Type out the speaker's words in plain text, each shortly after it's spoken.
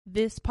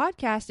This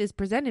podcast is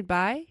presented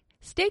by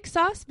Steak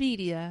Sauce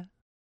Media.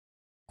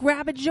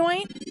 Grab a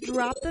joint,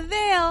 drop the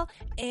veil,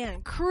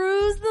 and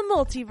cruise the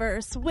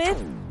multiverse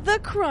with the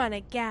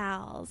Chronic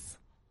Gals.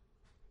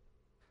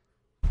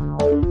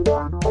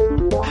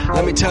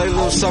 Let me tell you a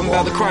little something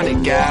about the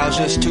Chronic Gals.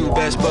 Just two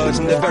best buds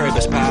and their very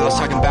best pals.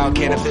 Talking about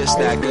cannabis,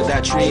 that good,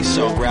 that tree.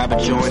 So grab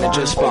a joint and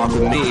just fuck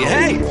with me.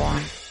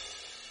 Hey!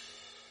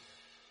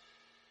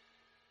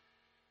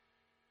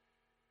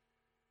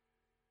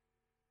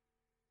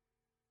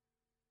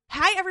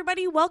 Hi,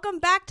 everybody. Welcome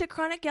back to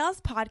Chronic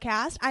Gals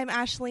Podcast. I'm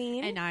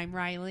Ashleen. And I'm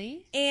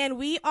Riley. And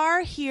we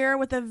are here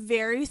with a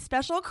very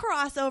special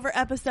crossover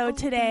episode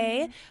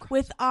today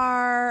with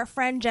our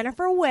friend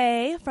Jennifer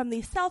Way from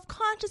the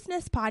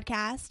Self-Consciousness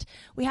Podcast.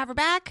 We have her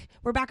back.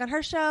 We're back on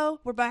her show.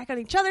 We're back on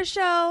each other's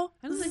show.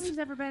 I don't think she's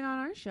ever been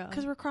on our show.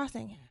 Because we're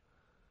crossing.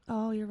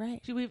 Oh, you're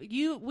right.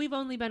 We've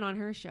only been on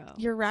her show.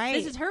 You're right.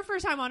 This is her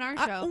first time on our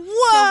show.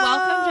 Whoa! So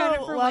welcome,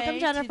 Jennifer. Welcome, Way,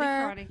 Jennifer. To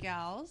the Chronic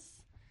Gals.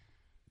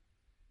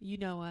 You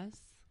know us.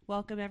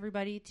 Welcome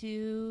everybody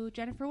to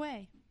Jennifer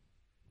Way.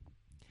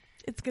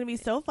 It's going to be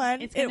so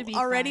fun. It's going to be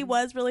already fun.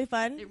 Was really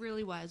fun. It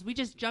really was. We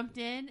just jumped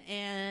in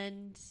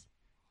and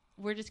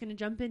we're just going to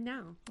jump in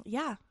now.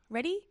 Yeah.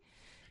 Ready?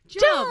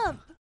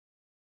 Jump!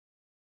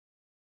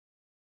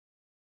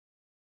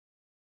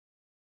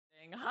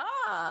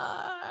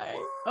 Hi.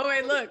 Oh,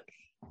 wait, look.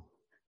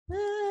 Yeah.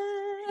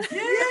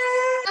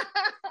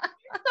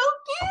 So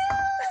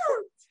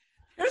cute.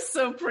 They're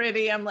so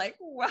pretty. I'm like,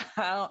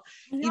 wow.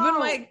 Even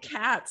my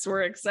cats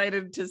were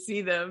excited to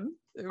see them.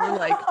 They were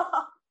like,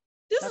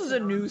 this is a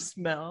new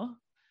smell.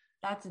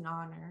 That's an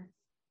honor.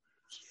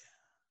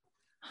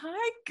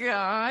 Hi,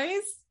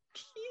 guys.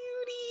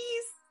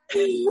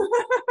 Cuties.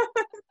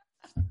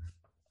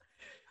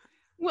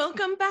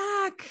 Welcome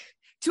back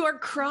to our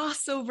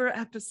crossover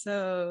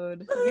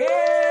episode.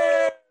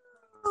 Yay!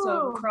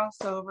 So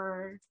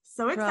crossover.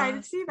 So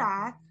excited to be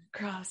back.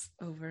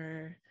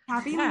 Crossover.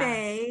 Happy Yeah.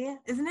 May.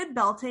 Isn't it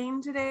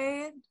Beltane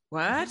today?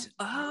 What?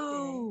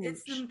 Oh.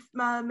 It's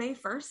May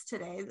 1st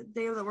today, the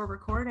day that we're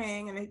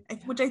recording, and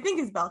which I think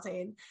is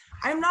Beltane.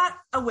 I'm not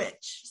a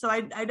witch, so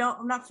I'm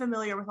not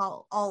familiar with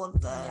all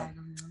of the I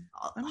don't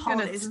know.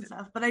 holidays and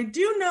stuff, but I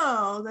do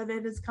know that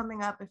it is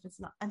coming up if it's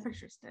not. I'm pretty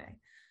sure it's today.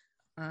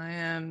 I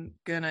am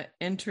gonna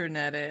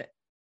internet it.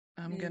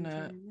 I'm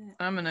gonna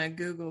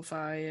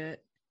Googlefy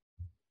it.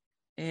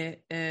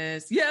 It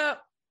is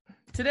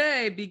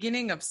today,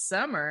 beginning of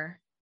summer.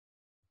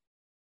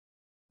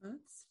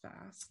 That's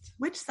fast.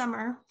 Which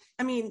summer?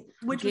 I mean,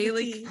 which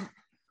Gaelic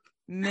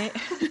May.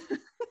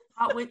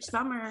 Hot witch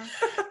summer.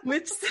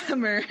 Which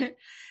summer?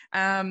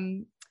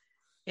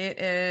 It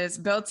is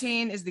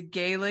Beltane is the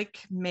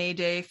Gaelic May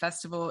Day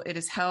festival. It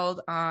is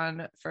held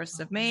on 1st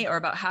of May, or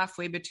about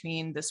halfway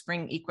between the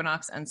spring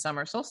equinox and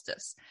summer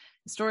solstice.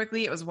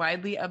 Historically, it was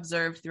widely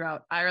observed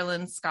throughout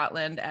Ireland,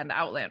 Scotland, and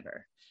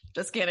Outlander.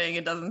 Just kidding,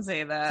 it doesn't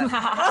say that.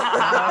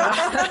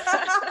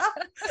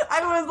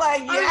 I was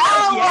like,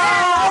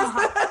 yeah.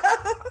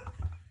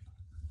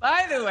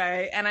 By the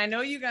way, and I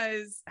know you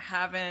guys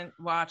haven't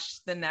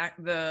watched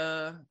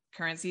the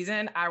current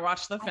season. I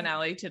watched the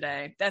finale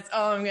today. That's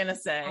all I'm gonna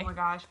say. Oh my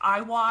gosh.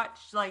 I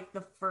watched like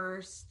the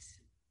first,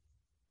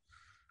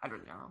 I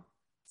don't know,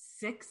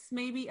 6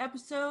 maybe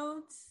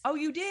episodes. Oh,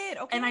 you did?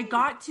 Okay. And I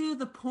got to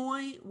the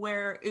point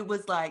where it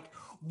was like,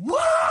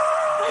 what?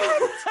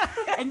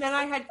 And then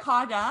I had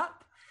caught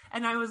up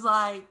and I was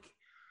like,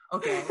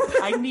 okay,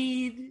 I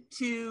need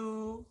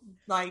to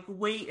like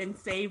wait and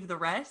save the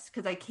rest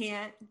because I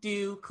can't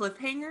do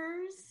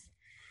cliffhangers.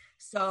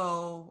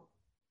 So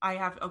I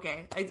have,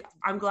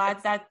 I'm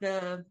glad that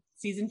the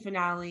season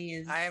finale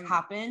is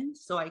happened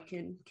so I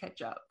can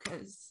catch up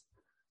because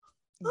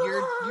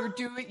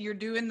you're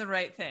doing the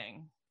right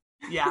thing.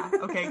 Yeah.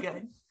 Okay,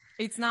 good.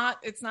 It's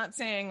not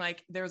saying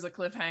like there's a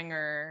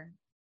cliffhanger.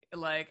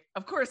 Like,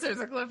 of course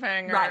there's a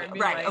cliffhanger. Right,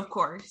 like, of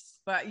course.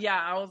 But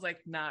yeah, I was like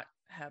not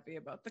happy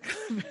about the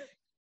cliffhanger.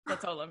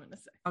 That's all I'm gonna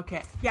say.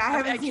 Okay. Yeah, I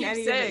haven't seen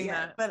any of it yet,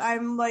 that. but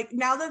I'm like,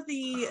 now that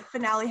the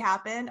finale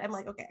happened, I'm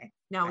like, okay,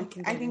 Now I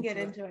can get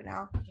into it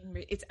now.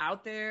 It's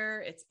out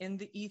there, it's in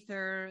the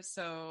ether,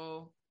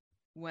 so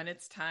when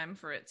it's time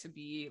for it to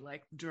be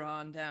like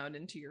drawn down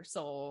into your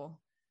soul,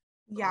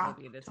 Yeah,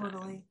 that'll be the time.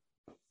 totally.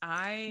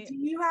 Do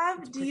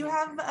Do you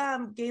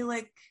have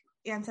Gaelic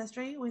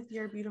ancestry with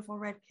your beautiful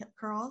red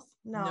curls?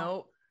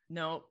 No.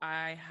 Nope.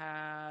 I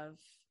have.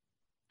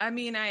 I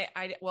mean,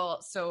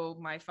 so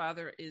my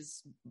father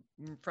is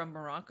from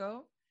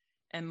Morocco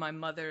and my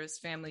mother's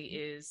family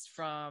is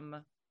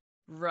from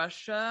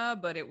Russia,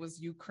 but it was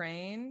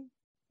Ukraine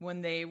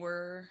when they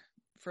were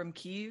from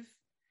Kyiv.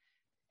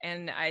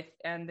 My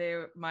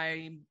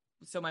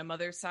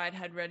mother's side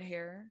had red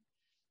hair,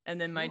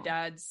 and then my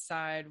dad's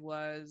side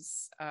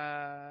was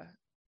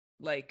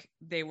like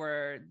they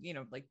were,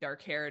 like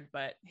dark haired,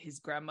 but his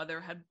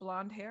grandmother had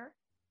blonde hair.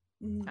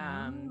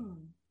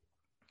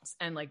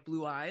 And like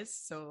blue eyes.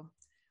 So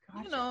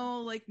you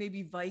know, like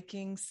maybe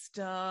Viking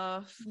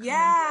stuff.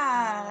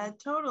 Yeah,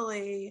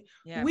 totally.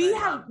 Yeah, we but I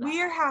have love we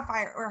that. are half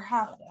Irish or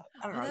half.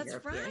 I don't Oh, know. that's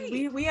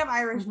European. right. We have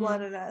Irish Mhm.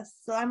 blood in us,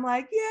 so I'm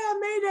like, yeah,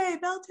 Mayday,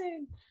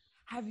 Beltane,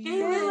 Have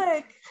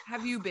Gaelic.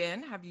 you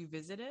been? Have you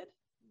visited?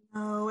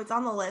 No, it's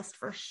on the list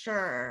for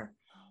sure.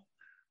 Oh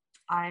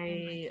my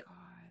I God.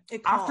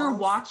 It after calls.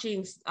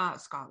 watching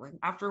Scotland,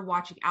 after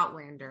watching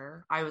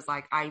Outlander, I was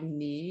like,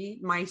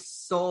 my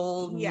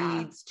soul Yeah.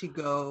 needs to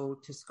go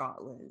to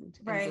Scotland.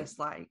 Right. And just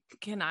like,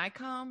 Can I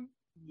come?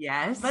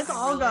 yes. Let's I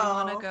all really go.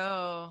 want to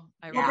go.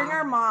 We'll Yeah. bring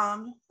our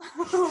mom.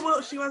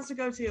 Well, she wants to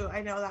go too.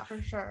 I know that for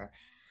sure.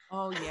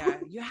 Oh yeah,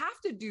 you have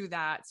to do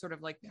that sort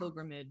of like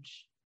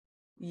pilgrimage.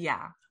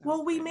 Yeah.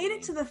 Well, we made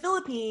it to the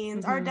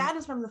Philippines. Our Mhm. dad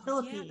is from the Oh, yeah,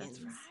 Philippines.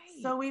 that's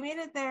right. So we made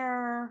it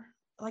there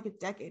like a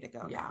decade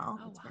ago Yeah. now.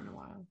 Oh, It's been a wow.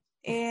 while.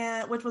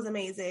 And which was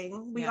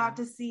amazing. We Yeah. got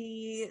to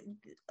see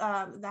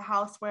the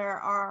house where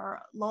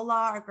our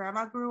Lola, our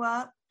grandma, grew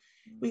up.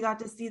 We got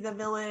to see the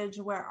village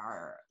where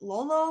our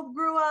Lolo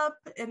grew up,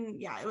 and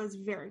yeah, it was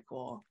very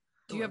cool.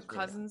 Do you It have was really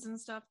cousins and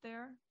stuff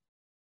there?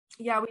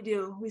 Yeah, we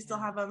do. We still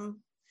Yeah. have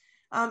them.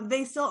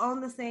 They still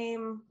own the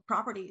same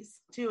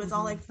properties too. It's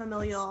all Mhm. like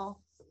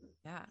familial,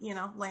 Yeah,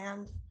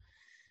 land.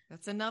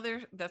 that's another.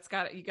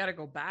 You got to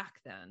go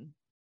back then.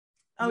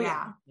 Oh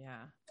Yeah.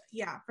 yeah.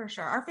 Yeah. For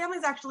sure. Our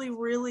family's actually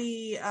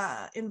really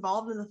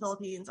involved in the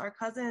Philippines. Our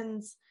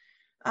cousins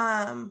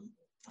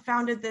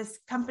founded this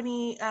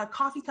company,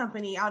 coffee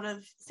company out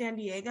of San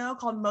Diego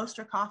called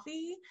Mostra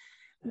Coffee,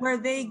 where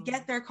they Oh.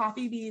 get their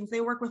coffee beans.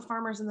 They work with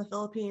farmers in the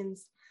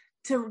Philippines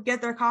to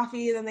get their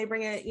coffee, then they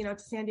bring it, to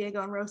San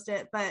Diego and roast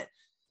it. But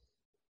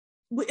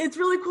it's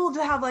really cool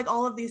to have like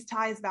all of these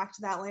ties back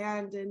to that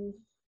land, and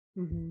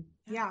Mhm.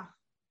 yeah,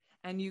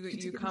 And you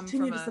to come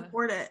continue from to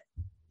support it.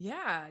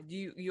 yeah.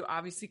 You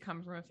obviously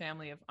come from a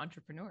family of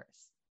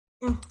entrepreneurs.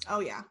 Oh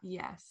yeah,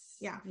 Yes.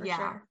 yeah, for yeah.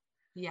 sure.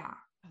 Yeah.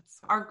 That's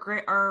so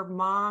Our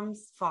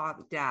mom's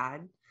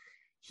dad,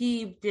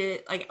 he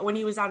did, like, when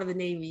he was out of the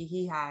Navy,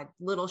 he had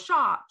little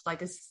shops,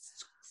 like a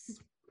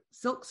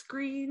silk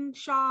screen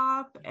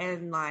shop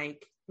and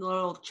like a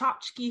little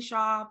tchotchke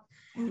shop.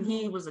 And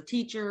he Mhm. was a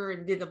teacher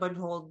and did a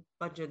whole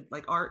bunch of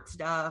like art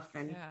stuff.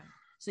 And yeah.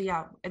 so,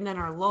 yeah. And then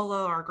our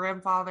Lolo, our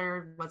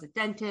grandfather, was a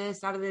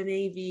dentist out of the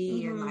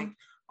Navy and Mhm. like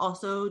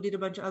also did a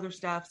bunch of other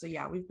stuff. So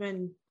yeah,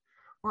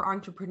 we're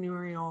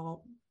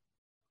entrepreneurial,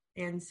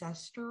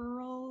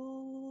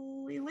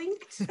 ancestrally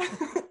linked.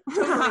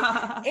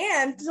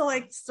 And to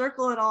like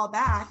circle it all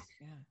back,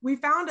 Yeah. we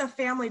found a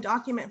family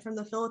document from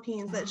the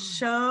Philippines that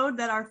showed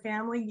that our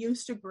family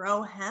used to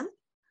grow hemp,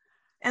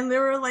 and they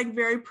were like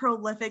very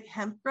prolific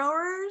hemp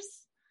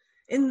growers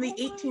in the Oh my-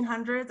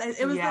 1800s.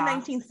 It was Yeah. the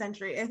 19th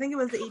century. I think it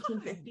was the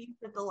 1850s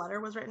that the letter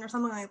was written or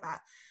something like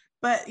that.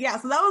 But yeah,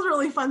 so that was a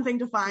really fun thing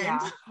to find.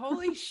 Yeah.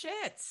 Holy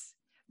shit.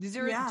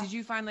 Yeah. Did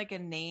you find like a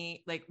name?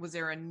 Like, was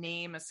there a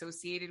name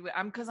associated with?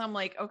 Because I'm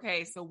like,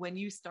 okay, so when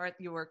you start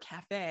your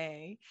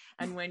cafe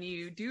and when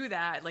you do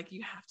that, like,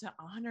 you have to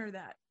honor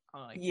that.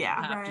 Like, you Yeah.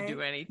 don't have to Right.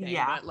 do anything.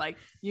 Yeah. But like,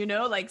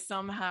 like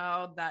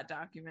somehow that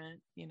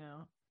document,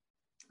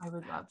 I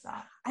would love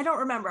that. I don't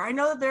remember. I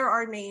know that there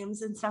are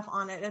names and stuff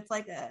on it. It's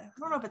like I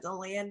don't know if it's a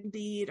land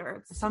deed or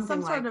it's Something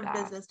some sort like of that.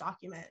 business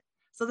document.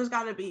 So there's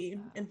got to be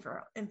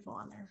info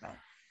on there. But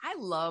I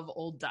love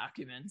old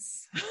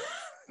documents.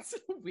 It's so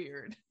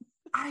weird.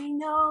 I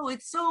know,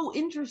 it's so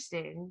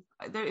interesting.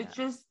 It's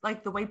Yeah. just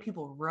like the way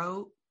people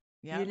wrote,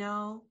 Yeah.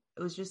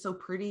 it was just so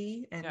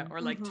pretty and Yeah.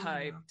 Or like Mhm.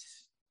 typed.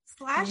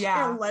 /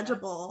 Yeah.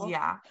 illegible.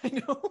 yeah. I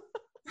know.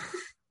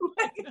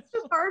 Like, it's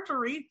just hard to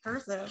read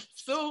cursive.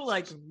 So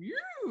like,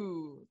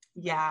 you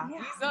Yeah. Yeah.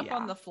 ease up Yeah.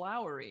 on the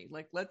flowery.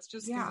 Like, let's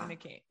just Yeah.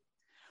 communicate.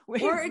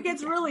 Or it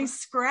gets really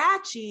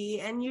scratchy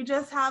and you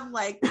just have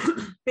like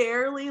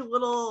barely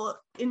little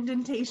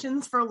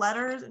indentations for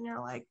letters and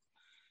you're like,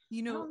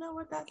 you I know, don't know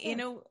what that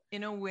is.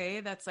 in a way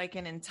that's like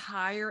an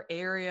entire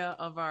area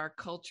of our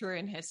culture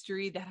and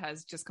history that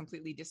has just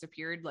completely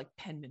disappeared, like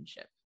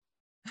penmanship.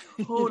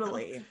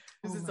 Totally.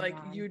 Because Oh it's my like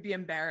God. you would be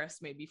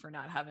embarrassed maybe for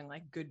not having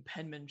like good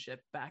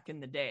penmanship back in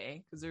the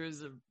day, because there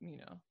was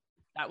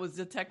that was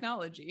the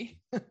technology.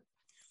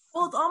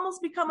 Well, it's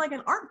almost become like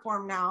an art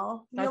form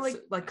now. That's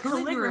like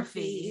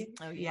calligraphy.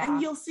 Oh Yeah. And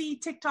you'll see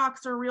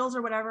TikToks or reels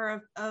or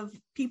whatever of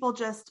people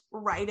just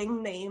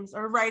writing names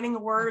or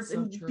writing words That's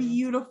so in true.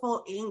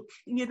 beautiful ink,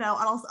 and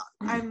also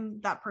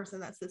I'm that person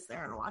that sits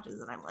there and watches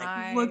and I'm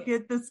like, look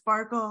at the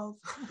sparkles.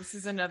 This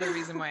is another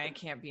reason why I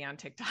can't be on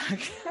TikTok.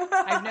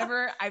 I've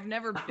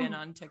never been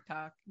on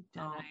TikTok. And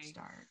Don't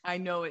start. I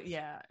know it.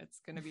 Yeah, it's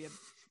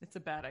a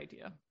bad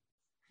idea.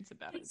 It's a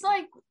bad It's idea.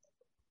 like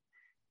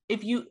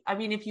if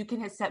you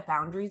can set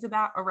boundaries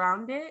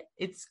around it,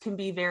 it can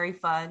be very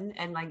fun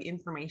and like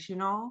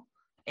informational,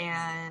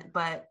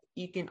 but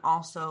you can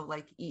also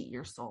like eat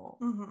your soul.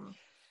 Mhm.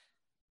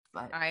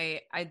 But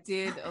I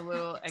did a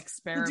little The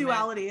experiment.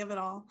 duality of it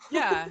all.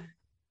 Yeah.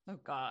 Oh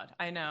God,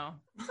 I know.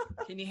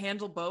 Can you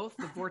handle both?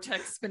 The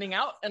vortex spinning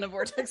out and a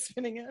vortex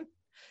spinning in?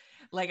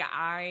 Like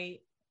I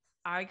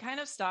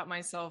kind of stopped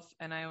myself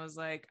and I was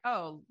like,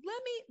 oh,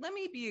 let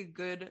me be a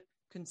good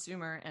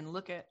consumer and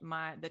look at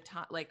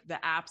the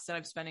apps that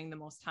I'm spending the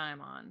most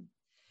time on.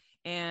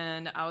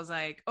 And I was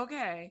like,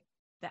 okay,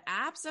 the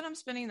apps that I'm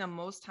spending the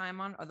most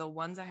time on are the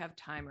ones I have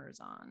timers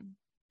on.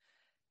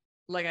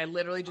 Like I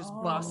literally just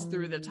bust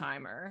through the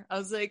timer. I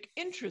was like,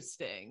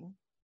 interesting.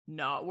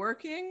 Not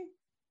working.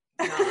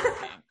 Not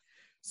working.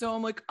 So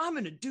I'm like,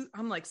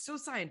 I'm like so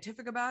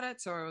scientific about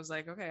it. So I was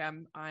like, okay,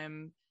 I'm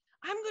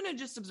going to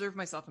just observe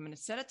myself. I'm going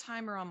to set a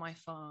timer on my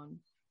phone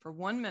for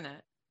 1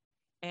 minute.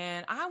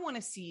 And I want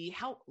to see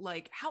how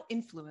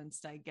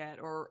influenced I get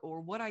or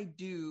what I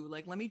do.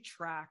 Like, let me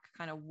track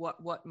kind of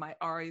what my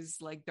eyes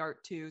like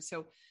dart to.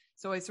 So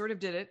I sort of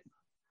did it.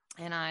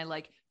 And I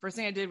first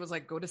thing I did was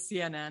go to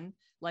CNN,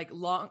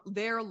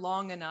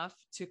 long enough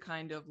to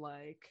kind of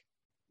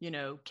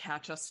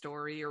catch a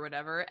story or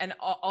whatever. And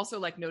also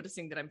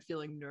noticing that I'm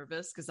feeling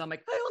nervous because I'm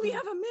like, I only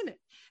have a minute.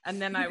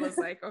 And then I was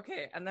like,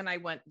 okay. And then I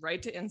went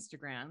right to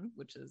Instagram,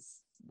 which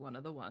is one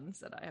of the ones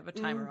that I have a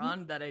timer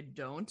on that I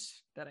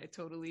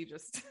totally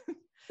just,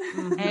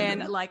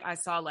 and I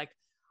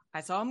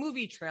saw a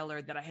movie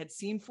trailer that I had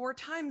seen 4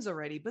 times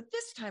already, but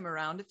this time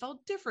around it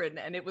felt different.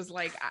 And it was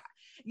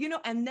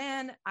and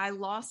then I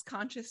lost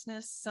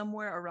consciousness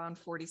somewhere around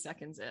 40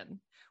 seconds in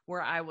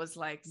where I was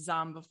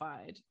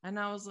zombified. And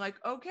I was like,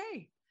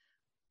 okay,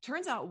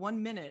 turns out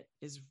 1 minute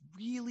is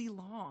really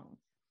long.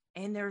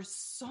 And there's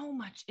so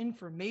much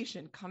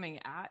information coming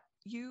at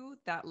you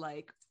that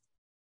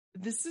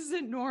this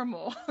isn't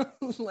normal.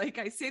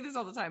 I say this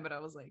all the time, but I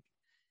was like,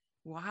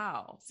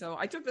 wow. So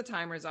I took the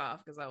timers off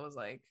because I was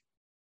like,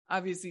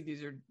 obviously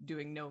these are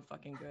doing no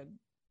fucking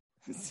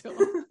good. So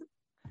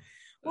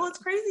well, it's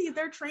crazy.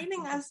 They're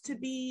training us to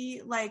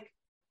be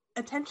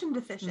attention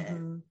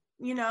deficient.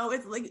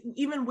 It's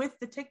even with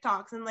the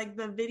TikToks and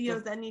the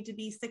videos that need to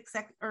be 6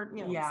 seconds or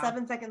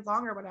 7 seconds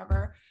long or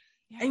whatever.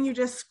 Yeah. And you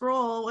just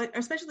scroll,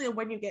 especially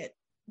when you get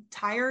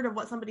tired of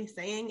what somebody's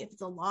saying. If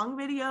it's a long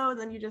video,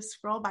 then you just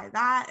scroll by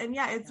that. And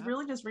it's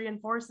really just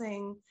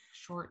reinforcing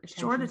short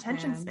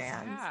attention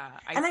spans. Yeah.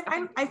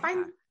 I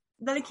find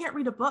that I can't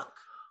read a book.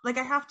 I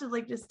have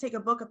to just take a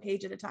book a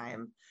page at a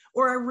time,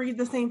 or I read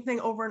the same thing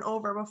over and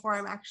over before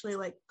I'm actually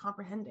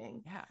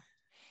comprehending. Yeah.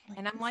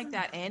 And I'm like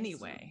that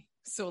anyway.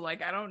 So I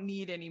don't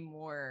need any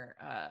more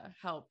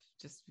help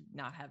just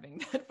not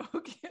having that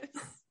focus.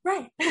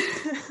 Right.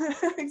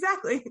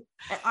 Exactly.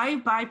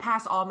 I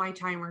bypass all my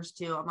timers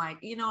too. I'm like,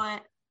 you know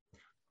what?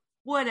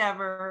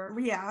 Whatever.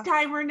 Yeah.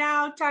 Timer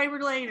now,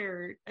 timer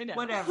later. I know.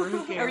 Whatever.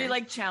 Who cares? Or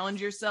you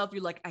challenge yourself.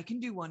 You're like, I can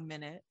do 1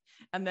 minute.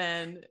 And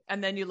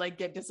then you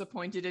get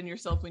disappointed in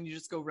yourself when you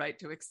just go right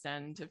to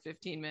extend to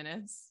 15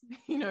 minutes.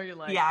 You're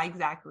like, yeah,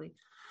 exactly.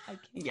 I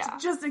can't. Yeah.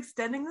 Just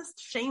extending this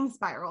shame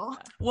spiral.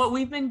 What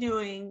we've been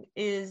doing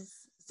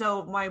is,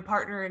 so my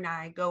partner and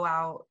I go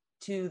out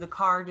to the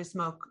car to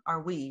smoke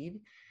our weed.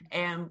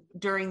 And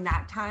during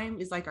that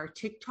time is our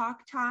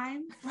TikTok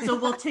time. So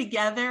we'll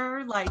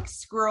together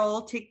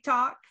scroll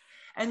TikTok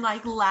and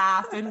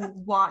laugh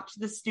and watch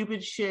the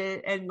stupid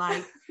shit and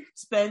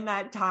spend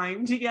that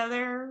time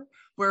together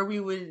where we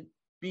would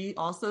be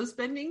also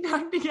spending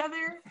time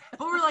together.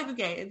 But we're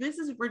okay,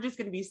 we're just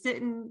going to be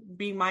sitting,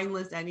 being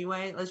mindless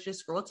anyway. Let's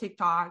just scroll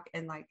TikTok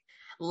and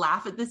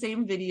laugh at the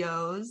same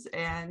videos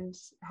and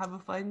have a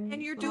fun.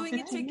 And you're doing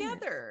it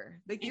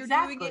together. You're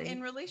doing it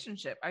in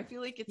relationship. I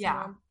feel like it's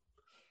more.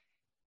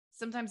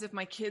 Sometimes if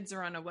my kids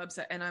are on a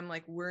website and I'm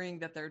worrying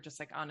that they're just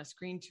on a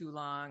screen too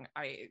long,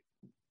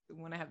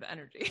 when I have the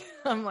energy,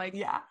 I'm like,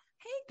 hey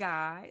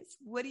guys,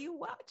 what are you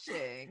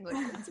watching?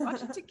 Let's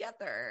watch it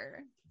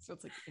together. So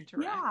it's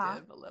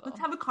interactive a little. Let's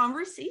have a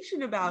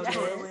conversation about it.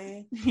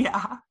 Totally.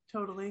 Yeah,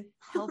 totally.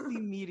 Healthy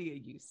media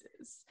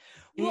uses.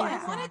 Well,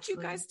 I wanted you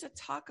guys to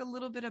talk a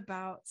little bit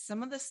about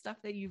some of the stuff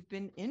that you've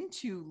been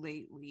into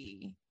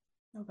lately.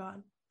 Oh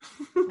God.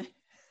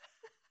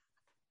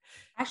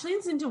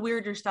 Ashleen's into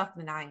weirder stuff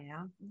than I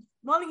am.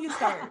 Why don't you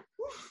start?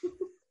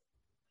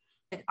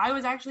 I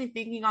was actually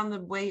thinking on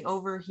the way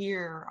over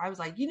here, I was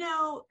like,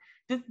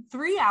 the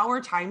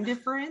 3-hour time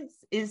difference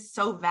is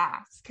so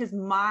vast because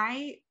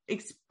my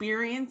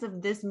experience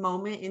of this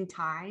moment in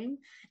time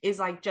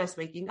is just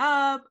waking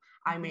up.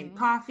 I made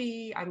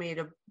coffee. I made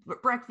a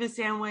breakfast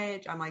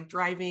sandwich. I'm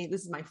driving.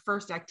 This is my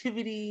first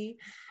activity.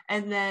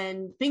 And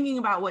then thinking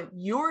about what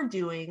you're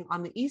doing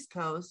on the East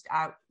Coast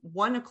at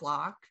 1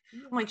 o'clock,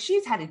 I'm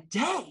she's had a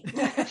day.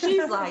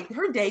 She's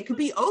her day could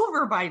be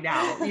over by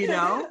now,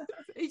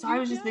 So I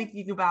was just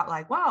thinking about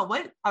wow,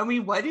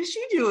 what is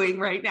she doing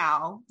right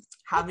now?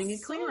 Having a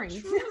clearing.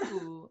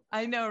 So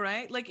I know,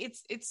 right?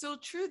 It's so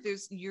true.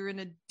 You're in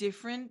a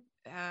different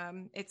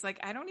it's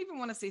I don't even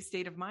want to say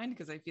state of mind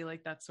because I feel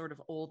like that's sort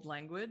of old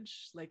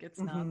language. It's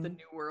not the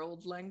new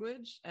world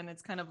language. And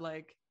it's kind of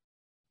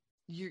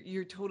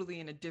you're totally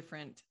in a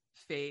different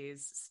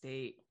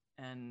state.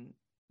 And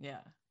yeah,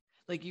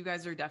 you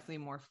guys are definitely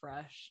more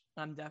fresh.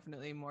 I'm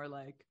definitely more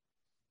ready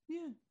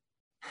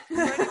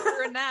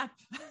for a nap.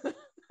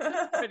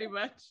 Pretty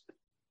much.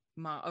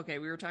 Okay,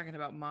 we were talking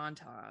about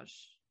montage.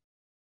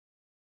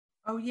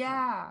 Oh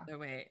yeah. So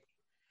wait.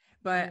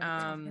 But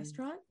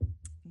restaurant?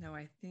 No,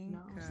 I think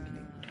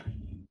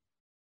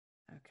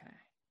Okay.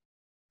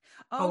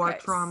 Our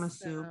trauma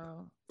soup.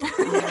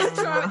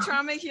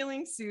 Trauma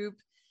healing soup.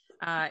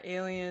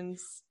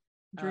 Aliens.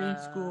 Dream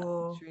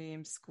School.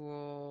 Dream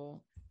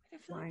School. I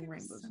feel Flying like there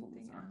was Rainbows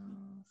something else.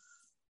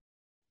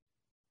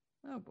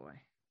 Oh boy.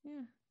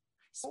 Yeah.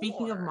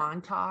 Speaking of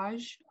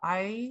montage,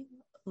 I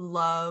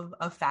love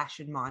a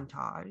fashion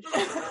montage.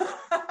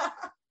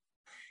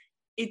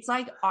 It's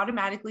like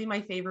automatically my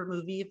favorite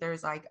movie if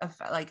there's like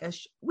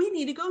we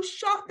need to go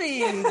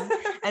shopping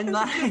and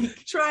like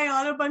try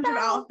on a bunch of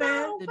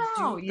outfits.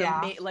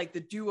 Like the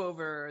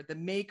do-over, the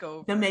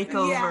makeover. The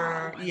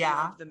makeover. I Yeah.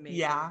 love the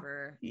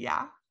makeover.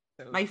 Yeah.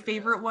 So My good.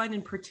 favorite one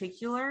in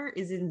particular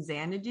is in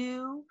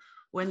Xanadu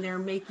when they're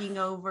making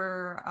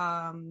over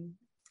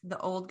the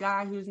old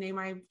guy whose name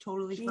I've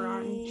totally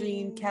forgotten,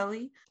 Gene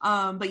Kelly.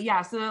 But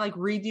yeah, so they're like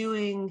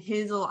redoing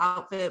his little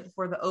outfit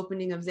before the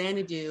opening of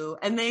Xanadu,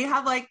 and they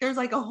have like there's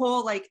like a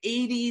whole like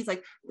 80s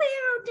like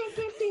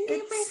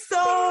It's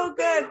so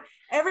good.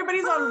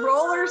 Everybody's on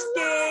roller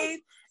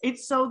skates.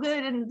 It's so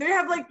good, and They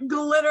have like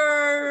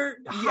glitter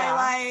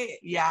highlight.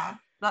 yeah,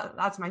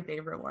 that's my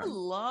favorite I one.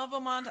 love a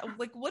montage.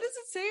 Like, what does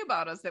it say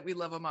about us that we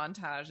love a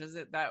montage? Is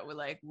it that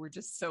we're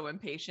just so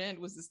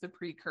impatient? Was this the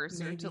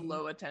precursor to Maybe.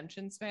 low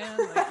attention span?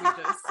 Like we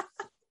just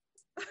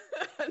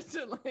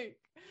to like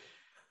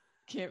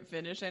can't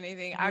finish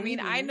anything. I mean,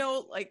 I Maybe.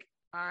 know like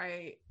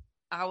I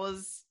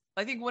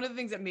think one of the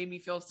things that made me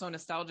feel so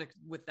nostalgic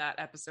with that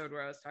episode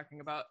where I was talking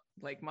about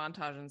like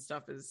montage and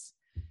stuff is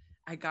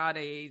I got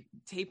a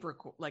tape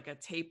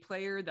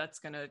player that's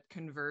gonna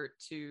convert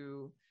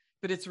to,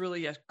 but it's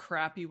really a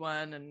crappy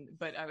one.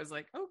 But I was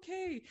like,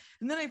 okay.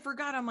 And then I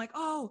forgot, I'm like,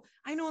 oh,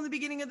 I know in the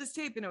beginning of this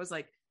tape. And it was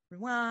like,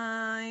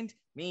 rewind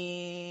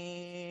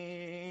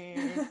me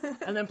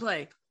and then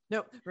play.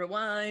 Nope,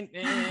 rewind.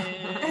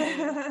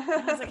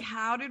 I was like,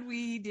 how did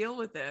we deal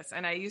with this?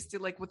 And I used to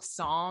like with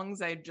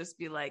songs, I'd just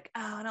be like,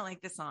 oh, I don't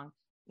like this song.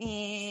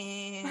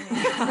 I'm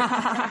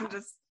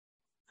just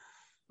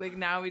like,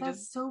 now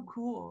That's so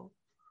cool.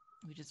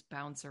 we just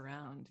bounce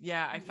around.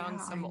 Yeah, I found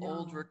Yeah, some I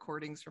old know.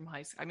 recordings from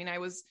high school. I mean, I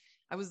was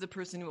the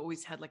person who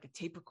always had like a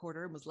tape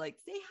recorder and was like,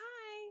 say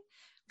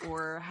hi,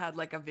 or had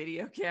like a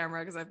video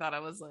camera because I thought I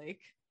was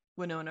like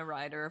Winona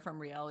Ryder from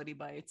Reality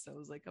Bites. I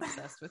was like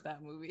obsessed with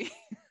that movie.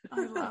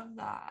 I love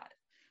that.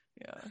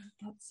 Yeah.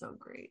 That's so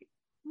great.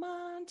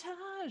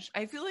 Montage.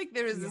 I feel like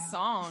there is a Yeah.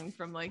 song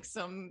from like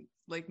some,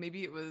 like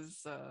maybe it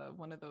was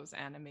one of those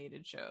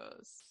animated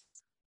shows.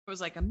 It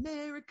was like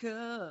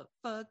America,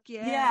 fuck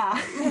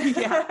yeah.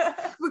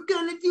 Yeah. We're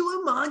gonna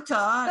do a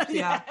montage.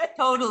 Yeah,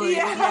 totally.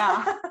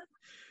 Yeah.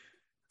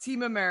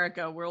 Team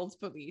America, World's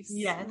Police.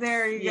 Yes.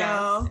 There you Yes.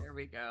 go. There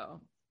we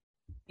go.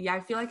 Yeah, I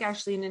feel like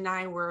Ashleen and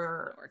I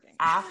were Working.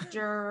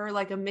 after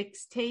like a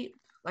mixtape,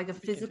 like a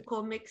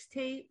physical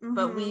mixtape,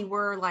 but we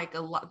were like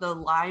the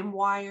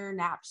LimeWire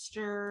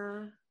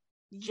Napster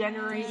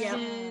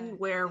generation Yeah,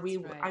 where that's we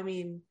right. I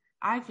mean,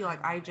 I feel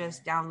like I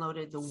just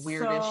downloaded the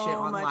weirdest So shit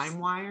on much-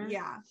 LimeWire.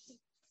 Yeah.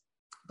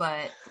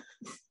 But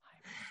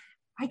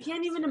I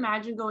can't even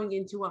imagine going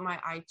into what my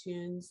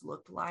iTunes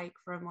looked like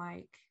from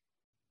like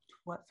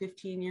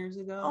 15 years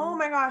ago. Oh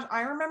my gosh.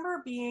 I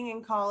remember being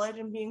in college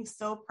and being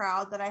so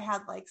proud that I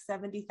had like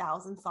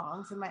 70,000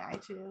 songs in my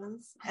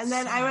iTunes. And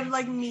then I would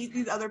like meet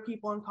these other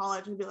people in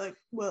college and be like,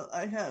 well,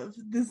 I have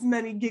this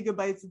many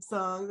gigabytes of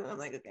songs. And I'm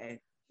like, okay.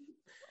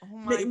 Oh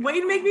my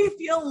Way to make me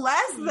feel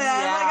less than. Yeah.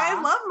 Like,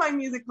 I love my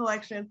music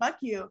collection. Fuck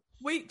you.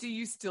 Wait, do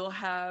you still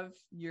have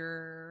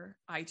your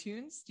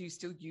iTunes? Do you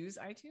still use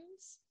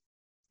iTunes?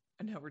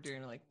 I know we're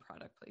doing like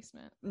product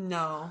placement.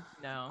 No,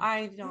 No.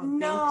 I don't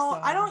No,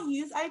 think so. I don't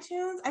use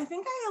iTunes. I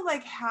think I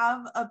like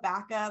have a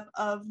backup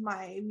of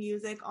my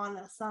music on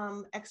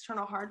some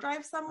external hard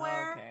drive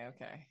somewhere.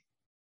 Okay.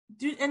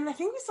 Dude, and I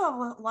think we still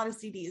have a lot of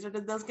CDs, or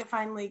did those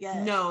finally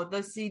get? No, the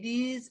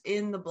CDs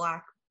in the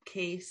black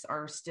case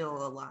are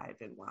still alive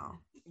and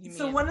well. You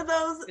So mean one of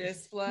those,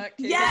 this black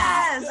case?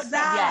 yes,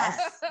 that.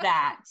 Yes,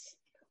 that.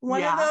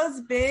 One Yeah. of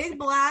those big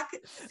black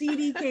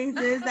CD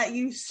cases that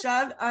you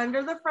shoved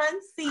under the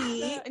front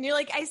seat. And you're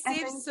like, I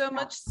saved think so so.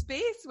 much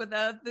space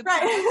without the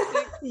Right.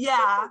 plastic.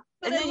 Yeah.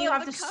 But And I then you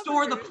love have to the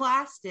store the cover.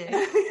 plastic.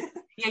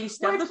 Yeah, you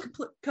stuff Which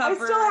the I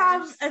cover. still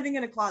have, I think,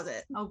 in a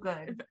closet. Oh,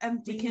 good.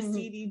 Empty We can-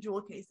 CD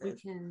jewel We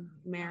cases. can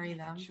marry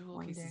them Jewel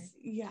one day. cases.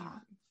 Yeah.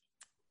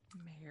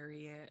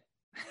 Marry it.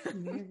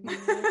 Marry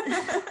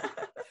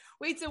it.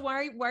 Wait, so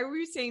why were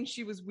you saying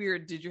she was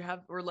weird? Did you have,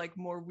 or like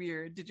more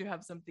weird? Did you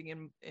have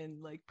something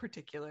in like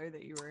particular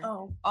that you were?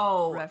 Oh,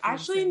 Oh, Referencing.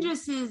 actually,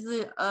 just is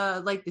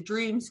like the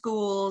dream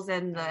schools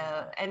and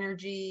the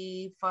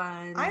energy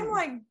fun. I'm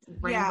like,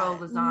 rainbow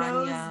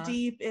lasagna. nose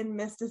deep in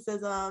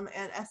mysticism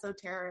and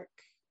esoteric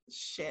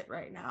shit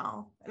right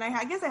now. And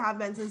I guess I have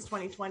been since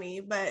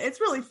 2020, but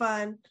it's really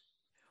fun.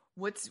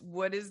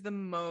 What is the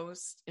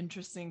most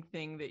interesting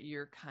thing that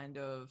you're kind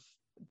of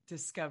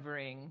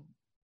discovering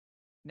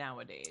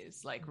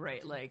nowadays? Like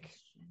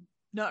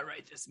not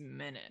right this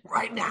minute.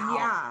 right now.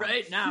 Yeah.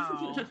 Right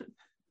now.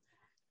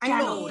 I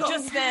No, mean,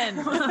 just then.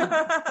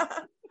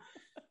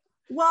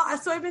 Well,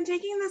 so I've been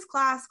taking this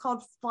class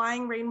called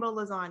Flying Rainbow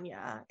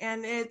Lasagna,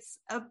 and it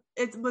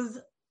was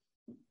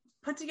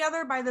put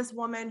together by this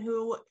woman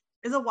who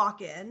is a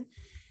walk-in,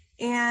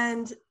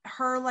 and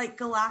her like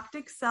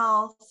galactic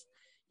self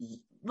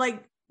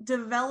like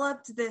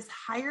developed this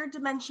higher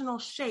dimensional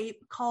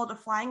shape called a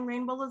flying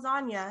rainbow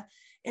lasagna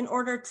in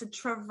order to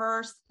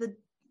traverse the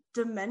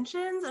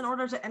dimensions in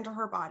order to enter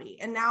her body.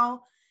 And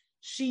now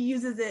she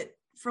uses it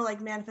for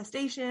like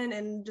manifestation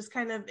and just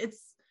kind of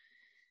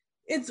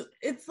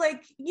it's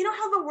like, you know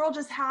how the world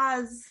just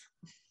has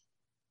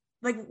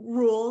like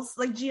rules,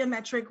 like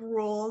geometric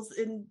rules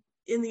in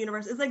the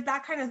universe. It's like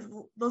that kind of,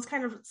 those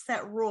kind of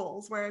set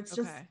rules where it's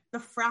just the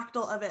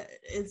fractal of it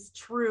is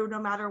true no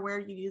matter where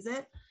you use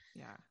it.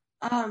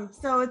 Yeah.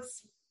 So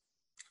it's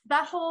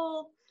that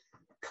whole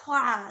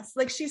class,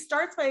 like she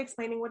starts by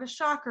explaining what a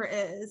chakra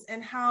is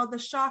and how the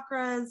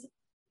chakras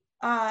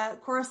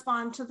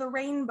correspond to the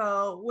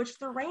rainbow, which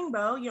the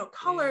rainbow, you know,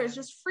 color is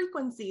just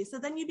frequency. So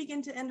then you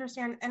begin to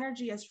understand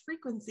energy as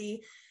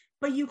frequency,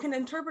 but you can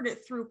interpret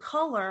it through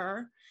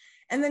color.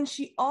 And then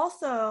she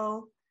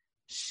also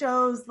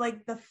shows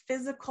like the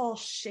physical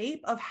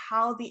shape of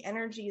how the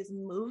energy is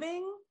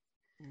moving.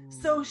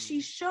 So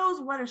she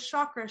shows what a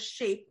chakra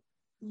shape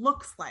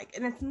looks like.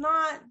 And it's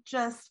not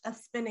just a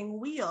spinning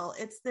wheel.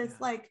 It's this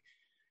like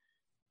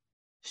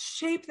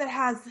shape that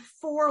has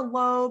 4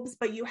 lobes,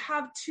 but you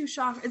have 2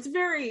 chakras. It's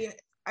very,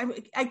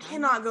 I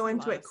cannot go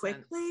into it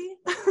quickly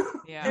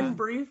and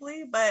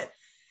briefly, but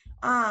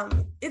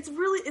it's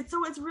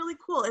really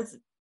cool. It's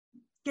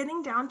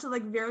getting down to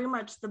like very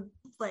much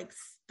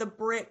the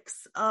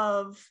bricks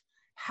of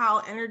how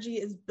energy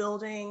is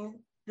building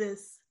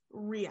this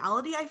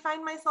reality I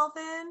find myself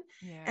in.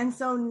 And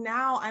so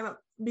now I'm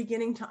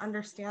beginning to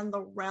understand the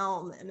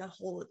realm in a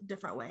whole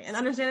different way, and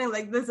understanding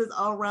like this is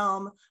a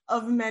realm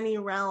of many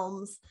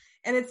realms,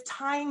 and it's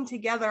tying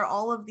together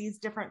all of these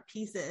different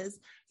pieces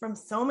from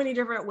so many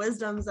different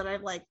wisdoms that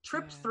I've like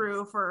tripped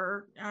through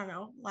for, I don't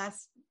know,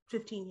 last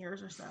 15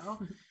 years or so,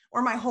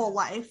 or my whole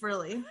life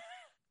really.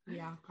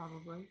 Yeah,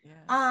 probably.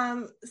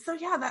 So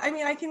yeah,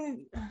 I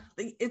can,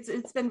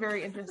 it's been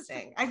very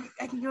interesting.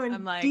 I can go in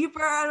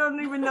deeper. I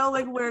don't even know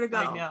like where to go.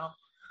 I know.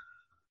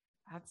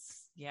 That's,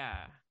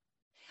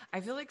 I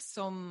feel like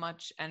so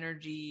much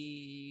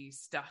energy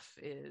stuff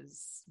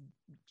is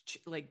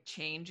like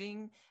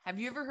changing. Have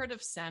you ever heard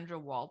of Sandra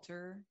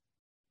Walter?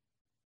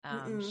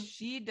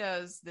 She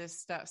does this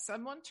stuff.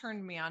 Someone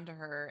turned me on to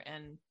her,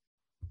 and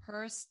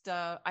her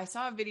stuff, I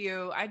saw a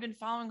video. I'd been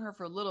following her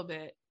for a little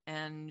bit,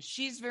 and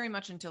she's very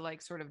much into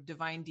like sort of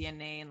divine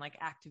DNA and like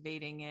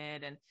activating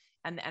it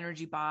and the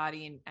energy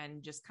body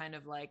and just kind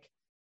of like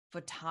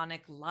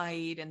photonic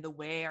light and the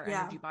way our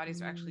energy bodies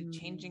are actually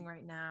changing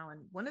right now.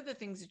 And one of the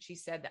things that she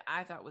said that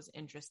I thought was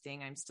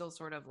interesting, I'm still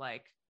sort of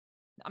like,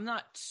 I'm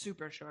not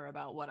super sure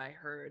about what I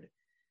heard,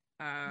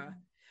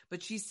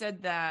 but she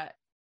said that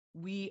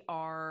we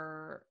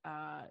are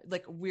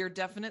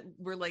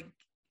we're like,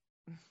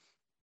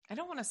 I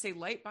don't want to say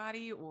light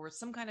body or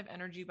some kind of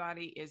energy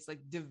body is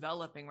like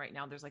developing right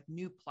now. There's like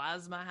new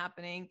plasma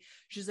happening.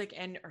 She's like,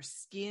 and our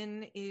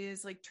skin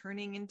is like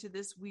turning into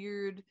this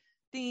weird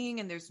thing,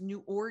 and there's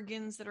new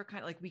organs that are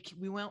kind of like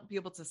we won't be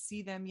able to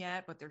see them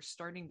yet, but they're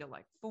starting to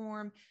like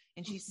form.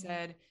 And she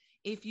said,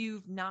 if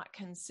you've not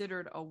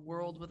considered a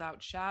world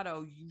without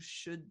shadow, you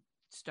should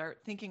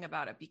start thinking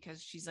about it,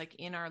 because she's like,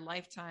 in our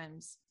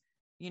lifetimes,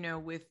 you know,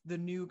 with the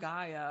new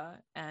Gaia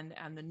and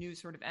the new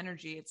sort of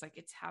energy, it's like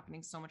it's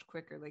happening so much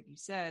quicker, like you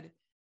said,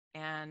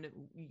 and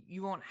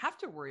you won't have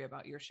to worry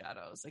about your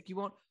shadows. Like you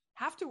won't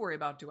have to worry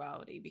about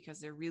duality,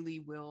 because there really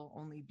will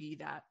only be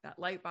that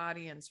light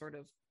body. And sort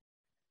of,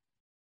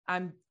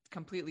 I'm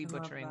completely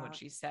butchering what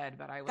she said,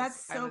 but I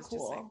was cool.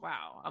 Just like,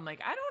 wow. I'm like,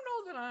 I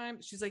don't know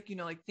that she's like, you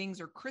know, like things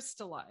are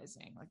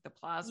crystallizing, like the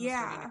plasma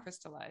starting to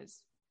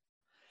crystallize.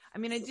 I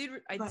mean, I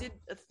did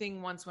a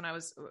thing once when I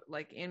was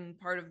like in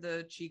part of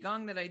the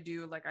Qigong that I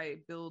do, like I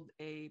build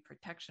a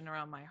protection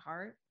around my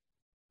heart.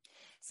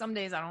 Some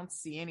days I don't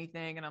see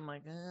anything and I'm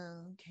like,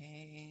 oh,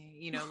 okay,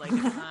 you know, like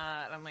it's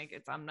not, I'm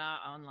like, I'm not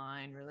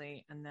online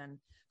really. And then,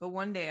 but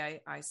one day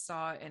I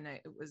saw it, and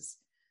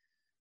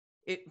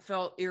it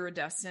felt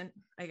iridescent,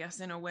 I guess,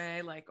 in a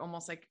way, like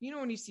almost like, you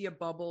know, when you see a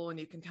bubble and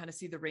you can kind of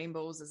see the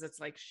rainbows as it's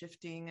like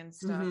shifting and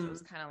stuff. It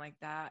was kind of like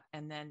that.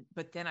 And then,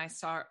 but then I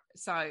saw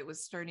it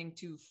was starting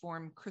to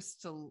form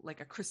like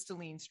a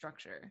crystalline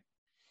structure.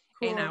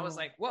 Cool. And I was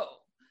like, whoa,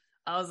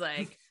 I was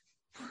like,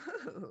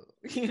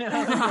 you know,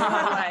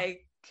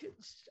 like,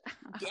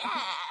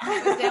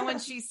 but then when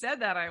she said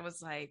that, I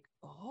was like,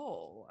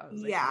 oh, I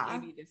was like,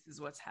 maybe this is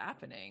what's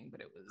happening.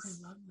 But it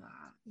was, I love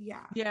that.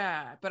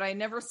 Yeah, but I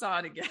never saw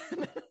it again.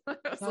 I was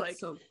That's like,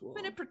 so cool.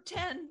 I'm gonna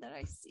pretend that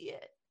I see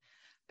it.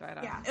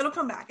 But it'll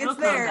come back. It's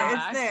there.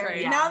 It's there.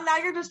 Right? Now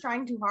you're just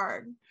trying too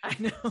hard. I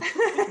know.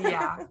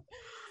 Yeah.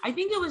 I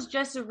think it was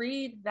just a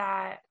read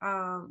that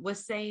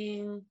was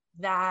saying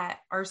that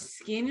our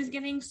skin is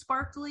getting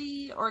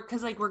sparkly, or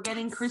because like we're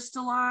getting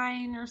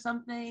crystalline or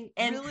something.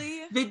 And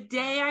really, the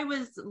day I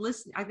was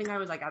listening, I think I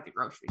was like at the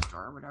grocery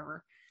store or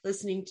whatever,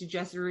 listening to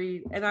Jessa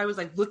Reed, and I was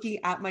like looking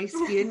at my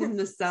skin in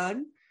the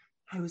sun.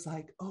 I was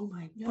like, oh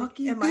my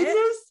fucking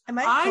goodness. Am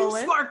I I'm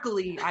Cullen?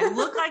 sparkly. I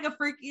look like a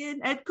freaking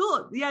Ed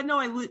Cullen. Yeah, no,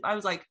 I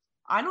was like,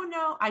 I don't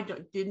know.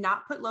 Did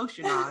not put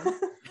lotion on.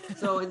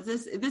 So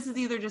this is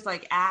either just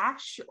like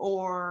ash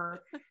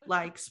or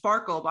like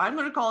sparkle, but I'm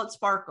going to call it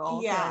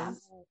sparkle. Yeah.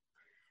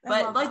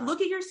 But like,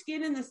 look at your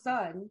skin in the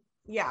sun.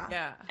 Yeah.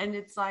 Yeah. And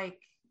it's like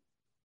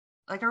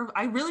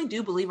I really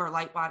do believe our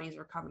light bodies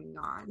are coming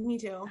on. Me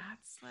too.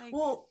 That's like,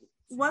 Well,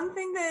 one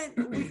thing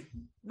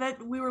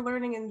that we were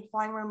learning in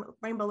Flying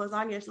Rainbow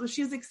Lasagna was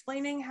she was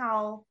explaining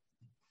how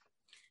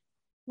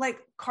like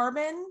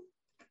carbon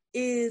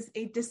is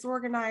a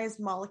disorganized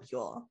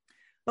molecule,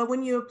 but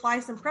when you apply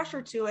some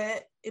pressure to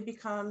it, it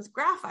becomes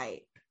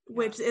graphite,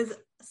 which is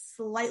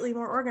slightly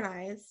more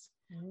organized.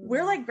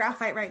 We're like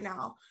graphite right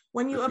now.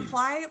 When you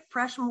apply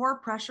more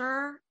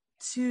pressure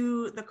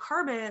to the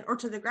carbon or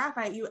to the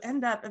graphite, you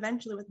end up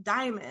eventually with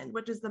diamond,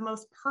 which is the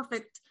most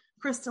perfect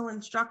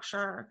crystalline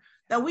structure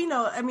that we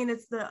know. I mean,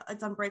 it's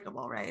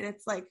unbreakable, right?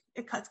 It's like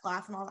it cuts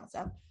glass and all that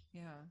stuff.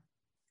 yeah.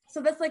 So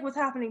that's like what's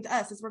happening to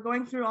us is we're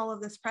going through all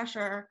of this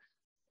pressure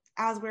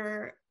as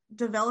we're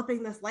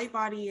developing this light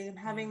body and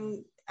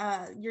having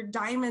your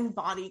diamond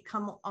body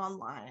come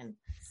online.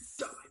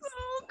 So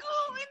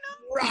cool. I know.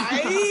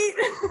 Right?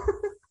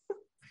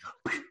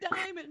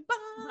 Diamond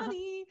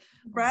body.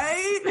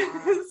 Right?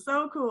 It's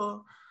so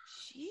cool.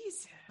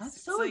 Jesus.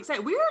 That's so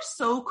exciting. We are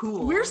so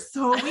cool. We're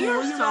so cool. We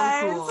are you so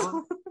guys.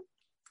 cool.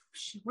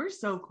 We're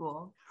so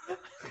cool.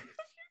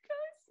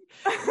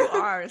 You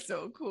are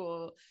so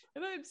cool.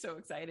 And I'm so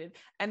excited.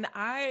 And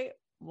I'm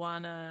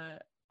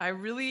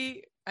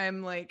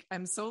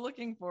so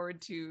looking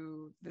forward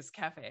to this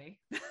cafe.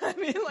 I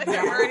mean, like,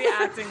 I'm already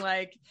acting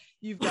like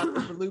you've got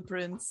the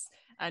blueprints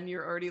and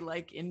you're already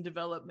like in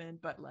development,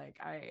 but like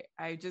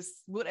I just,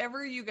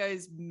 whatever you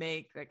guys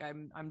make, like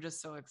I'm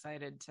just so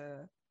excited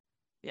to,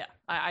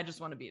 I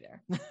just want to be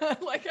there.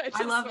 Like I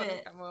just love want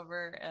it. to come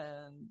over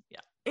and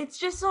It's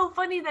just so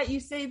funny that you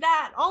say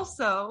that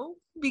also,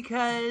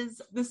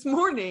 because this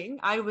morning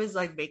I was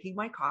like making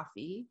my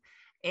coffee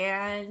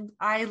and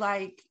I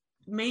like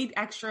made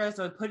extra,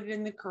 so I put it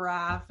in the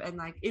carafe and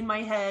like in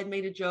my head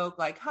made a joke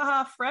like,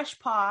 haha, fresh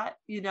pot,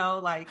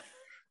 like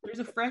there's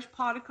a fresh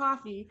pot of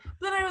coffee.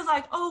 But then I was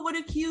like, oh, what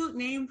a cute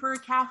name for a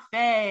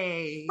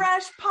cafe.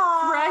 Fresh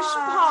pot.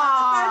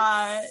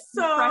 That's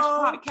so Fresh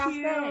pot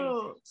cute.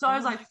 cafe. So I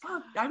was like,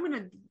 fuck, I'm going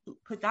to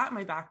put that in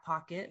my back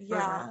pocket for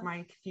Yeah.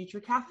 my future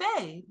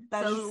cafe.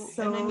 That is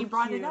so and then you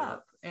brought cute. it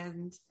up.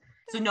 And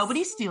so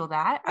nobody steal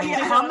that. I will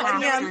Yeah. come Yeah.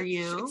 after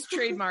you. it's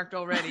trademarked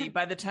already.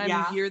 By the time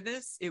Yeah. you hear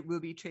this, it will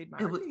be trademarked.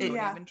 Don't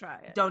yeah. even try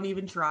it. Don't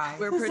even try.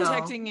 We're So-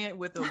 protecting it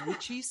with a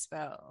witchy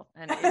spell,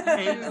 and if you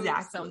do,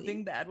 Exactly.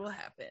 something bad will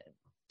happen.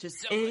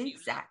 Just someone you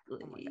Exactly.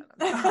 know. Oh my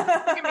God,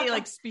 look at me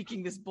like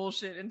speaking this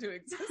bullshit into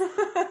existence.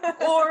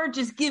 Or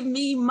just give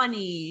me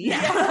money.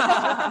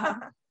 Yeah.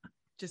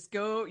 Just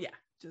go,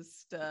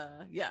 Just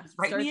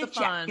write start me a the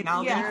check fun. and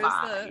I'll be There's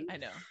fine. I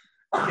know.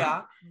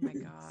 Yeah. Oh my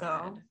God.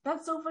 So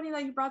that's so funny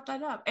that you brought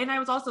that up. And I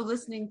was also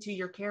listening to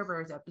your Care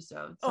Bears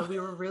episode. So we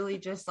were really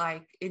just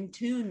like in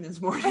tune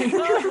this morning.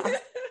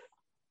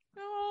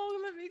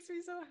 Oh, that makes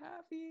me so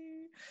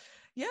happy.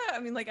 Yeah, I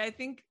mean, like, I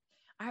think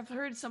I've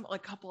heard a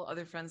couple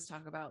other friends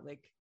talk about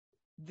like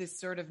this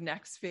sort of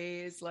next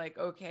phase. Like,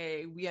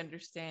 okay, we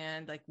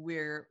understand. Like,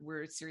 we're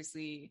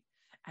seriously,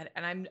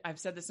 and I've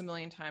said this a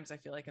million times. I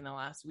feel like in the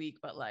last week,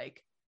 but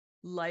like,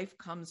 life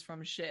comes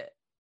from shit.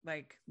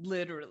 Like,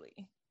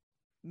 literally,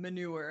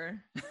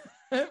 manure,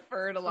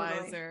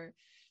 fertilizer. Totally.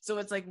 So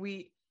it's like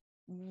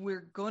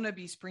we're gonna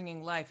be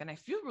springing life, and I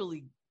feel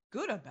really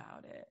good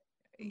about it.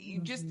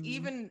 You just, Mhm.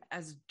 even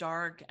as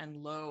dark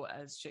and low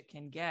as shit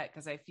can get,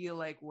 because I feel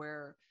like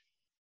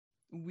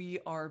we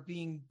are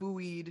being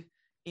buoyed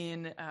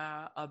in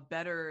a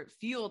better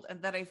field,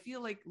 and that I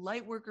feel like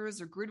light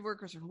workers or grid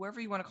workers or whoever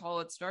you want to call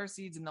it, star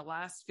seeds, in the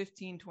last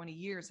 15-20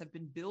 years have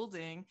been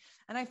building,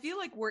 and I feel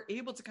like we're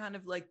able to kind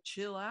of like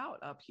chill out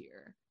up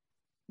here,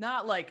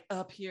 not like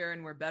up here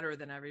and we're better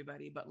than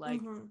everybody, but like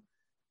Mhm.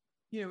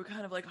 we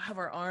kind of like have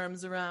our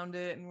arms around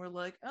it, and we're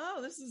like,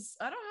 oh,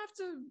 I don't have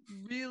to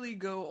really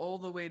go all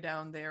the way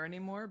down there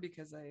anymore,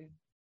 because I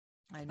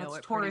know That's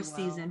it Taurus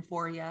pretty well. season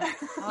for you.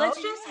 Oh,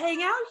 Let's just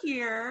hang out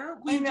here. I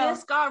We know.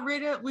 just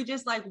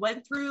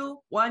went through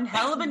one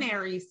hell of an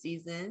Aries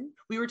season.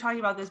 We were talking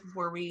about this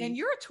before we And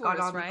you're a got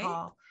Taurus, on the right?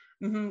 call.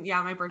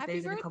 Yeah, my Happy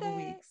birthday's in a couple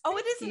birthday. weeks. Oh,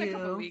 it is Thank in a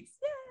couple you. weeks.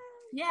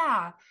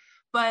 Yeah,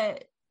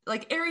 but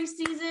like Aries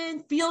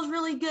season feels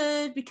really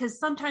good because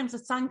sometimes the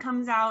sun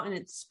comes out and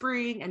it's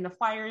spring and the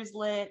fire's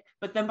lit,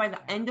 but then by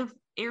the end of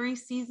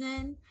Aries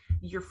season,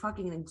 you're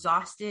fucking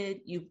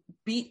exhausted. You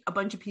beat a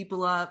bunch of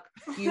people up.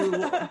 You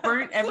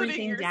burnt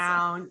everything yourself.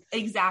 down.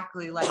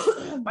 Exactly. Like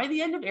by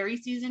the end of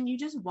Aries season, you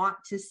just want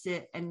to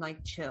sit and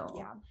like chill.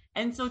 Yeah.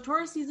 And so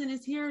Taurus season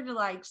is here to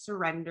like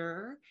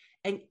surrender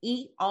and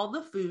eat all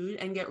the food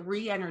and get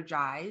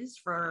re-energized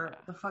for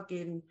the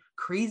fucking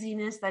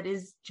craziness that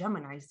is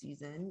Gemini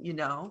season, Is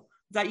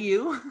that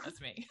you? That's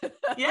me.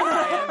 Yeah.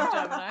 I am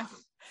Gemini.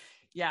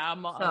 Yeah,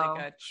 I'm So-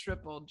 like a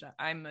triple.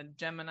 I'm a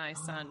Gemini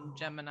sun,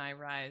 Gemini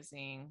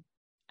rising,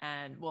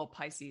 and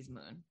Pisces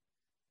moon.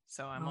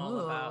 So I'm all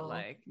about Oh,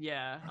 like,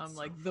 yeah, that's I'm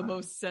like so the fun.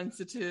 most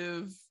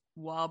sensitive,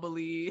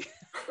 wobbly,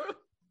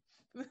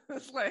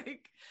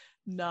 like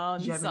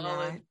non-solid.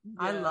 Gemini.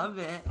 I Yeah. love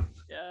it.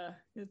 Yeah,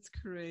 it's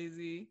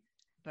crazy,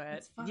 but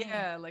It's fun.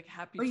 yeah, like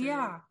happy But to.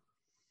 yeah,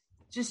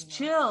 just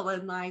you know. chill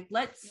and like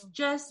let's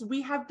just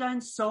we have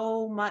done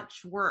so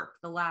much work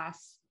the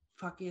last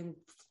fucking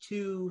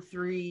 2,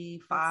 3,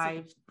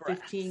 5,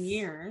 breaths. 15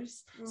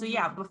 years. So Mhm.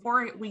 yeah,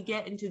 before we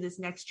get into this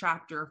next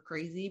chapter of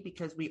crazy,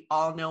 because we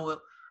all know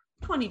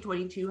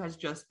 2022 has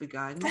just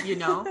begun, you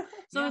know.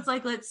 So Yeah. it's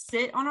like let's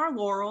sit on our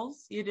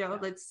laurels, you know. Yeah.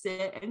 Let's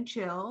sit and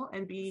chill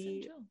and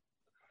be Chill.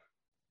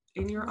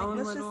 in your Like, own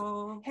let's just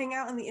little hang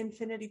out in the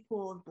infinity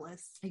pool of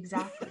bliss.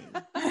 exactly.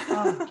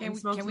 Can and we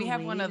smoke can we some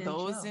have one weed of and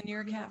those chill. in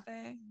your Yeah.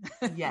 cafe?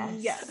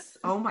 Yes. Yes.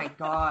 Oh my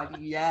God.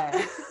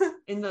 Yes.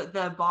 In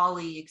the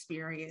Bali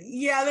experience.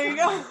 Yeah, there you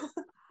go.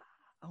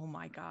 Oh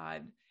my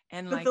god!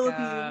 And The like,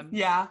 Philippines.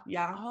 Yeah.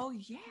 Yeah. oh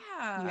yeah,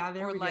 Yeah,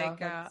 there or we go. like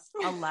That's-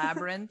 a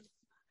labyrinth.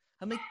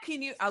 I'm like,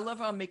 can you? I love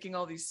how I'm making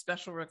all these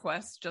special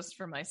requests just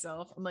for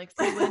myself. I'm like,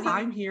 so when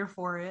I'm here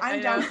for it. I'm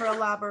I down know. for a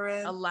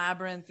labyrinth. a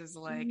labyrinth is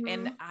like,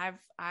 and Mhm.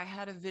 I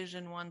had a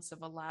vision once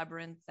of a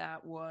labyrinth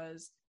that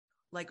was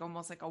like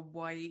almost like a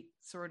white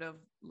sort of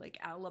like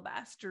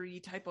alabaster-y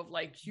type of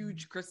like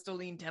huge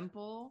crystalline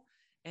temple,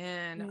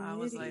 and I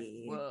was like,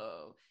 Pretty.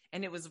 whoa.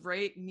 And it was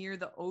right near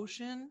the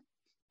ocean,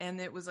 and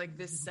it was like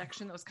this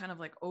section that was kind of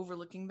like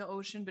overlooking the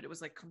ocean, but it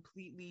was like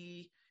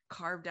completely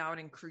carved out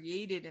and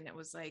created, and it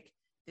was like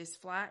this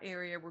flat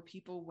area where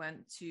people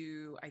went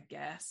to, I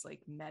guess,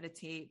 like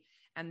meditate,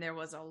 and there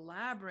was a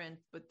labyrinth,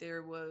 but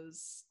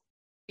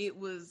it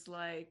was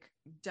like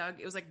dug,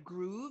 it was like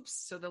grooves,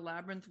 so the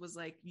labyrinth was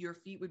like your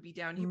feet would be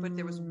down here, but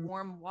there was Mm.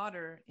 warm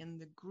water in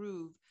the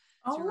groove,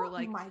 Oh you were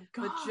like, my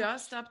god! but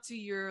just up to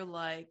your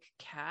like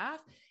calf.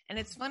 And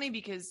it's funny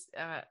because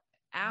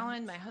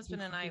Alan, my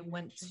husband, and I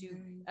went to,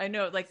 I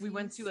know, like we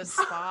went to a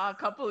spa a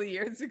couple of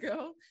years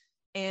ago,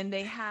 and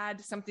they had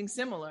something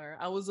similar.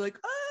 I was like,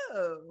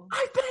 oh,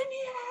 I've been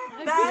here.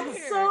 I've That's been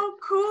here. so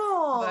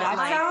cool. But, That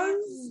like-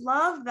 sounds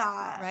love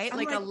that. Right? And,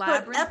 Like a put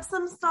labyrinth.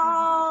 Epsom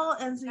salt,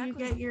 and so you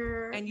Exactly. get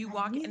your and you I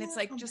walk, need and it's that.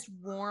 like Oh just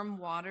warm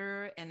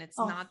water, and it's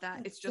Oh, not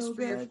that, it's that's just so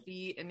for your good.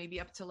 feet and maybe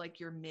up to like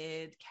your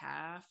mid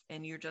calf,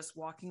 and you're just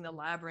walking the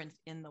labyrinth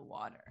in the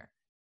water.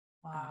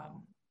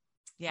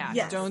 Yeah,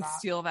 Yes. don't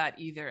steal that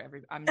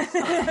either. I'm just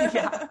saying,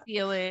 Yeah.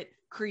 steal it,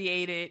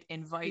 create it,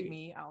 invite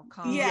me, I'll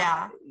come.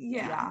 Yeah.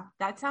 Yeah.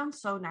 That sounds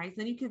so nice.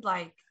 Then you could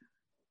like,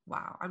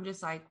 wow. I'm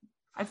just like,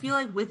 I feel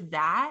like with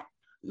that,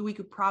 we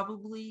could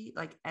probably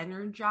like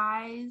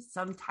energize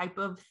some type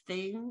of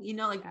thing, you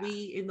know, like Yeah.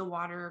 we in the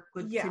water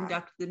could Yeah.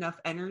 conduct enough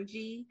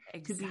energy to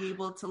Exactly. be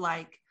able to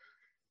like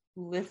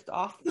lift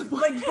off the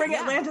Like bring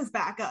Yeah. Atlantis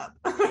back up.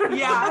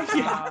 Yeah, Oh,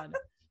 yeah. God.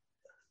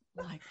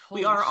 Like,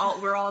 We holy are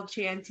shit. we're all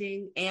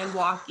chanting and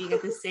walking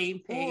at the same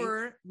pace.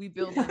 Or we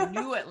build a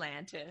new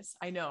Atlantis.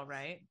 I know,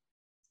 right?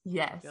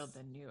 Yes. Build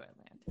a new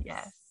Atlantis.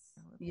 Yes.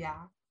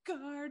 Yeah.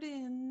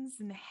 Gardens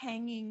and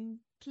hanging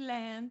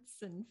plants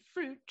and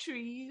fruit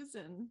trees,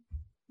 and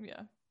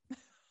yeah.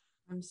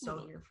 I'm so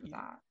Little here for cute.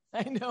 that.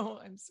 I know,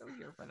 I'm so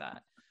here for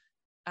that.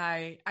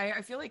 I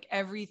feel like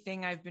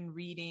everything I've been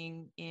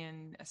reading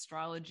in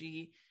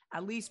astrology,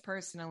 at least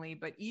personally,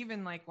 but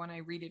even like when I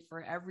read it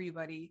for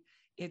everybody,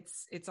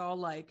 it's all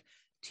like,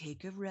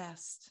 take a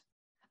rest.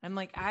 I'm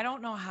like, I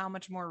don't know how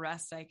much more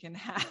rest I can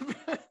have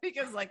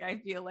because like I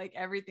feel like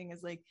everything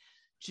is like,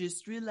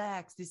 just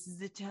relax. This is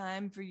the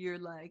time for your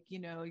like, you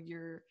know,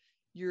 your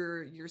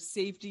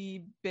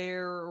safety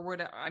bear or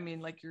whatever. I mean,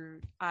 like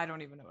I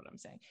don't even know what I'm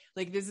saying.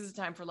 Like this is a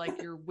time for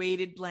like your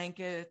weighted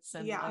blankets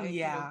and Yeah. like,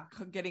 Yeah. you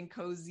know, getting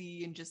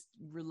cozy and just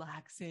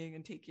relaxing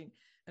and taking.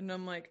 And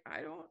I'm like,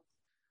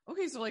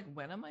 okay, so like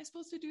when am I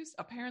supposed to do?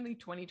 Apparently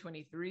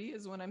 2023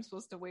 is when I'm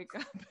supposed to wake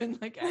up and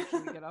like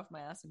actually get off my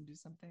ass and do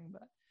something.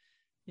 But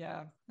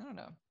yeah, I don't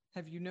know.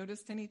 Have you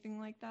noticed anything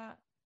like that?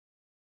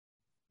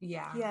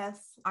 Yeah. Yes.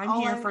 I'm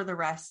All here I- for the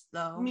rest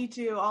though. Me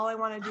too. All I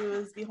want to do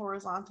is be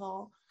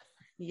horizontal.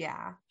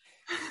 Yeah.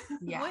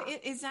 Yeah. What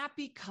is that,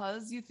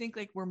 because you think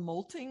like we're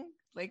molting?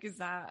 Like, is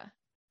that?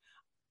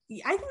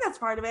 Yeah, I think that's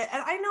part of it.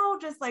 And I know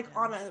just like Yeah.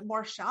 on a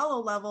more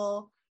shallow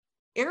level,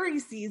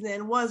 Aries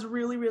season was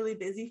really, really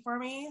busy for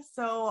me.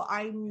 So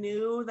I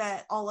knew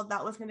that all of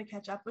that was going to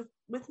catch up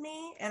with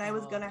me, and I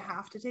was going to Oh.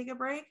 have to take a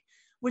break,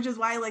 which is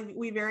why like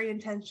we very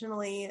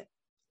intentionally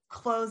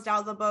closed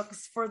out the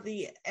books for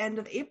the end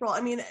of April.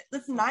 I mean,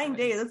 it's 9 Okay.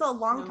 days. It's a It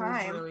long was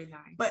time. really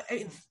nice. But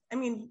I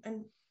mean,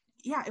 and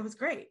yeah, it was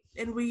great.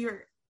 And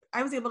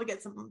I was able to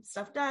get some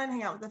stuff done,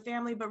 hang out with the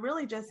family, but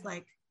really just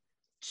like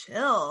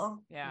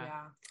chill.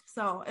 Yeah,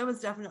 So it was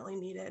definitely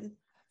needed.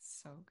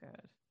 that's so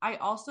good. I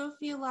also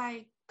feel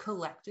like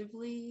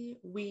collectively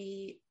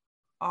we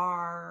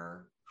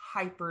are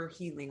hyper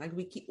healing. Like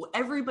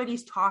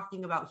everybody's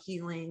talking about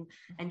healing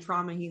and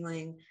trauma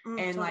healing,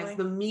 and like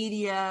the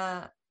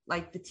media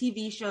like the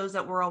TV shows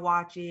that we're all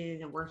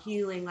watching and we're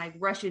healing, like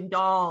Russian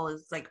Doll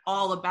is like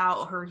all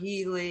about her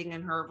healing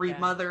and her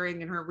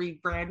remothering and her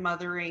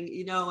regrandmothering,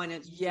 you know, and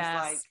it's just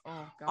like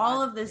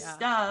all of this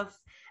stuff.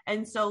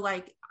 And so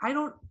like,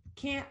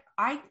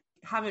 I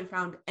haven't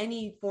found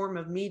any form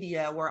of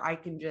media where I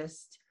can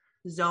just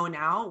zone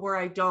out, where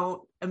I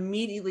don't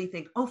immediately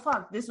think, oh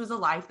fuck, this was a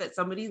life that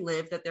somebody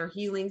lived, that they're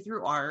healing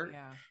through art,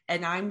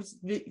 and I'm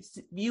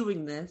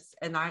viewing this,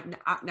 and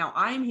now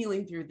I'm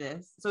healing through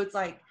this. So it's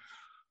like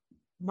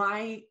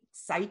my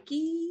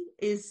psyche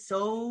is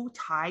so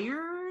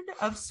tired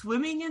of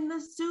swimming in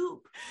the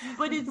soup,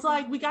 but it's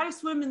like we got to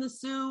swim in the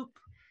soup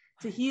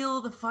to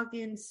heal the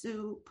fucking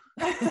soup.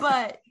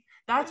 But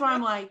that's why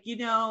I'm like, you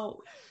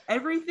know,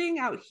 everything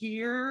out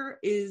here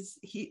is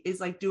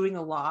like doing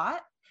a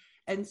lot.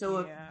 And so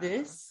if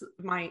this,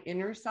 my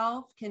inner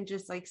self can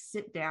just like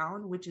sit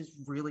down, which is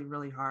really,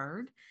 really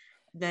hard,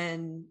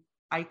 then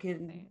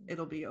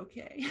it'll be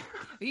okay.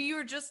 You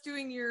were just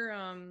doing your,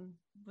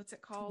 what's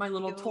it called? My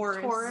little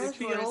Taurus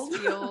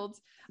field.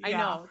 I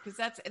know. Cause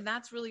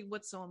that's really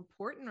what's so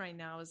important right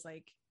now is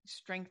like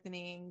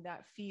strengthening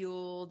that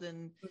field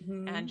and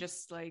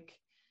just like,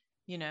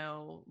 you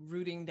know,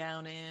 rooting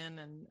down in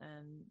and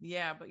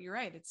but you're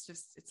right. It's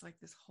like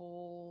this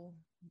whole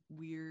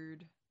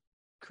weird,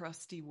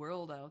 crusty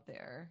world out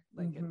there.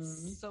 Like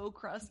it's so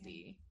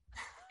crusty.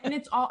 And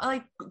it's all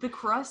like the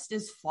crust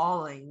is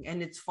falling,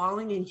 and it's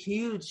falling in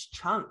huge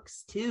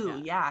chunks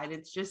too. Yeah. And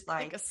it's just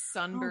like a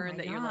sunburn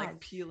that you're like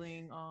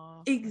peeling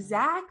off.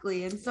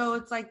 Exactly. And so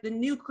it's like the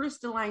new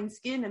crystalline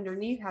skin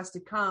underneath has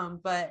to come,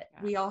 but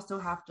we also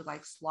have to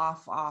like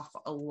slough off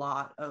a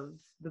lot of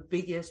the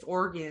biggest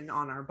organ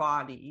on our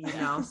body, you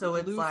know? So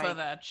it's like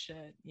that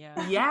shit.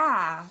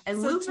 Yeah. And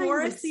so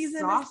Taurus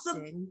season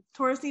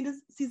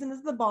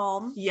is the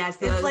balm. Yes.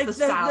 It's like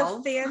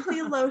the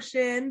fancy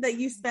lotion that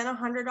you spent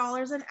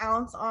 $100 an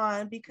ounce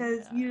on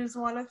because you just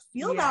want to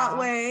feel that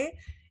way.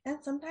 And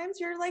sometimes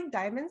your like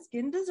diamond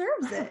skin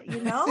deserves it,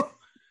 you know?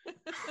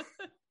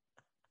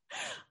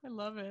 I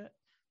love it.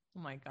 Oh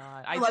my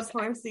God. I love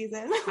Taurus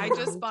season. I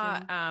just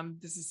bought,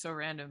 this is so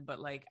random, but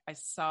like I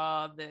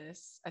saw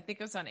this, I think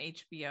it was on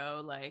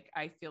HBO, like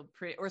I feel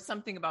pretty or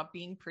something about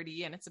being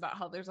pretty. And it's about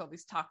how there's all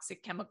these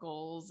toxic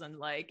chemicals and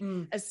like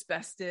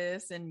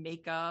asbestos and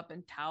makeup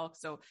and talc.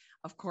 So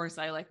of course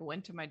I like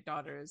went to my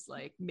daughter's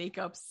like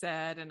makeup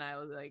set and I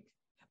was like,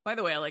 by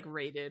the way, I like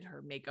rated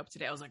her makeup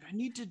today. I was like, I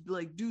need to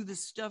like do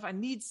this stuff. I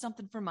need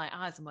something for my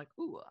eyes. I'm like,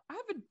 ooh, I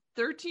have a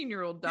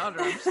 13-year-old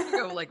daughter. I'm just gonna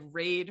go like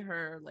raid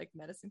her like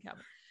medicine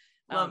cabinet.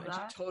 And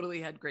she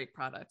totally had great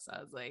products.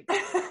 I was like,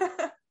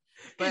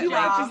 but she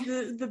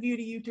watches the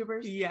beauty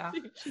YouTubers. Yeah,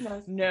 she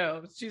knows.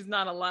 No, she's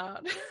not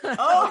allowed.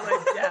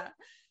 Oh, like,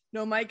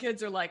 no, my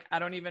kids are like, I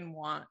don't even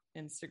want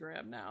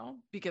Instagram now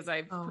because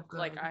I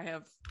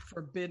have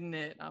forbidden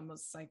it. I'm a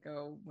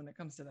psycho when it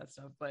comes to that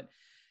stuff.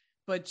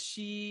 But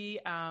she,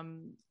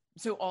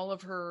 so all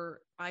of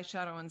her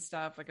eyeshadow and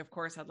stuff, like, of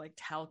course, had like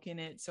talc in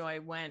it. So I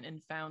went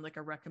and found like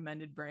a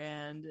recommended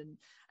brand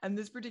and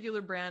this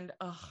particular brand.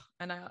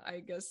 And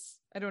I guess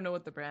I don't know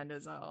what the brand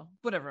is.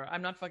 Whatever.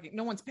 I'm not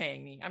no one's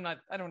paying me.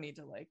 I don't need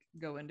to like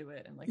go into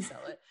it and like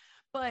sell it,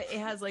 but it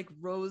has like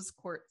rose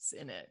quartz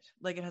in it.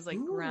 Like it has like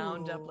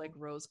ground up like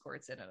rose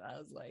quartz in it. I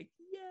was like,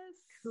 yes,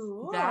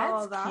 cool.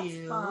 That's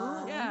cute.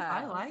 Fun. Yeah.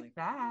 I like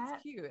that.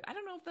 That's cute. I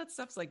don't know if that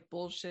stuff's like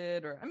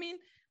bullshit or, I mean,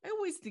 I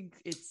always think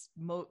it's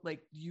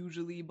like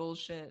usually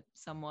bullshit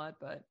somewhat,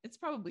 but it's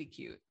probably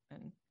cute.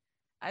 And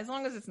as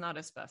long as it's not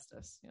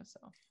asbestos, you know, so.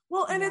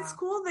 Well, and it's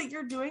cool that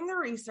you're doing the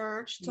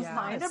research to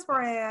find a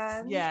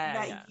brand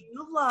that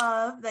you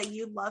love, that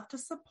you love to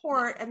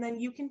support. And then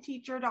you can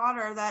teach your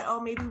daughter that,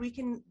 oh, maybe we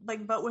can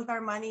like vote with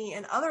our money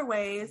in other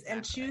ways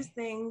and choose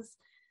things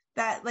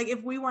that like,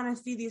 if we want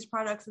to see these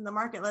products in the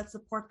market, let's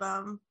support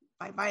them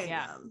by buying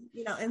them,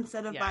 you know,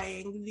 instead of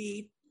buying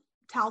the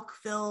talc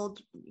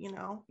filled, you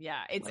know.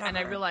 And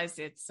I realized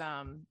it's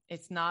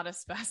not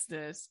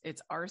asbestos,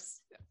 it's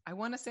I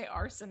want to say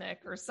arsenic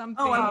or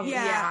something.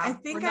 I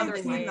think I've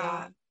seen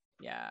that.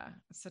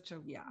 It's such a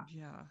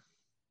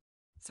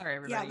sorry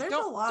everybody,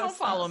 don't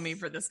follow me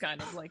for this kind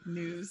of like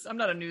news. I'm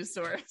not a news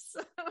source.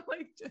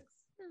 Like just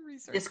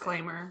research.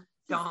 Disclaimer.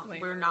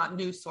 We're not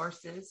news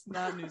sources.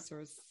 Not news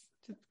source.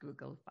 Just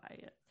Googlify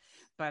it.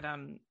 But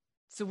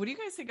so what do you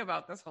guys think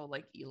about this whole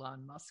like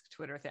Elon Musk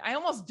Twitter thing? I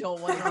almost don't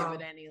want to give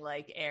it any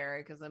like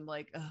air because I'm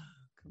like, oh,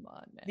 come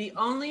on, man. The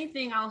only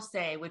thing I'll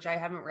say, which I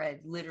haven't read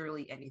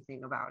literally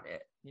anything about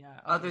it,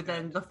 other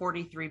than the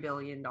 $43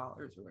 billion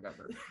or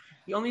whatever.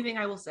 The only thing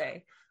I will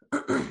say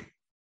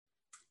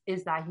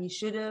is that he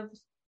should have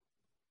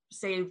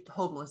saved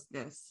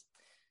homelessness.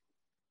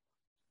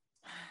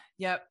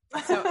 Yep.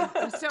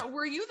 So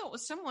were you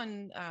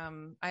someone,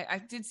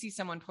 I did see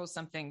someone post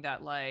something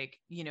that like,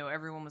 you know,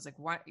 everyone was like,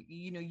 why,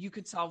 you know, you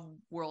could solve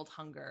world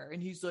hunger. And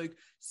he's like,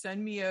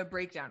 send me a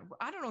breakdown.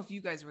 I don't know if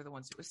you guys were the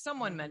ones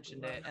someone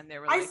mentioned it and they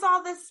were like, I saw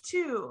this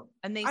too.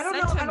 And they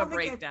sent him a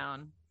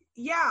breakdown.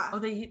 Yeah.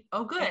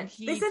 Oh, good. And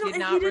he did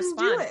not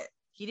respond.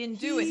 He didn't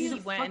do it. He's He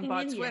a went and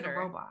bought Twitter.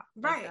 robot.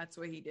 Like, Right. that's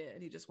what he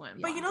did. He just went.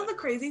 And But bought you know the Twitter.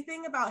 crazy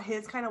thing about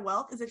his kind of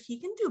wealth is that he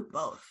can do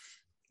both.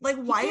 Like,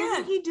 why can.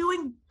 isn't he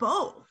doing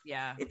both?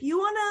 Yeah. If you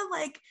want to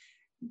like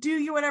do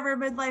your whatever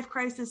midlife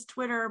crisis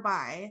Twitter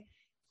buy,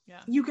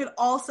 Yeah. you could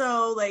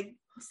also like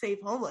save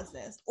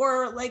homelessness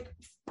or like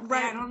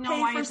I don't know pay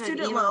why for it's an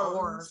student either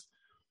loans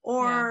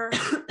or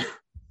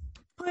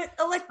put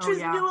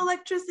new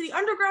electricity,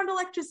 underground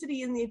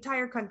electricity in the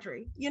entire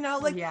country. You know,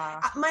 like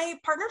yeah. my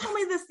partner told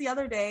me this the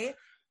other day.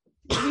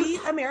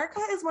 America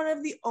is one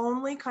of the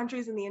only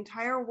countries in the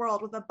entire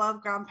world with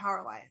above ground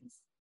power lines.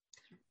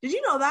 Did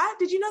you know that?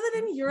 Did you know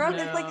that in Europe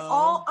it's like No.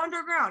 all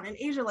underground? In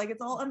Asia, like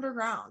it's all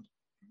underground.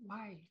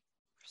 Why?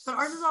 So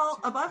ours is all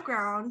above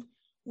ground,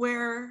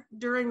 where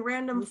during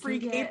random We can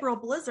freak get- April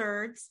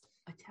blizzards,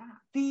 Attack.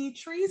 the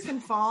trees can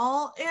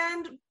fall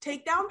and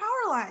take down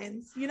power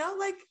lines. You know,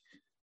 like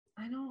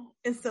I don't.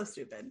 it's so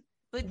stupid.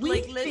 But We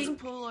like, let's think-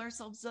 pull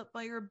ourselves up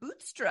by our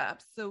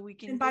bootstraps so we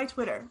can And buy get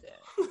Twitter.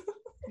 it.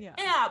 Yeah.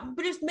 Yeah,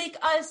 but just make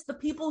us the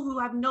people who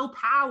have no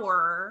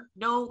power,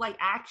 no like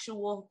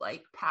actual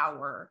like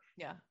power,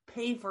 Yeah.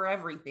 pay for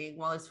everything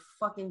while this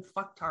fucking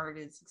fucktard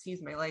is,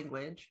 excuse my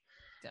language,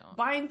 Don't.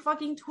 buying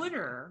fucking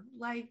Twitter.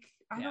 Like,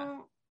 I Yeah.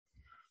 don't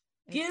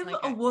It's give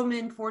like a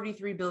woman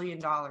 $43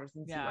 billion and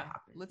see Yeah. what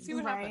happens. Let's see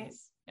what Right.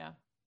 happens. Yeah.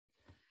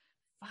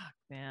 Fuck,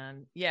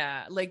 man.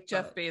 Yeah. Like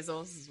Jeff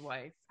Bezos'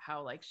 wife,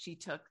 how like she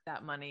took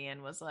that money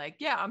and was like,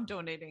 yeah, I'm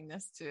donating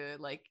this to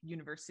like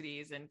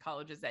universities and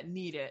colleges that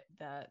need it,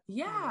 that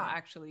you know, Yeah.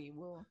 actually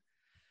will.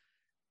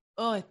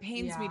 Oh, it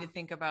pains me Yeah. to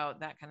think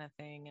about that kind of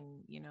thing.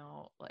 And, you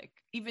know, like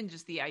even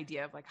just the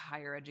idea of like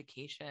higher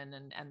education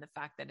and the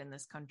fact that in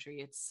this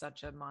country, it's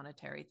such a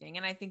monetary thing.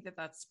 And I think that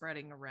that's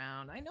spreading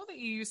around. I know that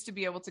you used to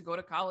be able to go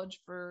to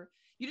college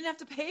you didn't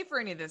have to pay for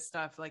any of this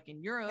stuff, like in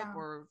Europe Yeah.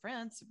 or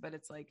France, but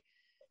it's like,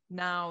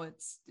 now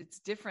it's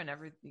different.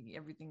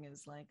 Everything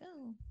is like,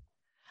 oh,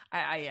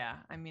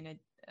 I mean,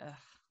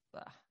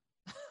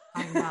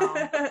 I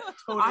know.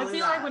 Totally I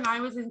feel like that. when I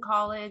was in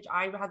college,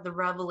 I had the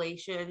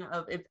revelation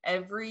of if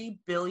every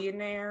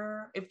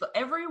billionaire,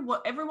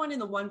 everyone in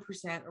the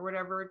 1% or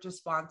whatever just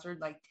sponsored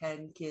like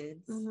 10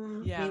 kids,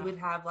 Mhm. yeah. we would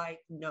have like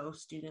no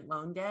student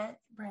loan debt.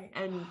 Right.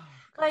 And Oh,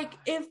 like God.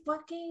 if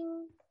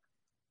fucking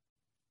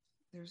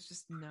There's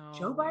just no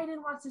Joe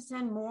Biden wants to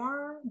send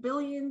more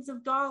billions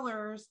of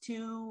dollars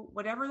to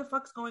whatever the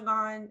fuck's going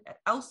on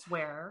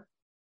elsewhere,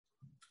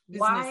 business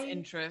why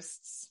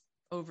interests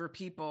over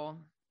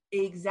people.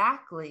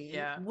 exactly?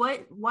 Yeah.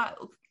 What?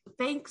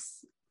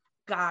 Thanks,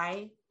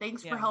 guy.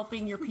 Thanks Yeah. for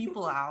helping your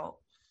people out.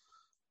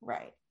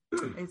 Right.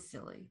 It's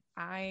silly.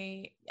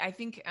 I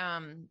think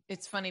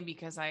it's funny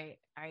because I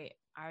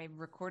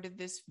recorded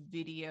this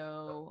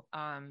video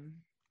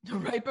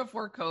right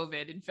before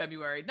COVID in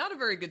February. Not a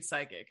very good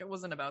psychic. It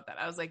wasn't about that.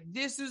 I was like,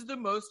 this is the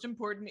most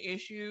important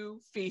issue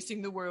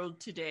facing the world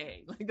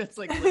today. Like that's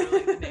like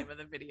literally the name of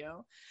the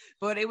video.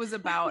 But it was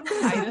about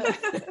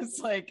it's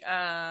like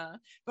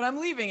but I'm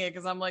leaving it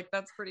because I'm like,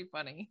 that's pretty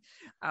funny.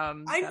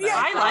 I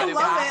I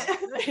love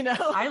it. You know?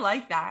 I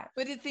like that.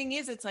 But the thing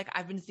is, it's like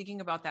I've been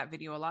thinking about that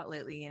video a lot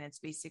lately, and it's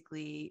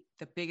basically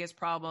the biggest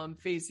problem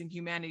facing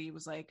humanity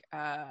was like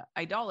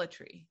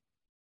idolatry.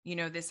 You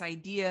know, this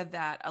idea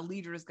that a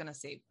leader is going to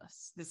save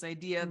us, this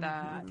idea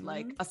that Mhm.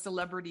 like a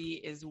celebrity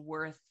is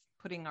worth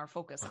putting our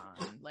focus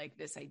on, like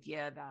this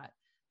idea that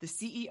the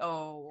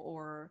CEO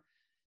or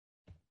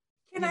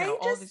Can you know, I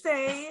all just this-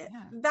 say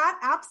Yeah. that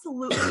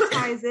absolutely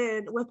ties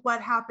in with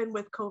what happened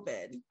with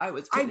COVID? I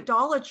was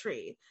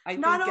Idolatry. I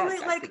not think, only,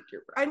 yes, like, think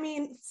you're right. I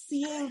mean,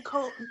 seeing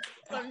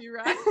Love you,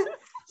 right?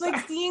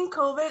 like seeing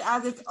COVID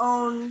as its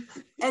own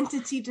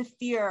entity to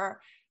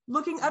fear,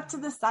 looking up to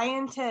the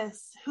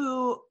scientists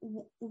who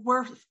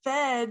were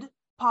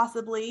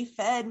possibly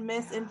fed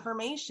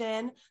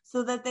misinformation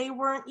so that they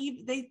weren't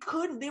even,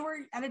 they were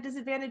at a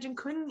disadvantage and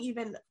couldn't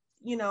even,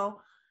 you know,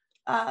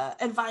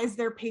 advise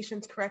their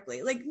patients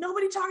correctly. Like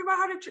nobody talked about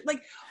how to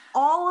like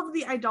all of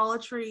the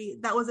idolatry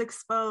that was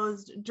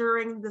exposed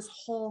during this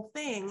whole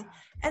thing.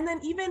 And then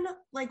even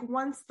like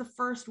once the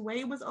first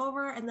wave was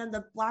over and then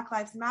the Black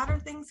Lives Matter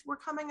things were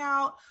coming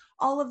out,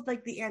 all of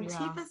like the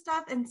Antifa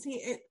stuff, and see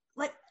it,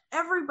 like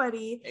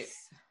everybody.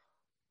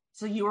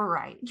 So you were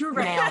right. You're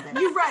right. Nailed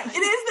it. You're right.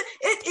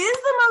 It is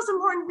the most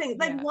important thing.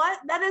 Like Yeah. what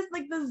that is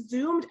like the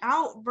zoomed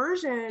out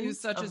version. It was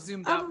such a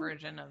zoomed out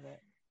version of it.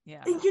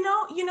 Yeah.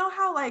 You know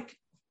how like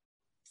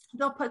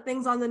they'll put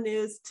things on the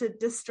news to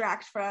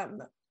distract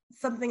from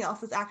something else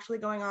that's actually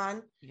going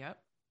on. Yep.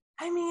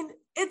 I mean,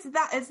 it's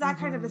that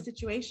kind of a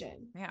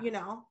situation. Yeah. You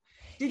know.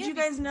 Did Yeah, you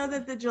guys know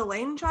that the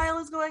Jelaine trial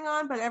is going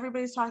on, but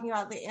everybody's talking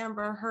about the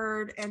Amber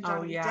Heard and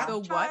Johnny yeah. Depp The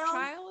what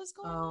trial is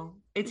going on? Oh,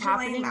 it's Ghislaine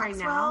happening right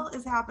Maxwell now.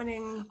 is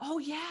happening Oh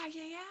yeah.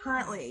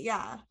 currently.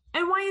 Yeah.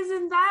 And why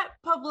isn't that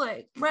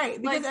public?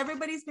 Right, because Like-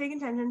 everybody's paying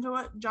attention to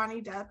what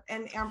Johnny Depp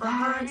and Amber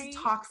Right. Heard's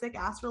toxic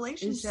ass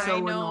relationship. so I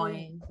know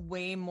annoying.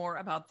 way more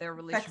about their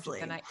relationship Sexually.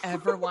 than I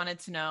ever wanted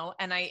to know,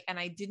 and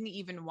I didn't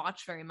even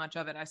watch very much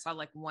of it. I saw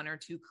like one or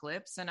two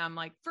clips, and I'm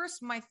like,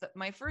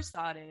 my first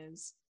thought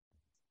is,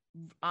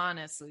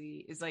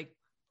 honestly, is like,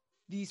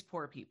 these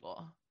poor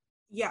people.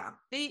 Yeah.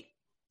 They,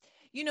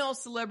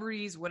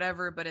 celebrities,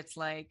 whatever, but it's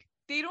like,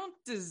 they don't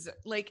deserve,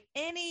 like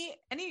any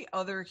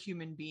other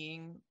human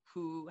being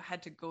who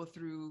had to go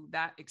through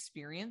that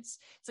experience.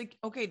 It's like,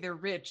 okay, they're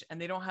rich and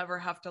they don't ever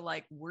have to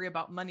like worry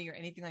about money or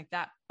anything like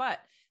that, but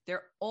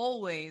they're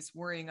always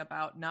worrying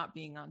about not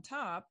being on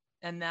top.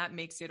 And that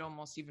makes it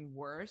almost even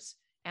worse.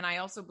 And I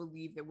also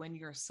believe that when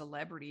you're a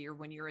celebrity or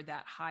when you're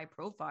that high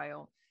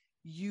profile,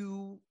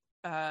 you,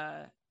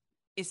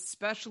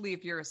 especially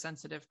if you're a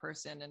sensitive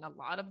person, and a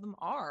lot of them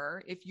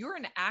are, if you're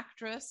an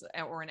actress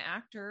or an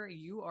actor,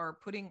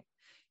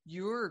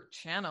 you're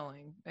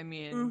channeling. I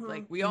mean,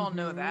 like we all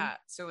know that.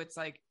 So it's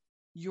like,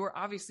 you're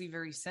obviously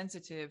very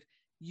sensitive.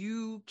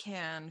 You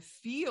can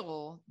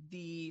feel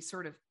the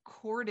sort of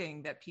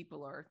courting that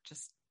people are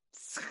just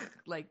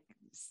like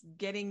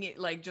getting it,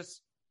 like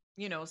just,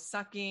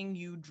 sucking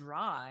you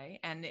dry.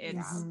 And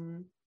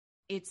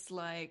it's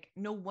like,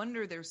 no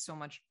wonder there's so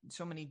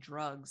many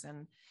drugs.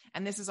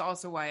 And this is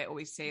also why I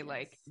always say,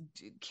 like,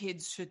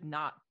 kids should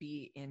not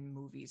be in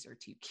movies or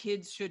TV.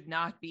 Kids should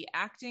not be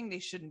acting. They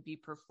shouldn't be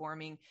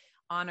performing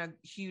on a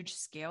huge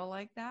scale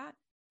like that.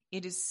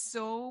 It is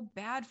so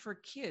bad for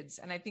kids.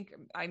 And I think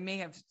I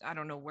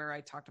don't know where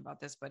I talked about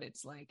this, but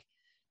it's like,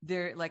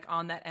 they're like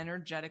on that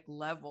energetic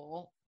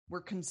level, we're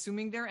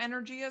consuming their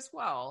energy as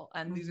well.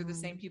 And these are the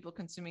same people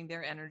consuming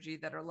their energy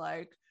that are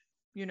like,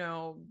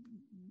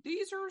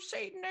 these are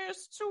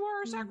Satanists who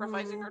are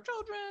sacrificing our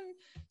children.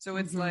 So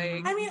it's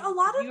like, I mean, a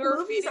lot of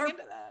movies are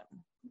into that.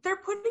 They're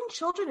putting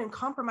children in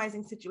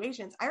compromising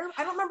situations. I don't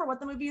remember what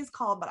the movie is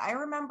called, but I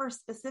remember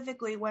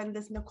specifically when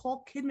this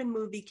Nicole Kidman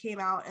movie came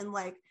out in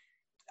like,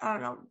 I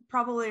don't know,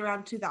 probably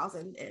around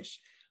 2000-ish,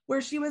 where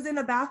she was in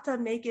a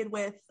bathtub naked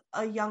with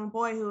a young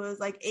boy who was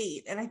like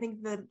 8. And I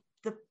think the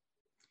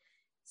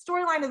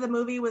storyline of the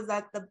movie was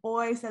that the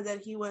boy said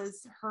that he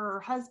was her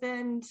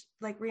husband,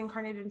 like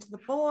reincarnated into the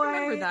boy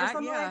or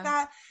something like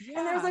that. Yeah.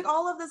 And there's like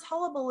all of this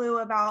hullabaloo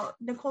about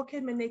Nicole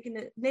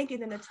Kidman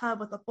naked in a tub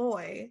with a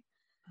boy.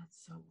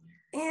 That's so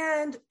weird.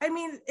 And I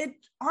mean, it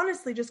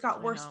honestly just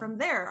got worse from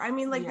there. I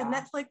mean, like the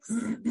Netflix,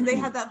 they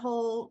had that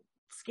whole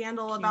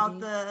scandal about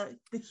the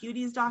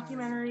Cuties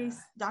documentary,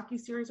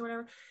 docuseries or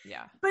whatever.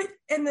 Yeah. But,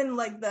 and then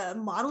like the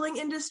modeling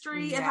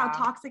industry and how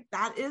toxic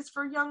that is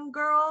for young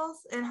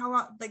girls and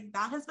how like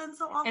that has been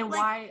so awful. And like,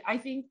 why I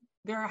think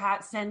there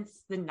has,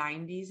 since the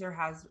 90s,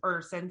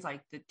 or since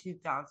like the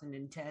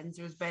 2010s,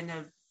 there's been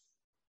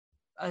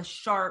a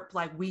sharp,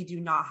 like, we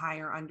do not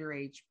hire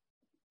underage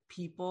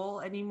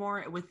people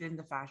anymore within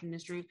the fashion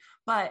industry.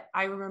 But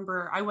I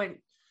remember I went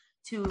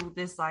to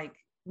this like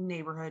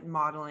neighborhood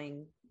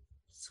modeling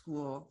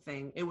school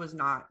thing. It was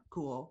not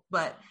cool,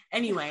 but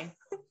anyway,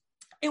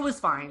 it was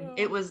fine.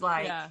 It was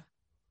like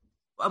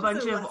a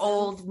bunch of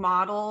old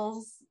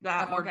models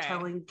that were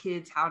telling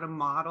kids how to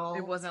model.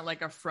 It wasn't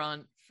like a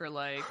front for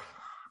like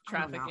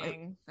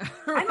trafficking.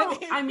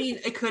 I mean,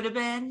 it could have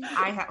been.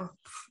 I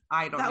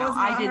don't know.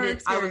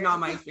 I was not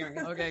my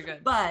experience. Okay,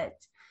 good. But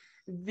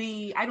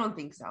I don't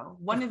think so.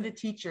 One of the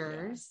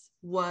teachers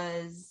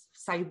was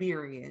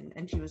Siberian,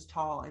 and she was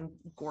tall and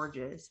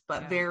gorgeous,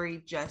 but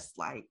very just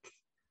like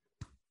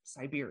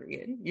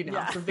Siberian,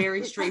 so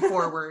very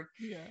straightforward.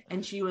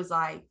 And she was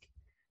like,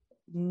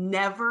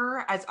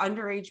 never, as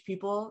underage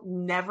people,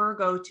 never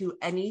go to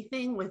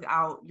anything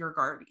without your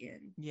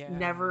guardian.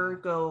 Never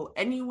go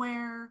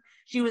anywhere.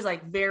 She was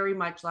like very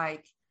much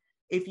like,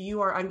 if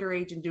you are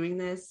underage and doing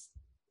this,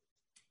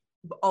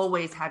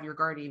 always have your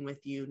guardian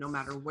with you, no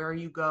matter where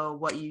you go,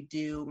 what you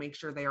do. Make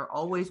sure they are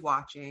always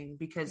watching,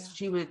 because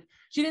she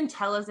didn't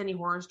tell us any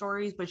horror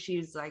stories, but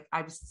she's like,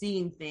 I've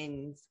seen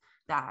things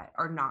that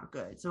are not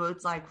good. So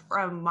it's like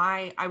I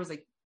was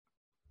like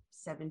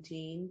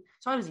 17,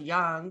 so I was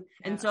young,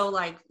 and so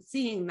like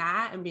seeing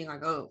that and being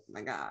like, oh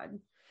my god,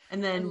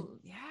 and then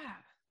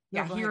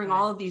hearing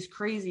all of these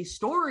crazy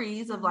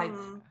stories of like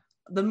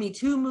the Me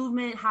Too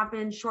movement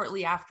happened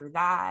shortly after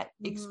that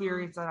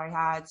experience that I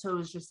had. So it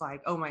was just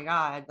like, oh my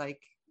god,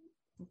 like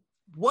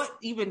what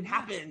even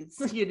happens,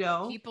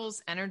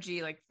 people's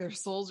energy, like their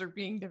souls are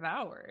being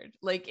devoured.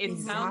 Like it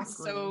sounds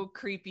so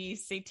creepy,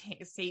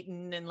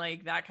 Satan and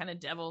like that kind of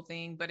devil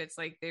thing, but it's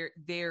like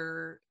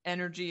their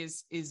energy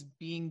is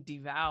being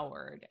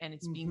devoured, and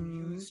it's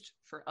being used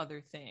for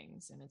other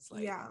things, and it's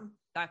like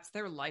that's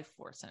their life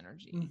force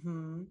energy.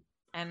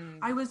 And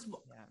I was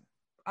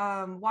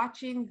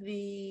watching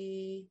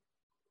the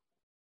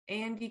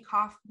Andy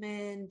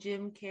Kaufman,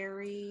 Jim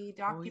Carrey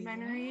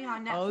documentary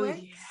on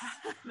Netflix,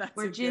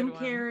 where Jim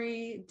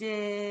Carrey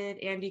did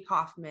Andy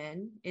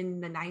Kaufman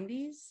in the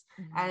 90s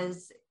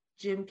as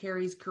Jim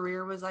Carrey's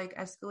career was like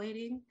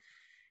escalating.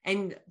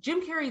 And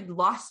Jim Carrey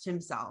lost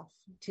himself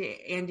to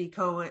Andy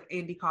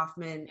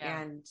Kaufman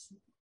and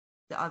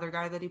the other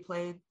guy that he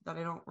played that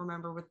I don't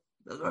remember with.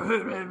 That's right.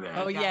 Yeah, I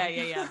know what you're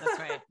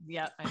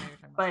talking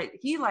about. But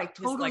he like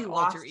totally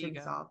lost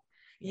himself.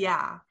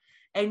 Yeah.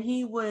 And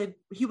he was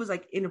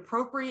like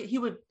inappropriate. He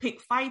would pick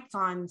fights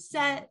on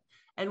set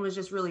and was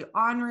just really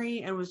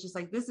ornery, and was just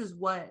like, this is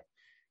what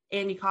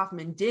Andy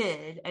Kaufman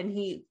did. And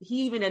he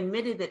even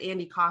admitted that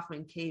Andy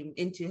Kaufman came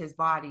into his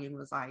body and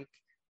was like,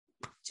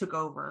 took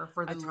over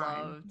for the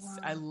time.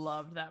 I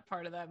loved that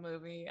part of that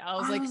movie. I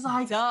was like,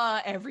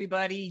 duh,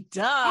 everybody,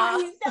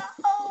 duh.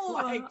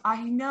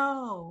 I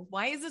know.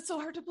 Why is it so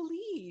hard to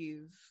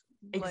believe?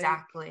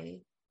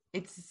 Exactly.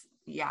 It's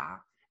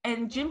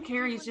and Jim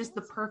Carrey is just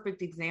the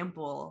perfect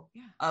example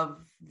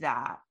of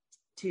that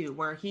too,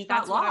 where he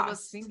got lost. What I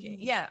was thinking.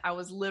 Yeah, I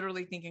was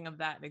literally thinking of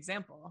that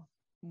example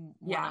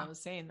when I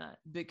was saying that,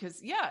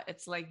 because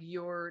it's like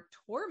you're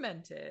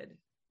tormented.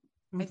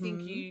 I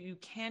think you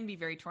can be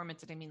very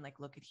tormented. I mean, like,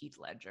 look at Heath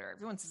Ledger.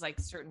 Everyone says like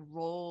certain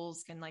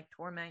roles can like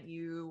torment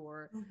you,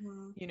 or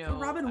you know,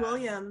 Robin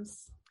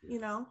Williams, you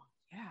know.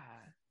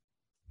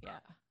 Yeah,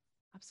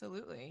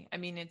 absolutely. I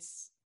mean,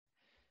 it's,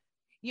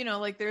 you know,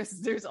 like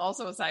there's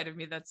also a side of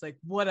me that's like,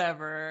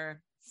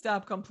 whatever,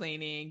 stop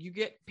complaining. You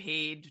get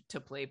paid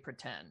to play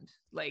pretend.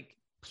 Like,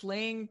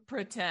 playing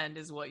pretend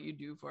is what you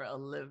do for a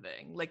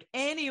living. Like,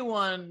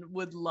 anyone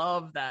would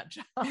love that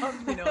job,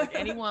 you know, like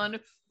anyone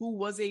who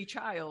was a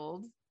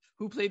child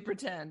who played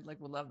pretend, like,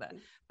 would love that.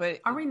 But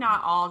are we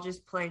not all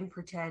just playing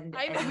pretend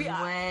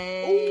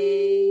anyway?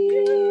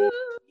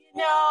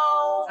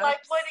 No, like,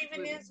 what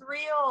even is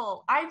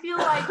real? I feel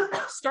like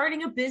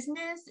starting a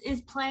business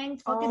is playing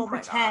fucking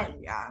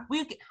pretend. God,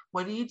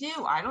 what do you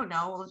do? I don't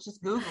know. Let's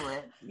just Google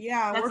it.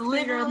 Yeah, that's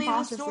literally the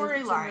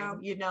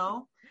storyline, you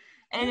know.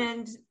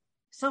 And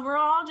so we're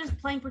all just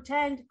playing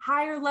pretend.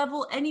 Higher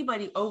level,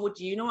 anybody. Oh,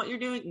 do you know what you're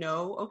doing?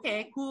 No.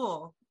 Okay,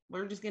 cool.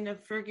 We're just gonna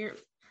figure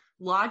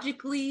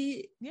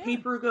logically.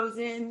 Paper goes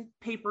in,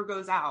 paper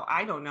goes out.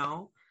 I don't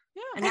know.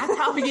 Yeah, and that's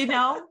how you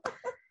know.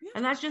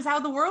 And that's just how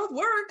the world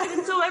works.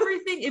 And so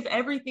if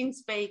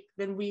everything's fake,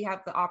 then we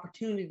have the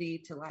opportunity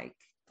to like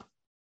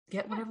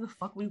get whatever the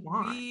fuck we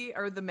want. We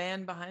are the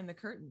man behind the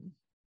curtain.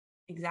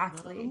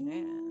 Exactly.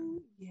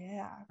 Man.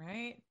 Yeah.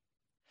 Right?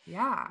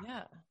 Yeah.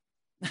 Yeah.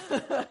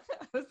 I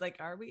was like,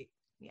 are we?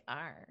 We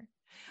are.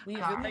 We I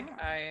are. feel like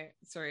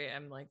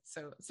I'm like,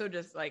 so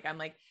just like, I'm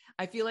like,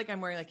 I feel like I'm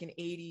wearing like an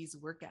 80s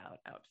workout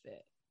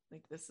outfit.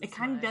 Like, this is it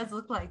kind of does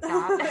look like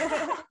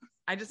that.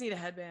 I just need a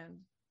headband.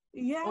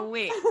 Yeah. Oh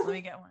wait, let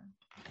me get one.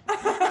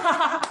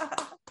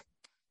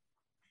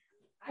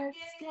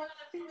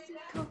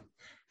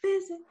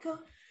 Physical.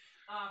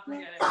 Oh,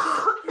 forget it.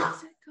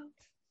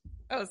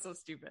 Oh, so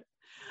stupid.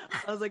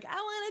 I was like, I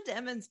want to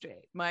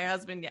demonstrate. My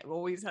husband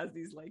always has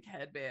these like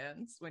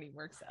headbands when he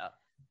works out,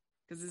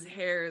 because his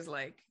hair is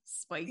like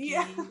spiky.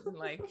 Yeah. And,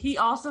 like, he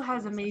also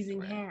has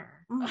amazing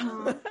hair.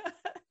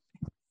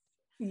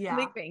 Yeah.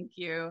 Like, thank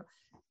you.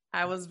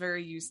 I was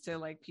very used to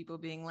like people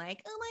being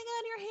like, oh my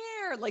God, your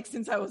hair. Like,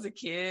 since I was a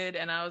kid,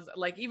 and I was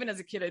like, even as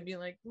a kid, I'd be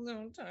like,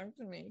 don't talk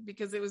to me,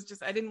 because it was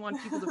just, I didn't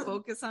want people to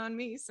focus on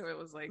me. So it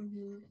was like,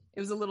 it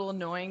was a little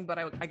annoying, but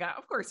I got,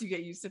 of course you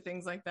get used to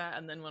things like that.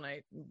 And then when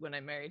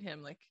I married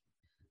him, like,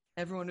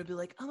 everyone would be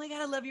like, oh my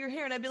God, I love your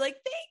hair. And I'd be like,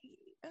 thank you.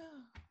 Oh,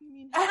 you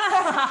mean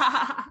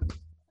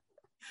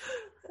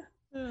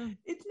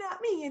it's not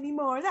me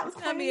anymore. That was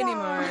not me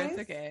anymore. It's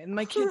okay. And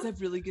my kids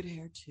have really good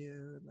hair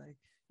too. Like,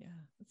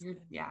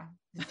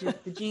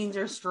 the genes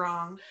are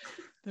strong.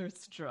 They're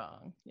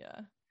strong.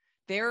 Yeah.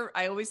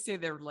 I always say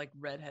they're like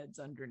redheads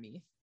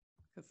underneath,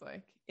 because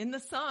like in the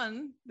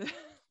sun.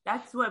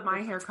 That's what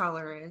my hair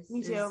color is.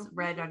 Me too. Is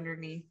red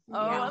underneath. Oh,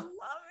 I love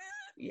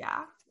it.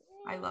 Yeah.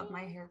 I love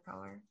my hair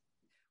color.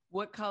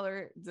 What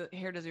color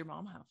hair does your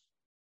mom have?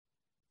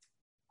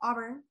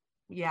 Auburn.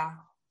 Yeah.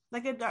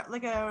 Like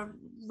a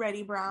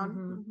reddy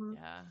brown.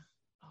 Yeah.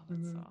 Oh,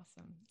 that's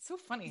awesome. It's so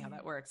funny how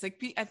that works.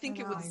 Like, I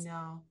think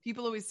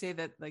people always say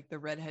that like the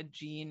redhead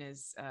gene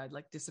is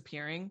like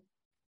disappearing.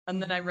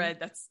 And then I read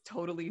that's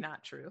totally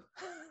not true.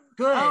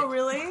 Good. Oh,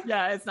 really?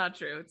 Yeah, it's not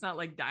true. It's not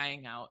like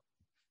dying out.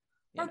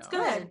 That's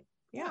good.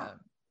 Yeah.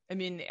 I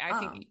mean, I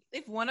think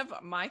if one of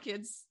my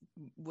kids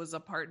was a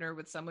partner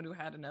with someone who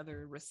had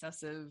another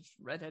recessive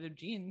redheaded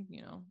gene,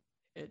 you know,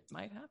 it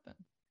might happen.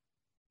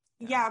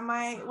 Yeah,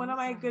 one of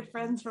my good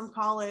friends from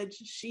college,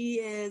 she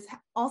is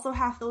also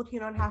half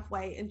Filipino and half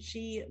white, and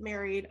she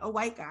married a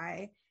white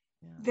guy.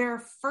 Yeah. Their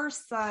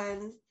first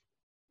son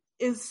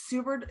is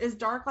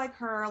dark like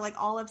her, like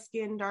olive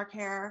skin, dark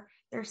hair.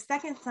 Their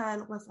second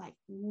son was like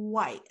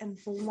white and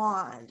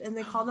blonde, and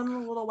they called him the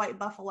little white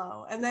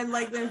buffalo. And then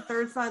like their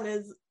third son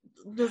is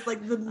just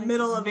like the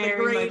middle of the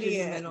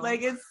gradient.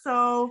 Like, it's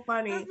so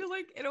funny. I feel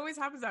like it always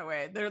happens that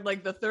way. They're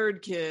like the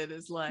third kid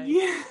is like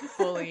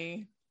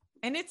fully.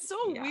 And it's so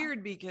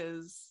weird,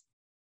 because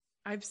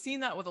I've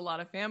seen that with a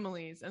lot of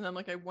families. And I'm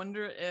like, I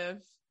wonder if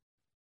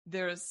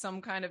there's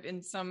some kind of,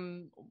 in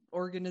some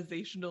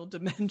organizational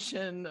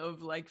dimension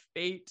of like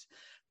fate,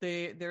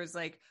 there's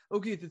like,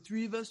 okay, the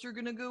three of us are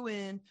going to go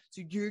in.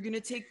 So you're going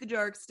to take the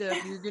dark stuff.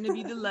 You're going to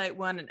be the light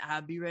one, and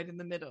I'll be right in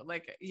the middle.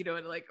 Like, you know,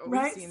 like,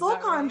 right. Soul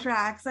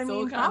contracts. I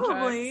mean,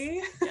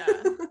 probably.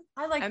 Yeah.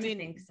 I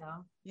think so.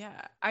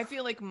 Yeah. I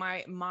feel like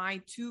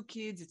my two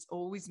kids, it's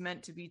always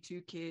meant to be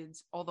two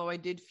kids. Although I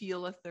did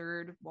feel a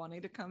third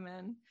wanting to come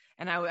in,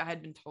 and I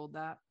had been told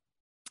that.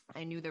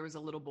 I knew there was a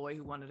little boy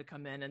who wanted to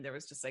come in, and there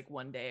was just like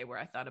one day where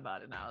I thought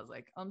about it and I was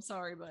like, I'm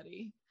sorry,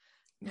 buddy,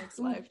 next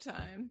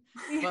lifetime.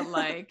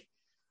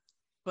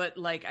 But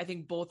I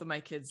think both of my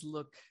kids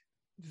look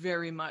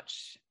very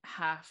much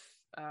half,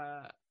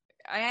 I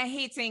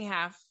hate saying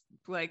half.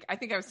 Like, I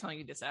think I was telling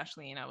you this,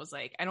 Ashley, and I was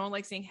like, I don't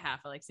like saying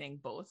half. I like saying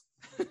both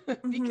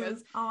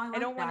because I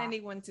don't want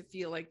anyone to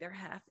feel like they're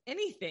half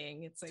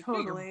anything. It's like, no,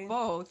 you're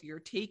both. You're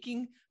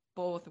taking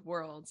both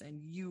worlds,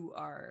 and you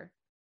are,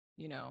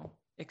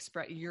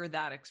 you're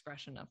that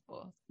expression of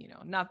both.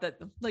 Not that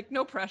like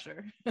no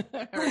pressure, or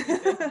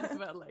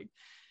anything,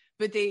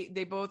 but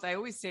they both. I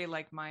always say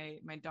like my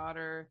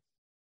daughter.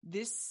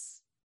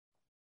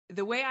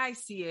 The way I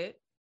see it.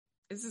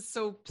 This is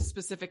so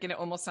specific and it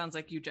almost sounds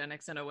like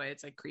eugenics in a way.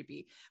 It's like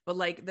creepy, but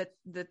like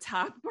the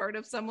top part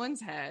of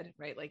someone's head,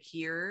 right? Like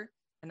ear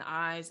and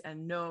eyes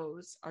and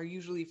nose are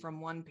usually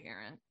from one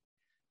parent.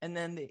 And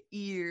then the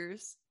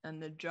ears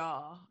and the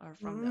jaw are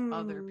from the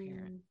other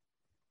parent.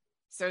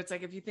 So it's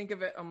like, if you think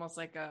of it almost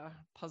like a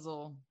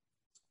puzzle,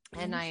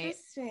 and I've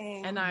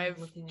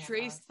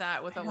traced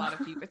that with a lot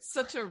of people. It's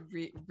such a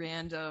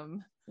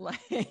random, like,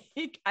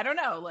 I don't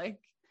know, like,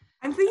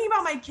 I'm thinking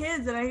about my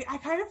kids, and I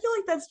kind of feel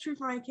like that's true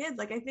for my kids.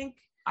 Like, I think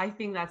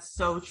that's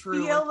so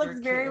true. Theo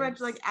looks very much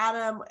like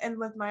Adam, and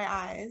with my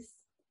eyes.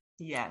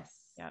 Yes.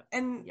 Yeah.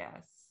 And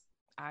yes.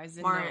 Eyes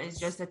and Mara nose. is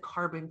just a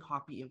carbon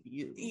copy of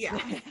you. Yeah.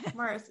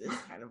 Mara is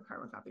kind of a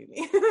carbon copy of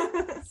me.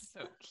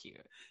 So cute.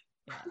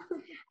 Yeah.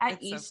 At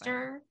It's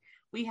Easter,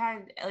 we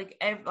had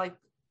like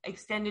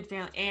extended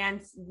family,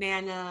 aunts,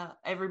 Nana,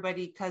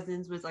 everybody,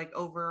 cousins was like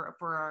over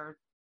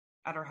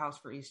at our house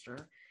for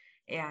Easter.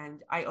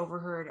 And I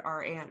overheard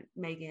our Aunt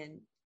Megan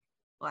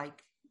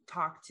like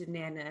talk to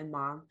Nana and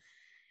Mom,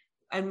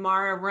 and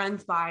Mara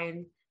runs by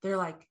and they're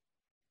like,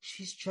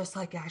 she's just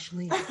like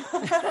Ashleen.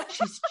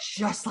 She's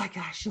just like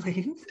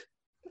Ashleen.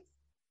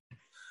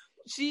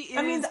 She is.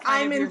 That means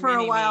I'm in for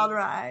a wild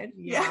ride.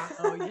 Yeah.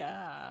 Oh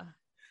yeah.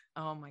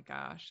 Oh my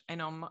gosh. I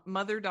know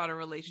mother-daughter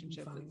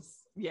relationship is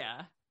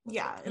Yeah.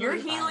 You're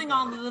healing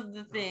all of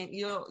the thing.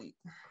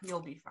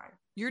 You'll be fine.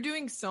 You're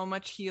doing so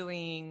much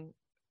healing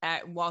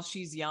while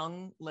she's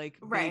young, like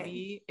right.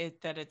 baby,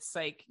 that it's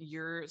like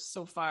you're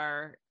so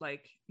far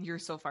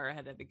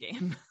ahead of the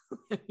game.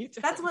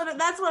 That's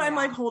what I'm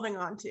like holding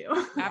on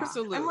to.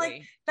 Absolutely. I'm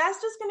like,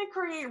 that's just going to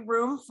create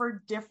room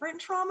for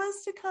different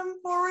traumas to come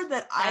forward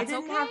that I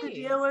didn't have to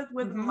deal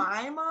with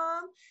my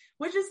mom,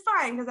 which is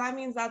fine, because that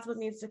means that's what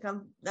needs to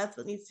come. That's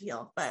what needs to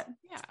heal. But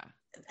yeah,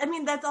 I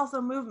mean, that's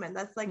also movement.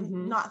 That's like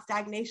not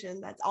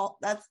stagnation.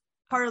 That's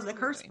part of the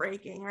curse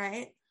breaking,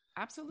 right?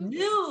 Absolutely.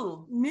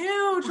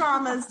 New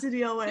traumas to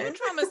deal with. New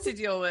traumas to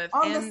deal with.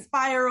 On the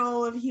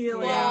spiral of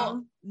healing.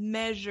 Well,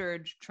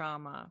 measured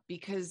trauma,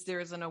 because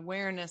there's an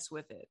awareness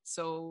with it.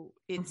 So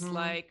it's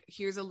like,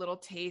 here's a little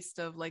taste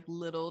of like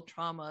little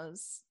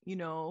traumas,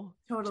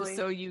 totally, just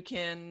so you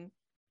can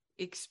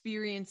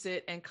experience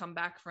it and come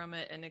back from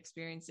it and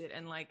experience it.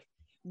 And like,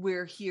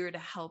 we're here to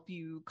help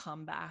you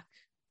come back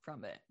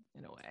from it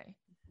in a way.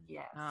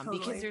 Yeah. Totally.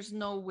 Because there's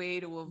no way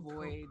to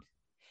avoid.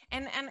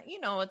 And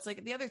it's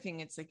like the other thing,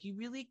 it's like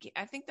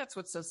I think that's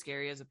what's so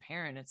scary as a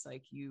parent. It's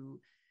like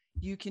you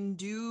can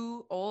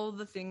do all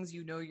the things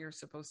you're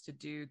supposed to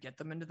do, get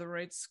them into the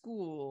right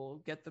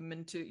school, get them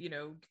into,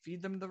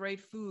 feed them the right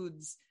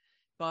foods,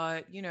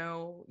 but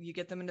you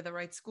get them into the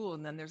right school,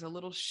 and then there's a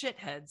little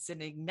shithead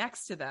sitting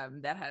next to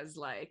them that has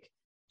like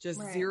just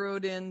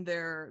zeroed in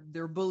their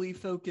bully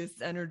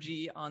focused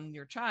energy on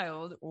your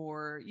child,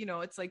 or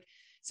it's like,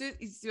 so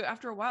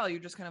after a while, you're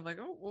just kind of like,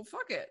 oh, well,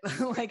 fuck it.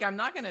 Like, I'm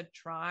not going to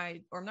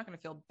try, or I'm not going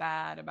to feel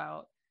bad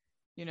about,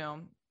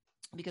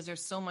 because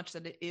there's so much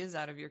that it is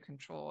out of your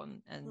control,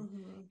 and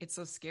it's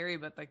so scary.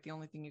 But like, the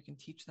only thing you can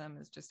teach them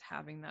is just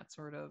having that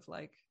sort of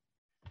like,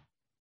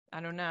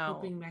 I don't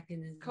know,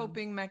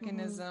 coping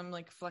mechanism,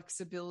 like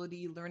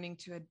flexibility, learning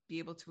to be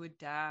able to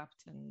adapt.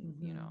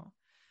 And,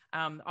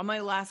 on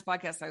my last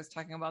podcast, I was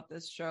talking about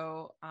this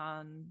show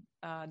on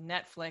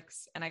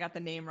Netflix, and I got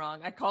the name wrong.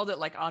 I called it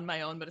like On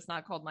My Own, but it's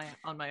not called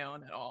On My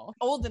Own at all.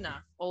 Old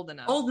enough.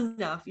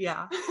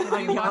 Yeah.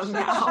 I'm young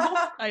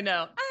now. I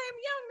know. I'm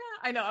young now.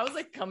 I know. I was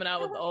like coming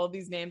out with all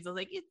these names. I was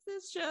like, it's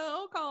this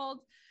show called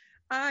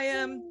I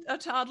Am a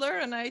Toddler,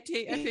 and I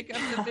pick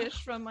up the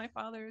fish from my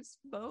father's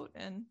boat.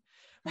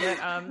 But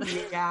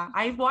yeah,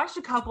 I've watched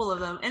a couple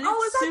of them, and is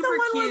that super the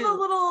one cute.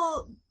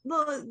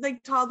 where the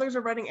like toddlers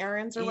are running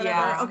errands or whatever?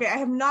 Yeah. Okay, I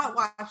have not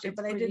watched it,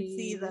 but I did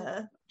see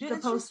the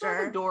it's poster. Just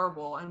so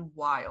adorable and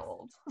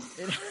wild.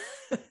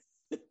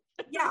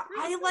 Yeah,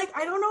 I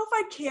don't know if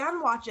I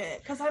can watch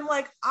it, because I'm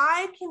like,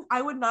 I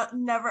would not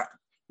never.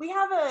 We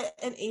have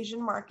an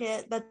Asian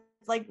market that's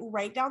like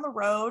right down the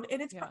road,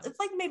 and it's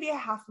like maybe a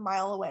half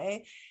mile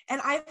away, and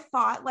I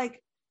thought,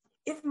 like,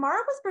 if Mara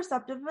was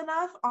perceptive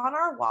enough on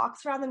our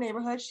walks around the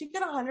neighborhood, she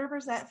could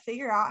 100%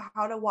 figure out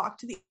how to walk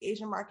to the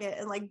Asian market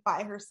and like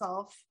buy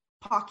herself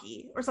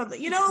Pocky or something,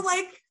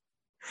 like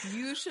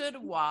You should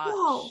watch.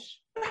 Whoa.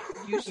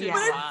 You should Yeah.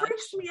 But it watch.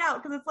 freaks me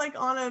out because it's like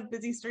on a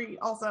busy street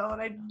also,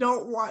 and I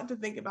don't want to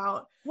think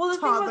about. Well, the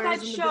thing about Toddlers that in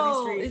the busy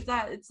show street. is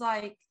that it's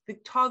like the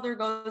toddler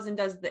goes and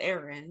does the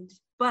errand,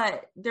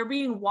 but they're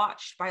being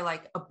watched by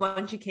like a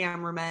bunch of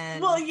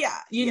cameramen. Well, yeah,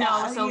 you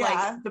know, so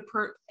yeah.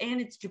 like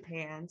and it's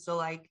Japan, so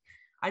like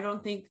I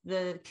don't think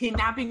the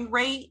kidnapping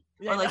rate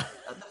or like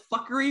the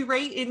fuckery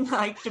rate in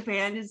like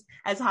Japan is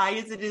as high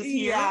as it is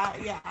here.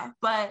 Yeah.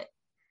 But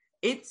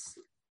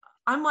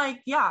I'm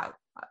like, yeah,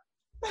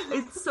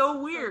 it's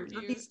so weird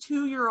that cute. these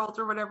 2-year-olds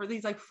or whatever,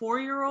 these like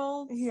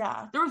 4-year-olds.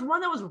 Yeah. There was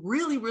one that was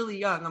really, really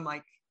young. I'm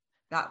like,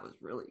 that was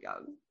really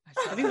young.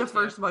 I think the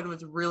first one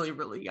was really,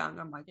 really young.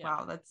 I'm like, Yeah.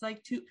 wow, that's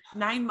like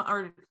 9 months,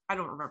 or I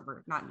don't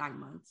remember, not 9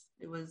 months.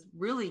 It was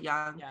really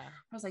young. Yeah.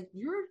 I was like,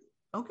 you're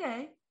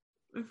okay.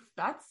 If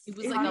that's It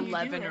was how like you do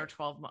 11 it. or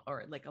 12 months,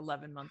 or like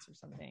 11 months or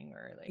something,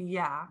 or like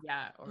Yeah.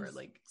 or It's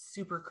like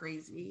super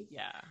crazy.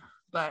 yeah.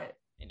 But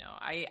You know,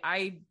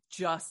 I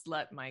just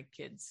let my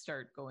kids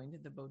start going to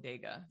the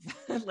bodega,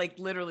 like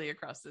literally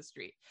across the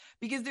street,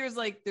 because there's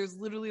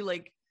literally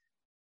like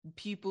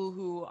people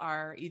who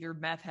are either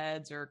meth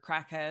heads or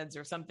crackheads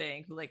or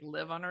something who like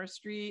live on our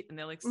street, and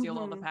they like steal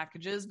all the Mhm.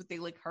 packages, but they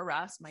like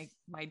harass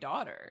my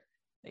daughter.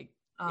 Like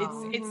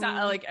oh, it's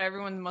not like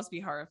everyone must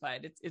be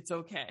horrified. It's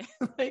okay.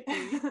 like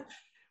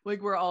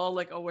we're all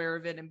like aware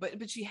of it, and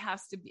but she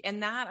has to be,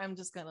 and that I'm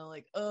just gonna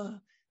like,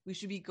 we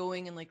should be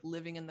going and like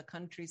living in the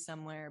country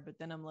somewhere. But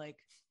then I'm like,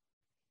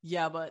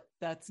 yeah, but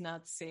that's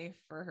not safe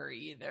for her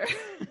either.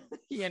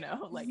 You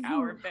know, like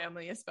our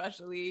family,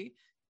 especially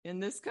in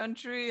this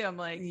country. I'm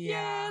like,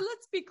 yeah,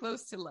 let's be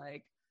close to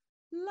like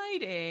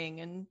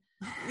lighting and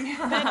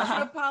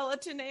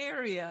metropolitan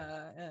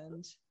area,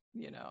 and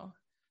you know.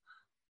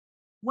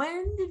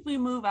 when did we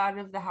move out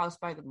of the house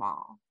by the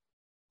mall?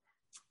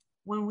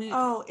 When we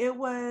It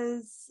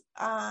was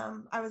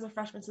I was a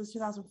freshman, so it was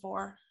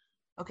 2004.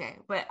 okay,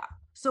 but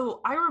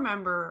so I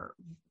remember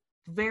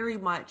very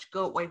much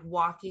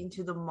walking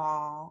to the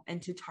mall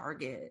and to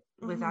Target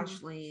with Mhm.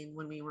 Ashleen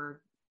when we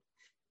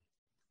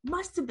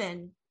must have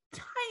been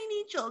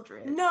tiny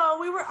children. No,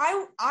 we were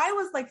I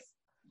was like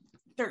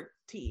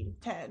 13,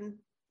 10.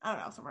 I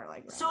don't know, somewhere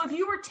like that. So if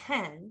you were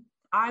 10,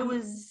 I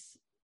was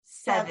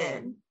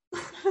 7.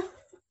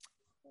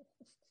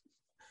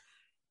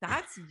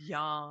 That's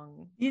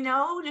young. You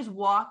know, just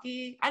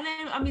walking. And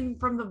then, I mean,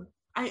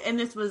 and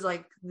this was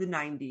like the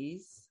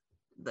 90s,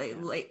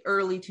 like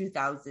early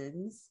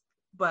 2000s,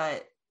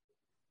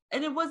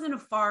 and it wasn't a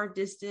far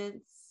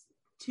distance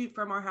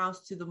from our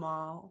house to the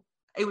mall.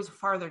 It was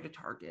farther to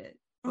Target,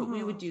 but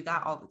we would do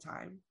that all the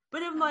time.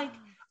 But I'm like,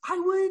 I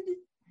would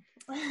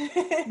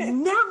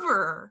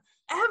never,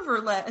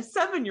 ever let a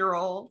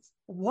 7-year-old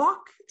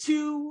walk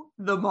to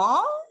the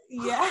mall.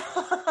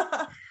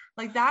 Yeah.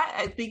 Like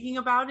that, thinking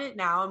about it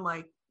now, I'm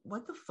like,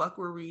 what the fuck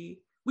were we?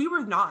 We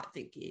were not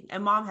thinking.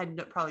 And mom had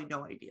probably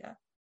no idea.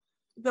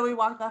 That we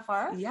walked that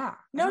far? Yeah.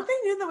 No, they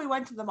knew that we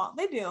went to the mall.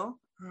 They do.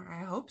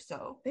 I hope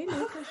so. They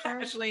knew for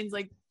sure. Ashleen's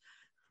like,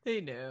 they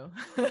knew.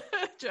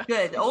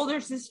 Good. Older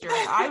sister.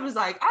 I was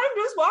like, I'm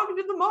just walking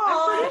to the mall.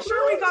 I'm pretty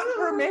sure we got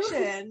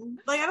permission.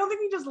 Like, I don't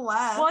think we just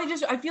left. Well,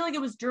 I feel like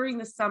it was during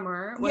the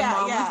summer when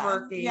mom was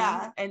working.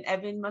 Yeah. And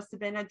Evan must have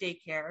been at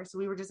daycare. So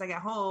we were just like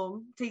at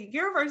home taking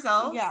care of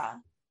ourselves. Yeah.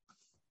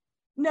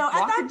 No,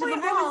 at that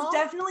point, I was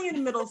definitely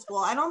in middle school.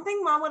 I don't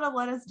think mom would have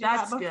let us do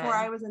that before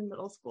I was in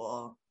middle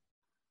school.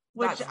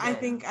 Which I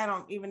think, I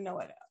don't even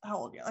know how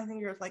old you're. I think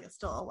you're like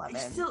still 11.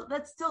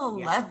 That's still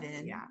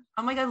 11. Yeah.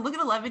 I'm like, I look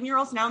at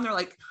 11-year-olds now and they're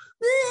like,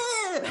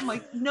 "Bleh." I'm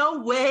like,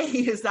 no way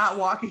is that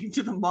walking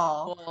to the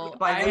mall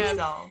by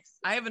themselves.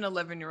 I have an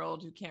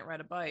 11-year-old who can't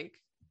ride a bike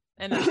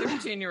and a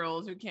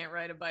 13-year-old who can't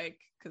ride a bike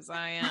because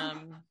I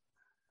am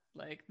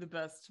like the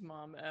best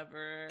mom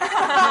ever.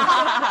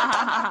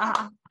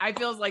 I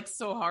feel like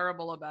so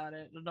horrible about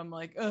it. And I'm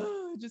like,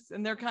 oh,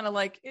 and they're kind of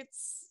like,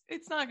 it's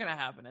not going to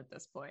happen at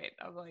this point.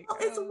 I'm like, well,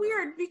 it's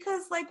weird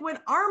because like when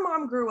our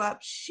mom grew up,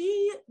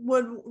 she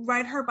would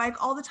ride her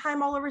bike all the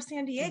time all over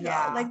San Diego.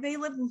 Yeah. Like they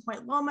lived in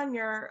Point Loma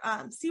near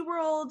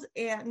SeaWorld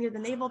and near the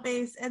naval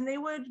base, and they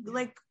would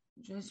like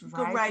just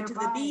go ride to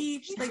the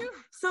beach. Like,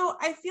 so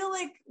I feel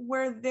like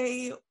where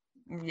they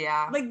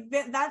like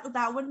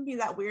that wouldn't be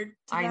that weird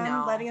to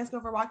them letting us go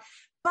for a walk.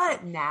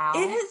 But now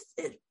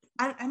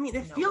I mean,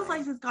 it feels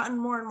like it's gotten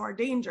more and more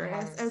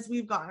dangerous as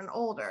we've gotten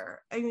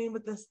older. I mean,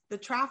 with the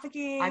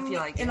trafficking, I feel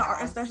like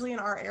especially in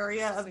our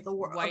area of like the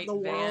white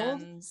world,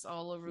 vans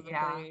all over the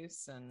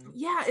place, and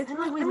it's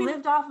like we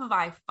lived off of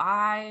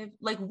I-5.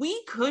 Like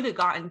we could have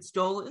gotten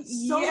stolen.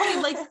 So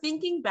many, like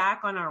thinking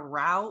back on our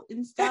route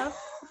and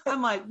stuff,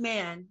 I'm like,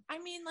 man. I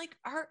mean, like,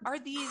 are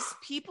these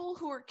people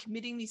who are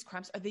committing these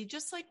crimes? Are they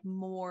just like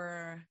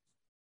more?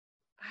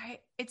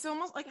 It's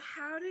almost like,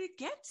 how did it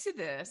get to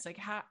this? Like,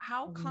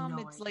 how come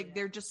it's like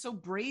they're just so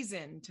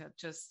brazen to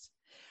just.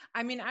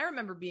 I mean, I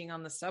remember being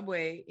on the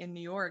subway in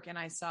New York and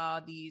I saw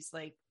these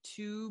like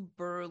 2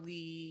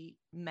 burly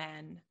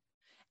men,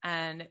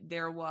 and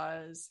there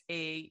was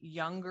a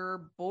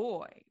younger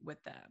boy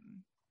with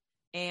them,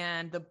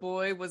 and the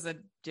boy was a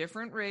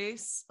different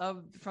race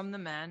from the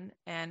men.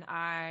 And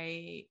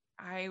I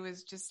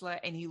was just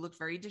like, and he looked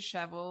very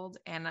disheveled.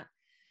 And,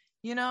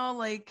 you know,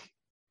 like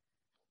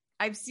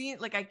I've seen,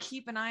 like, I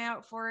keep an eye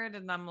out for it,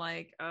 and I'm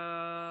like,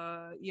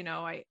 you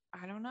know, I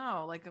don't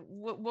know, like,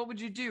 what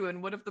would you do?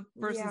 And what if the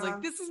person's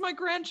like, this is my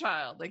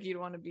grandchild? Like, you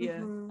don't want to be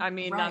I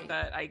mean,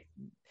 Right.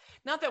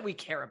 not that we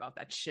care about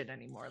that shit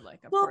anymore.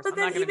 Like, of Well, course, but I'm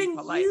not then going to be even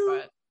polite,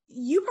 but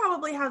you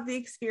probably have the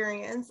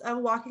experience of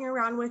walking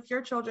around with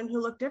your children who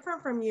look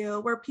different from you,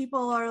 where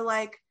people are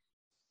like,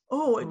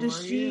 oh, Who does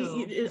are she,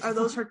 you? are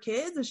those her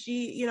kids? Is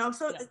she, you know,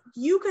 so Yeah.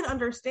 you can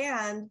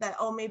understand that,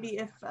 oh, maybe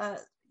if,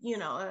 you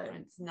know,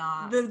 It's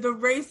not. the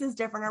race is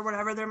different or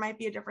whatever, there might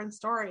be a different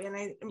story. And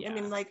I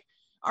mean, like,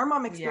 our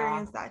mom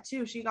experienced that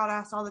too. She got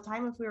asked all the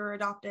time if we were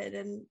adopted,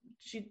 and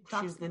she's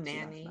the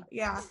nanny.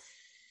 Yeah.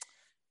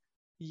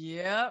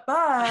 yep.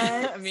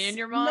 But me and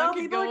your mom no,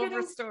 could people go are over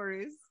getting-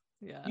 stories.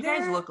 Yeah. You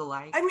guys look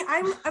alike. I mean,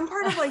 I'm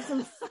part of like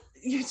some,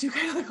 you two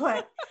kind of look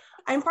like,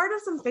 I'm part of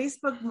some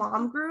Facebook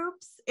mom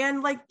groups,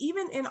 and like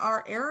even in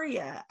our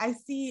area, I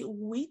see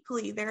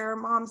weekly there are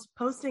moms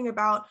posting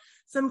about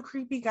some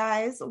creepy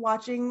guys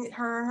watching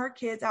her and her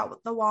kids out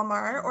with the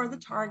Walmart or the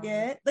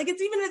Target. Like,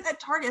 it's even at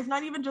Target. It's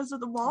not even just at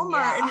the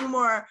Walmart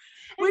anymore.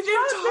 Which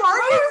just if the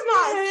Target's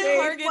not Target.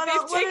 safe, Target, what they've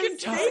else- what taken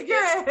is Target.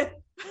 sacred?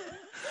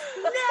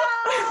 No.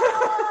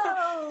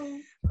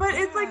 But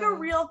it's like a Yeah.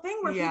 real thing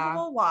where Yeah.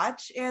 people will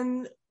watch,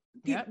 and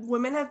Yep.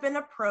 women have been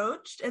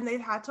approached and they've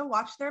had to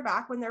watch their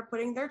back when they're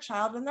putting their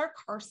child in their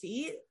car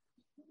seat,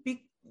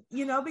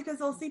 you know, because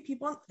they'll see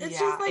people. It's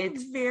just like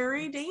it's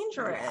very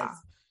dangerous. yeah.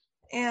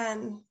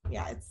 And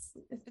yeah, it's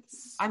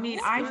I mean,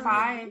 it's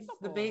I-5,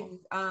 the unbelievable.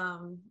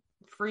 big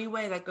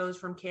freeway that goes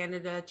from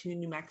Canada to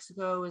New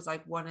Mexico, is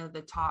like one of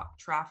the top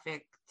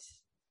trafficked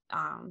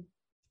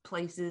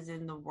places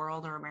in the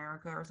world, or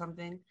America or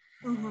something.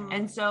 mhm.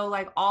 And so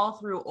like all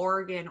through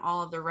Oregon,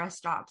 all of the rest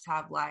stops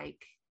have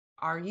like,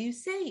 are you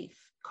safe?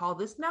 Call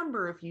this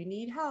number if you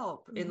need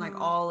help, in like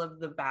Mhm. all of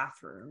the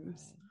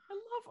bathrooms. I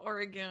love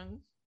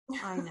Oregon.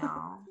 I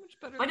know. Much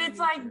better But than it's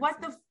New like, what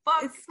the Jersey.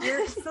 fuck? It's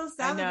scary. It's so sad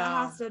that know.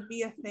 that has to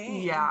be a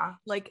thing. Yeah.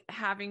 Like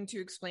having to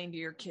explain to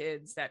your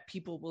kids that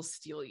people will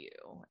steal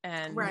you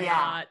and Right.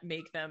 not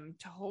make them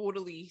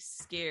totally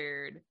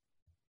scared.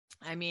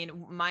 I mean,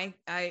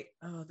 I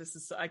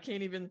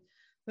can't even.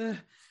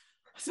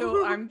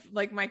 So I'm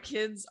like, my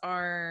kids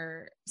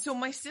are, so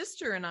my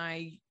sister and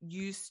I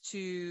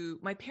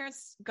my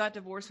parents got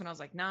divorced when I was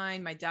like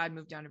 9. My dad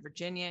moved down to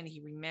Virginia and he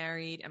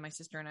remarried, and my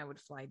sister and I would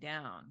fly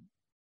down,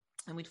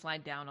 and we'd fly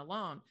down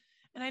alone.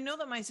 And I know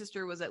that my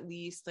sister was at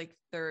least like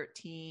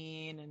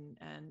 13,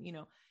 and you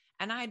know,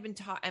 and I had been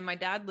taught, and my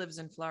dad lives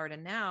in Florida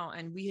now,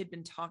 and we had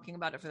been talking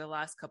about it for the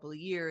last couple of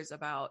years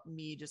about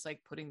me just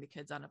like putting the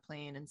kids on a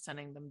plane and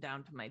sending them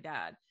down to my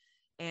dad.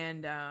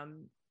 And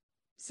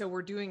so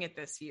we're doing it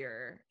this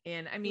year.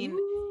 And I mean,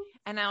 Ooh.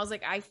 and I was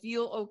like, I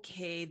feel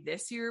okay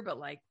this year, but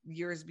like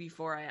years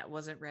before I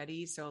wasn't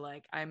ready. So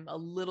like, I'm a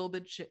little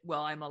bit,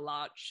 I'm a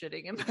lot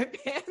shitting in my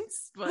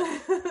pants, but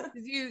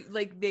you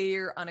like,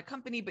 they're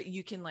unaccompanied, but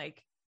you can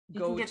like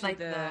go get to like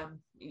the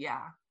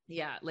yeah.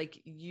 like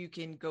you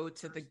can go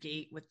to the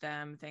gate with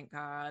them, thank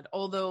God.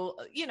 Although,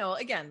 you know,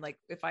 again, like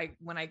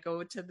when I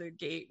go to the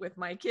gate with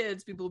my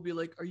kids, people will be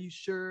like, are you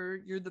sure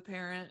you're the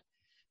parent?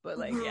 But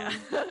like, yeah,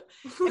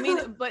 I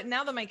mean, but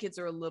now that my kids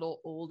are a little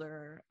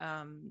older,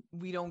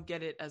 we don't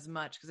get it as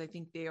much, because I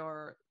think they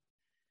are,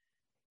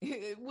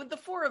 with the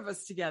 4 of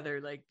us together,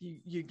 like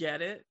you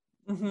get it,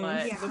 Mhm.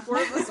 but Yeah. the 4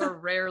 of us are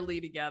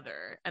rarely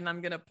together. And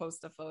I'm going to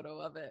post a photo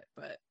of it,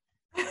 but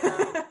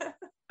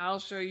I'll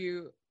show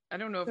you. I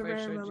don't know if The I rare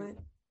showed moment.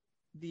 you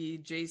the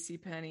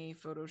JCPenney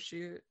photo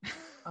shoot.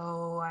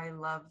 Oh, I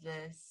love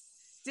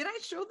this. Did I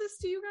show this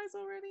to you guys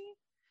already?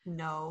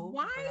 No.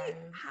 Why but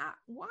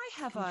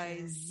have can I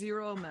share.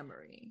 zero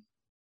memory?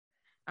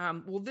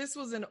 Well, this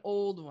was an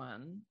old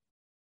one.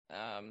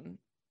 Oh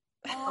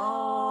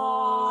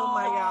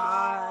my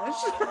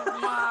gosh.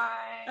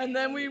 And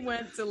then we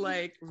went to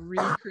like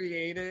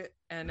recreate it,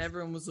 and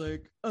everyone was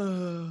like,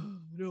 oh,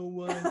 I don't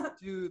want to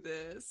do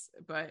this.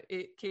 But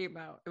it came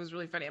out. It was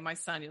really funny. And my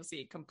son, you'll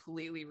see,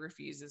 completely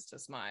refuses to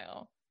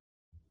smile.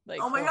 Like,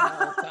 Oh my the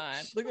whole gosh.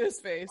 time. Look at his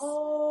face.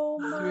 Oh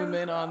my Zoom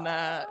in on God.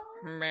 that.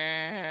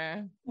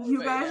 Meh. You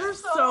But guys yeah. are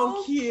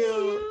so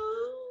cute.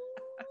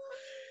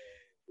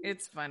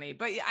 It's funny.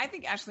 But yeah, I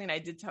think Ashley and I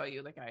did tell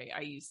you, like,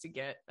 I used to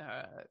get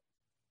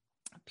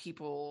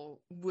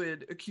people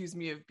would accuse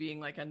me of being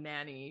like a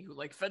nanny who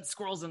like fed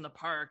squirrels in the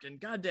park, and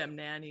goddamn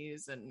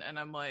nannies, and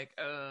I'm like,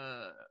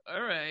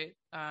 all right.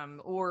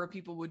 Or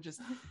people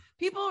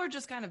are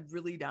just kind of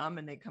really dumb,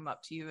 and they come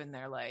up to you and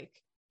they're like,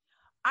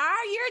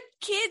 are your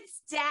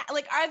kids dad,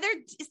 like,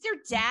 is their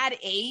dad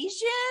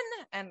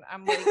Asian? And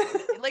I'm like,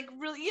 like,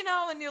 really, you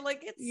know, and you're like,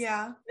 it's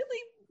Yeah.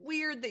 really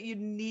weird that you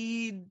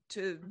need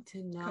to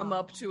know. come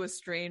up to a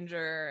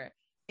stranger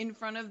in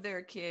front of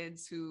their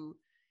kids who,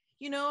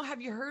 you know,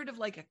 have you heard of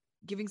like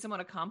giving someone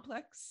a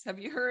complex? Have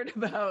you heard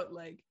about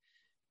like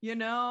You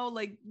know,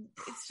 like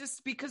it's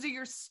just because of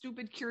your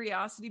stupid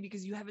curiosity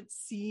because you haven't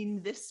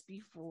seen this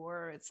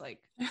before. It's like,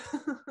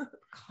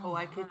 Oh,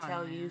 I could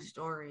tell you man.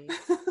 stories.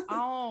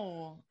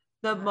 Oh,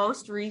 The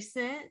most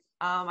recent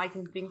I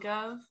can think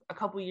of, a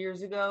couple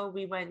years ago,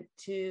 we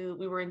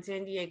were in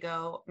San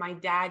Diego. My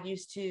dad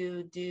used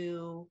to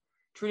do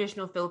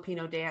traditional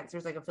Filipino dance.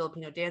 There's like a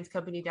Filipino dance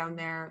company down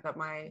there that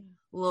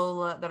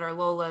our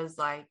Lola is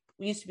like,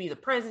 we used to be the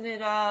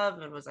president of,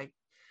 and was like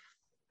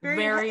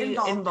very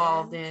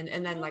involved in.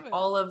 And then like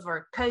all of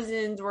our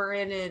cousins were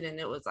in it, and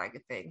it was like a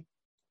thing.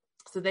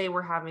 So they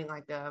were having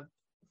like a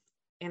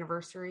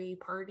anniversary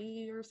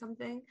party or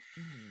something.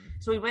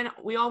 So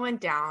we all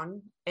went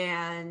down,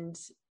 and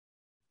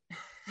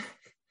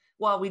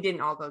well, we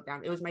didn't all go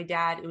down. It was my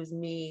dad, it was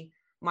me,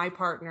 my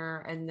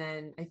partner, and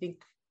then I think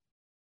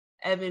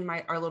Evan,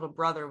 our little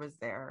brother, was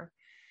there.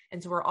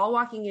 And so we're all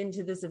walking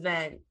into this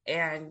event,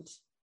 and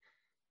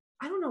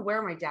I don't know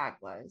where my dad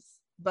was,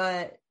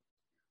 but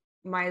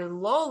my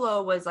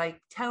Lola was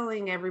like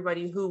telling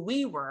everybody who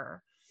we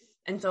were.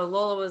 And so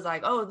Lola was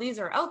like, oh, these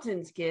are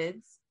Elton's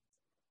kids.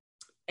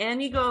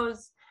 And he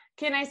goes,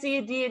 can I see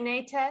a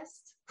DNA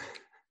test?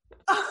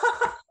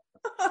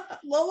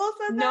 Lola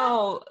said that?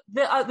 No,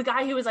 the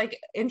guy who was like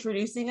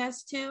introducing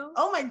us to.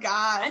 Oh my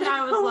God. And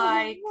I was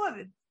like, what?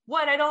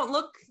 What? I don't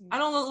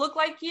look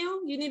like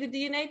you? You need a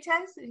DNA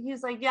test? And he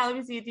was like, yeah, let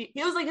me see a DNA.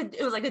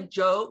 It was like a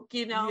joke,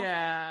 you know?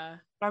 yeah.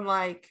 I'm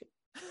like,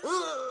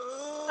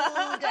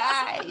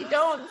 guy,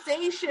 don't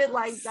say shit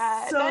like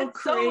that. So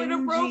That's so cringy.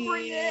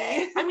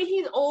 inappropriate. I mean,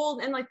 he's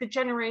old, and like the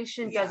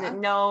generation doesn't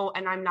know,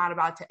 and I'm not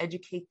about to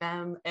educate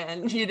them,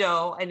 and you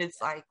know, and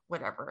it's like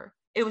whatever.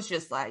 It was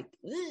just like,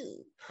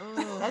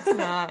 that's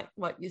not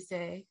what you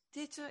say.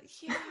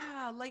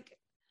 Yeah, like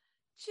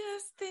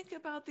just think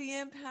about the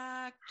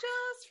impact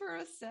just for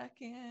a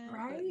second.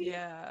 Right? But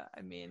yeah,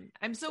 I mean,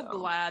 I'm so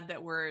glad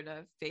that we're in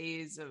a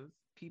phase of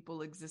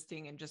people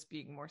existing and just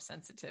being more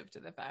sensitive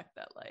to the fact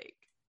that like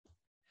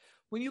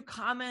when you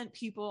comment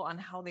people on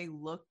how they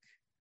look,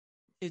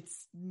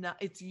 it's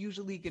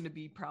usually going to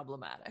be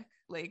problematic.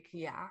 Like,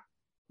 yeah,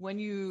 when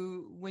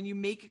you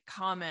make a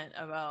comment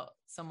about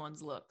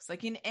someone's looks,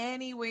 like in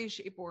any way,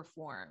 shape, or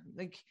form,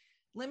 like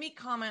let me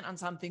comment on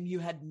something you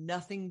had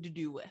nothing to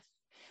do with.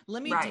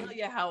 Let me tell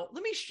you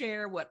let me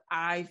share what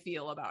I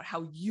feel about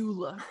how you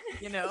look,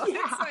 you know?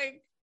 Yeah. It's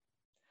like,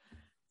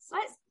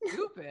 what?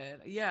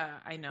 Stupid. Yeah,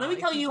 I know. Let me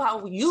tell you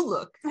how you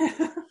look.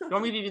 You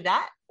want me to do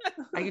that?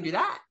 I can do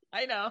that.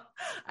 I know.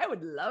 I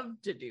would love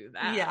to do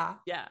that. Yeah.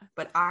 Yeah.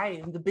 But I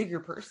am the bigger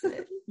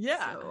person.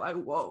 Yeah. So I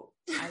won't.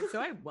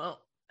 I won't.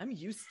 I'm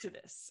used to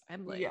this.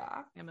 I'm like,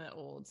 I'm that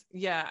old.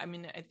 Yeah. I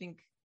mean, I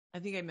think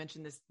I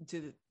mentioned this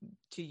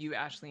to you,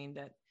 Ashleen,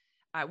 that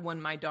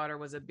when my daughter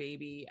was a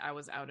baby, I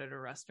was out at a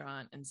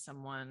restaurant and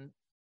someone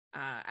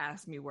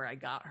asked me where I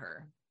got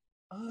her.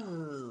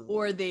 Oh.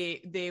 Or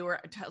they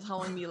were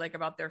telling me like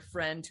about their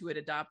friend who had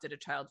adopted a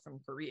child from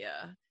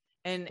Korea.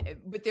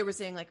 But they were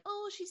saying like,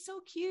 oh, she's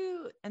so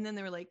cute. And then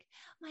they were like,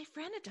 my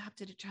friend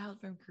adopted a child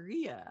from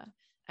Korea.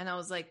 And I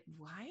was like,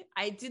 why?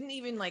 I didn't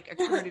even like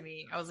occur to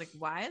me. I was like,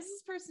 why is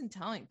this person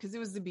telling? Because it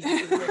was the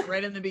beginning, like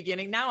right in the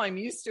beginning. Now I'm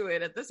used to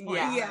it at this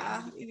point.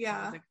 Yeah.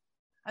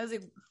 I was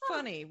like,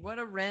 funny. What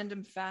a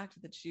random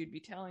fact that she would be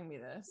telling me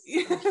this.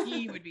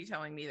 He would be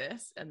telling me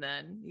this. And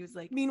then he was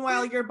like,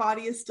 meanwhile, your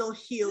body is still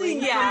healing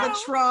from Yeah. the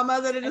trauma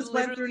that it just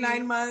went through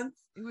 9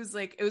 months.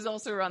 it was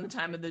also around the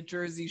time of the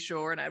Jersey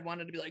Shore. And I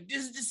wanted to be like,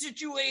 this is the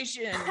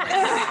situation.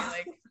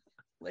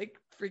 Like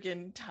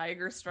freaking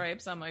tiger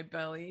stripes on my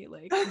belly.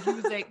 Like, he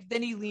was like,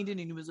 then he leaned in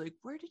and he was like,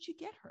 where did you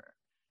get her?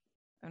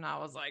 And I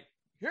was like,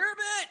 you're a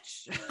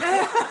bitch.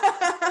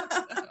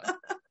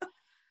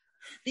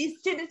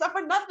 These titties are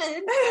for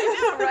nothing.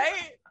 I know,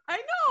 right? I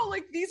know.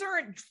 Like, these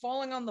aren't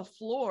falling on the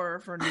floor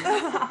for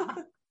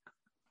nothing.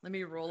 Let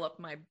me roll up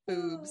my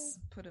boobs,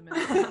 put them in.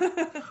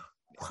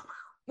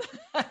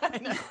 I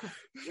know.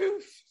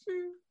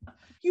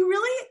 You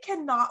really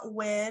cannot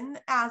win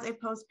as a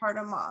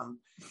postpartum mom.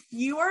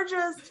 You are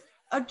just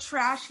a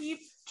trash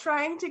heap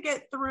trying to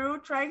get through,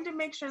 trying to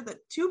make sure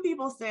that 2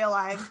 people stay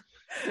alive,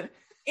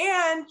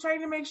 and trying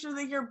to make sure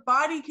that your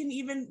body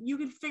you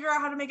can figure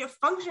out how to make it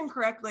function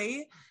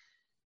correctly.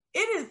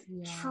 It is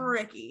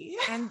tricky.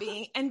 And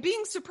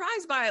being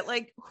surprised by it.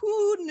 Like,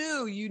 who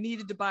knew you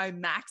needed to buy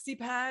maxi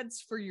pads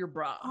for your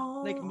bra?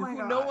 Oh, like,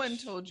 no one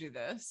told you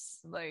this.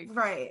 Like,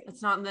 right.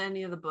 It's not in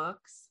any of the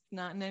books.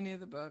 Not in any of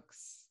the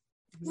books.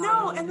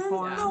 No, and then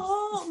the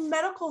whole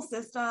medical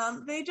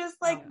system, they just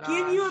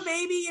give you a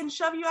baby and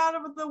shove you out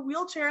of the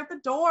wheelchair at the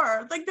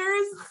door. Like, there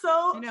is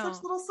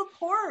such little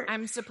support.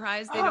 I'm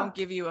surprised they don't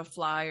give you a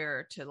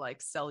flyer to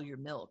like sell your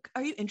milk.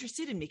 Are you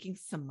interested in making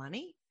some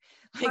money?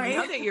 Like,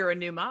 now that you're a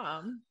new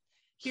mom,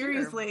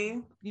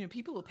 seriously,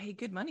 people will pay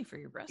good money for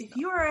your breast milk. If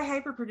you are a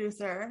hyper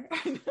producer,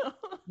 I know.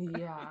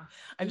 Yeah,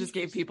 I just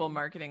gave people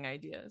marketing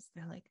ideas.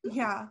 They're like, ooh.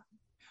 Yeah,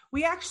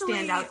 we actually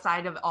stand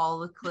outside of all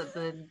the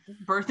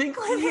birthing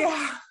clinics.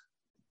 Yeah.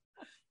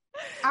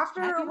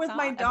 After with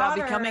my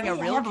daughter, about becoming a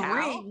real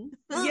cow.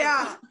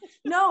 Yeah.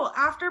 No,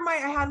 after I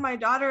had my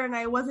daughter and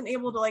I wasn't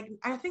able to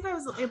I think I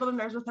was able to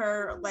nurse with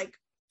her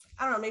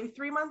I don't know, maybe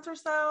 3 months or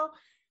so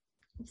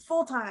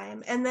full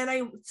time. And then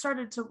I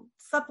started to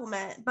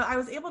supplement, but I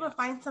was able to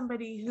find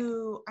somebody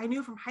who I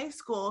knew from high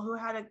school who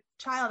had a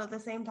child at the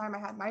same time I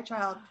had my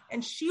child,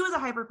 and she was a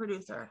hyper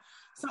producer.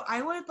 So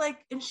I would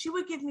and she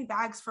would give me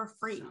bags for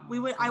free.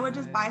 I would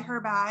just buy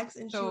her bags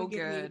and she would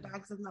give me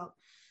bags of milk.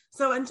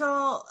 So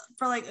until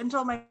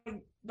my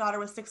daughter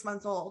was 6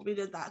 months old, we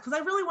did that because I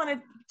really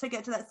wanted to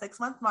get to that 6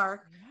 month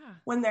mark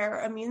when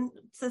their immune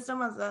system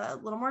was a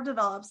little more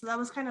developed. So that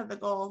was kind of the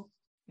goal.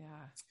 Yeah.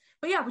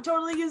 But yeah, we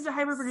totally used a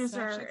hyper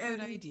producer. Such a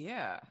good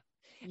idea.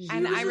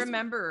 And I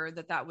remember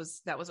that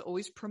was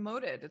always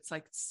promoted. It's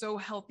so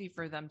healthy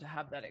for them to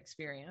have that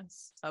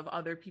experience of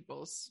other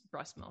people's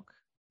breast milk.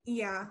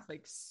 Yeah.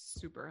 It's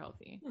super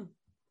healthy.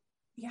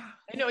 Yeah.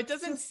 I know it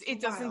doesn't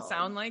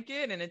sound like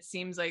it, and it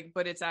seems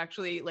but it's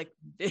actually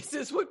this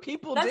is what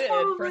people did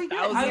for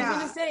thousands. I was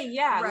gonna say,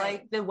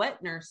 right. The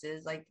wet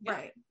nurses,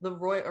 right. the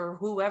Roy or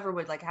whoever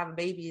would have a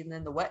baby, and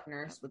then the wet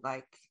nurse would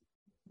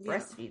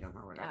breastfeed them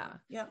or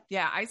whatever.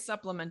 Yeah. I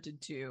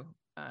supplemented too.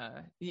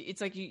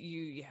 It's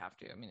you have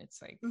to. I mean, it's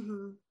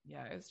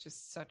it's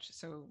just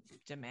so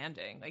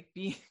demanding.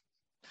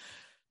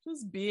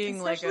 Being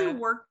especially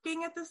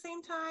working at the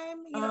same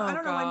time. I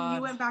don't know when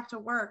you went back to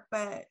work,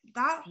 but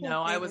that whole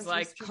I was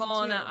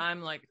calling it.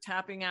 I'm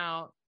tapping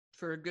out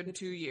for a good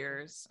 2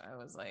 years. I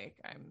was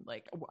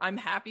I'm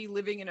happy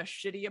living in a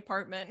shitty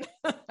apartment.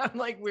 I'm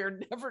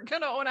we're never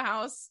gonna own a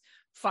house.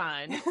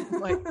 Fine.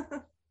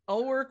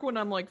 I'll work when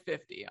I'm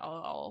 50.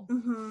 I'll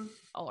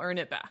earn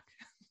it back.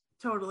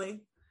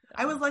 Totally.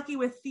 I was lucky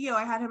with Theo.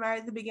 I had him right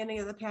at the beginning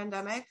of the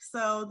pandemic,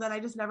 so then I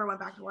just never went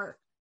back to work.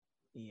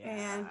 Yeah.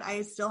 And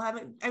I still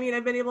haven't. I mean,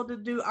 I've been able to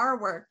do our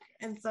work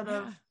instead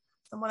of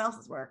someone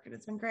else's work, and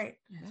it's been great.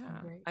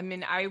 Yeah. I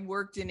mean, I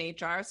worked in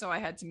HR, so I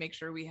had to make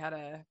sure we had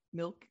a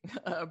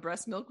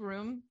breast milk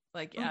room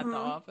at the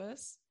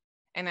office.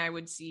 And I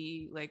would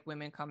see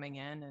women coming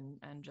in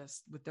and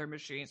just with their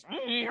machines,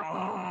 the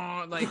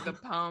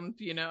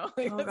pump,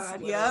 Oh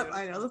God, yep,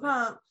 I know the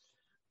pump.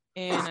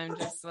 And I'm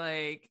just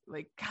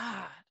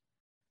God,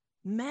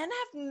 men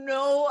have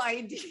no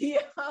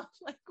idea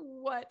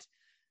what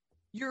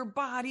your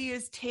body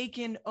is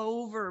taken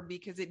over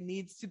because it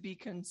needs to be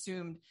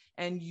consumed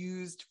and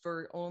used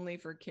only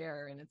for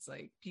care. And it's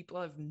people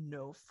have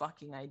no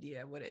fucking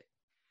idea what it.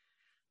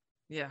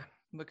 Yeah.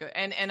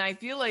 And I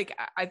feel like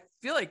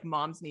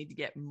moms need to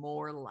get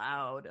more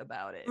loud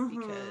about it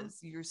because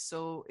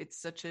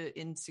it's such an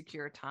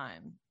insecure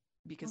time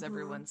because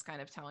everyone's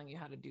kind of telling you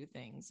how to do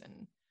things.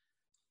 And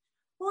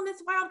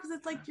it's wild because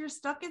it's you're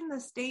stuck in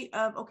the state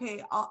of,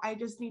 okay, I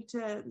just need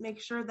to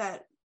make sure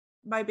that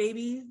my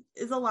baby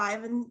is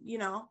alive, and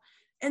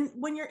and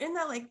when you're in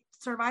that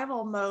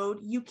survival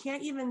mode, I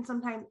can't even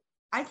sometimes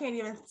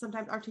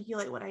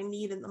articulate what I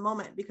need in the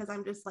moment because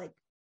I'm just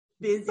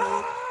busy.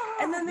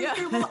 And then they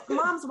say, well,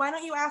 moms, why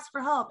don't you ask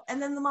for help?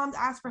 And then the moms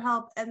ask for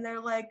help, and they're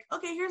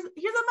okay, here's a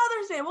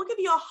Mother's Day. We'll give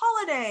you a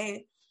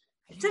holiday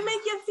to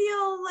make you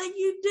feel like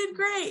you did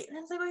great. And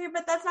it's okay,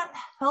 but that's not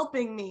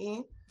helping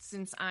me.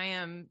 Since I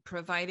am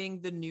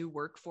providing the new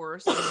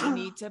workforce, you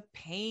need to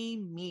pay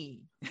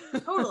me.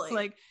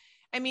 Totally.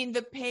 I mean,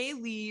 the pay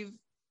leave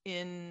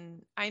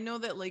I know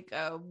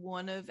that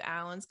one of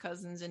Alan's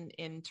cousins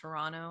in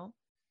Toronto,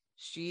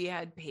 she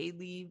had paid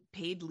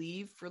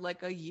leave for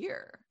a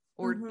year.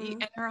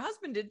 And her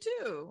husband did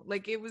too.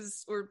 It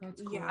was,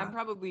 I'm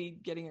probably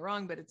getting it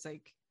wrong, but it's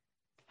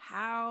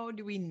how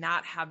do we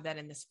not have that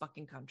in this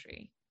fucking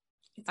country?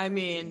 I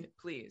mean,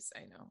 please,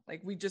 I know.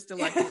 We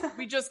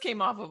just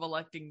came off of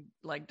electing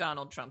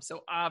Donald Trump.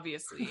 So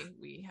obviously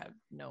we have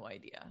no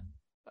idea.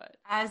 But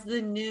as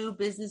the new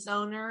business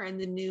owner and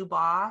the new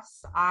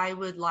boss, I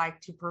would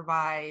like to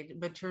provide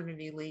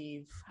maternity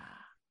leave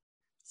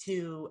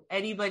to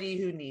anybody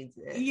who needs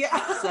it.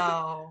 Yeah.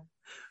 So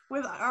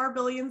with our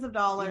billions of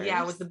dollars.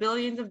 Yeah, with the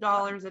billions of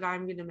dollars that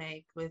I'm going to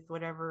make with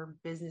whatever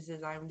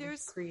businesses I'm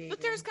creating. But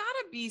there's got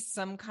to be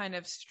some kind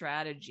of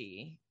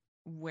strategy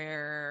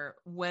where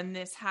when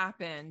this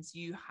happens,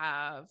 you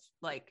have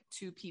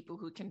two people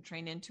who can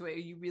train into it.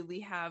 You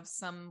really have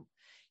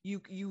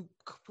you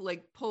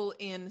pull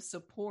in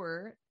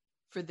support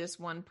for this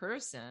one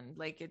person.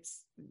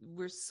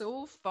 We're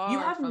so far. You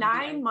have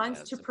 9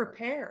 months to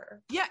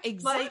prepare. Yeah,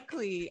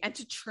 exactly. And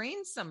to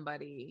train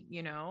somebody,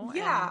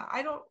 Yeah,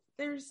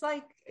 there's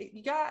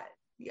you got.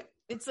 Yeah.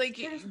 It's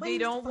they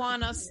don't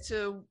want us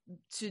to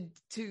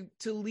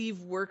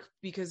leave work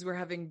because we're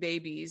having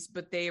babies,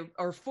 but they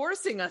are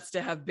forcing us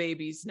to have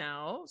babies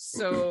now.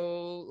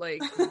 So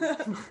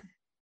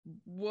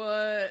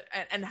what?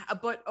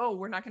 But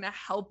we're not going to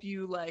help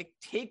you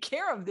take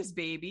care of this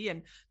baby.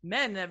 And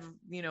men have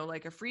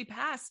a free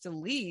pass to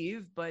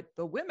leave, but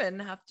the women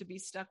have to be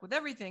stuck with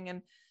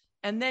everything.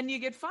 And then you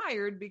get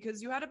fired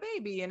because you had a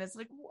baby, and it's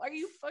are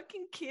you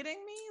fucking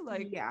kidding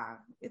me? Yeah,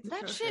 it's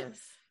that shit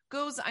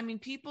goes. I mean,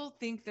 people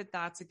think that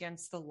that's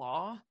against the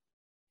law,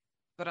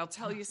 but I'll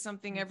tell you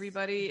something,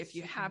 everybody. If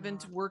you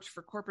haven't worked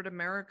for corporate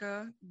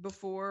America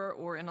before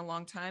or in a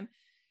long time,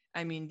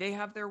 I mean, they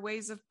have their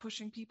ways of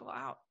pushing people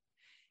out.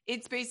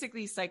 It's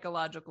basically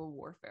psychological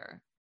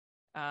warfare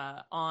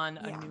on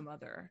a new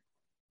mother.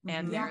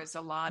 And there's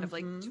a lot of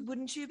like,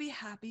 wouldn't you be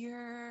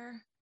happier?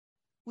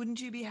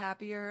 Wouldn't you be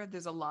happier?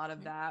 There's a lot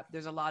of that.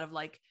 There's a lot of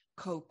like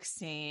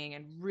coaxing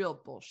and real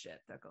bullshit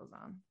that goes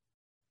on.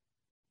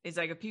 It's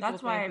like if people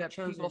That's why think I've that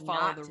people chosen follow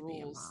not the to be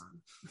a rules.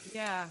 mom.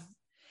 Yeah.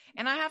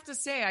 And I have to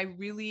say, I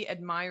really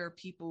admire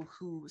people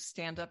who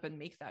stand up and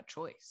make that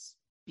choice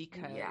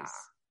because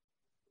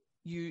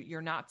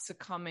you're not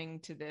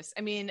succumbing to this.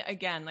 I mean,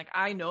 again, like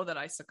I know that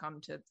I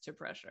succumb to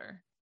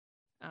pressure.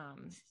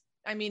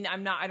 I mean,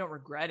 I don't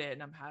regret it,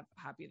 and I'm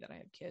happy that I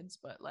have kids,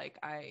 but like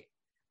I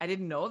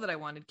didn't know that I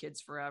wanted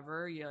kids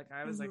forever. Yeah, like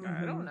I was like,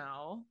 I don't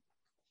know.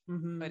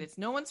 But it's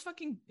no one's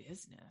fucking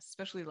business,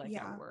 especially like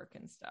at work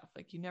and stuff.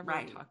 Like you never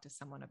talk to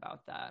someone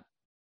about that.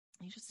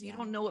 You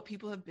don't know what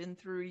people have been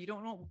through. You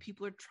don't know what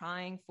people are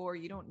trying for.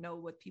 You don't know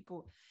what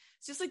people.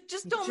 It's just like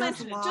just don't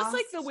mention it. Just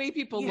like the way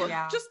people look.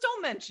 Just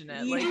don't mention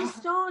it. You like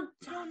just don't.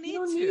 You don't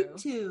need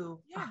to.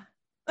 Yeah.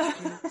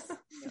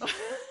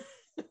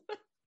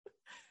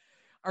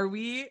 Are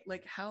we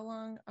like? How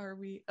long are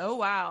we? Oh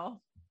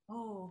wow.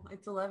 Oh,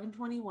 it's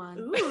 11:21.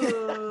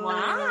 Ooh.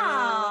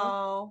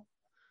 Wow.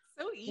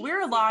 So easy.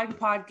 We're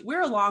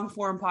a long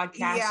form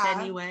podcast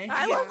anyway.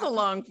 I love the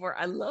long form.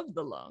 I love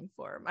the long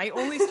form. I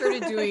only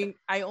started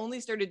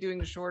doing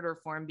the shorter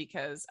form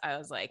because I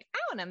was like, I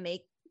want to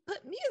put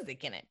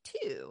music in it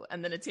too.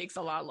 And then it takes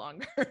a lot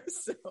longer.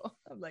 So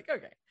I'm like,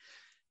 okay.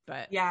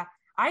 But yeah,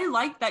 I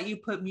like that you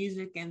put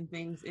music and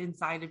things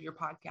inside of your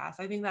podcast.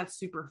 I think that's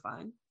super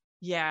fun.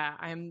 Yeah,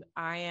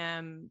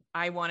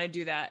 I want to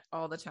do that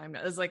all the time.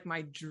 It's like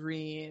my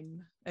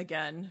dream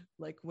again,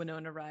 like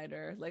Winona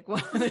Ryder, like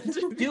wanted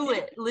to do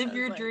it, live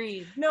your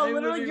dream. No,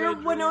 literally, you're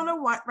Winona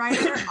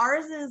Ryder.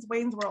 Ours is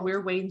Wayne's World.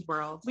 We're Wayne's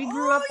World. We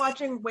grew up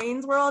watching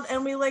Wayne's World,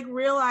 and we like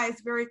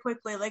realized very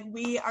quickly, like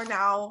we are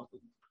now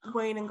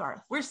Wayne and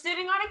Garth. We're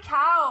sitting on a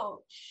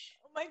couch.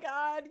 Oh my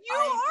god,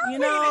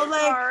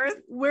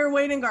 Garth. We're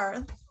Wayne and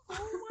Garth.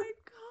 Oh my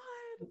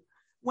god,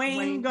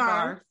 Wayne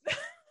Garth.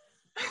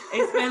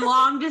 It's been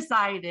long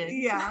decided.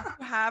 Yeah.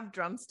 You have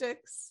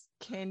drumsticks?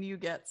 Can you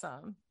get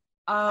some?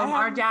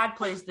 Our dad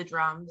plays the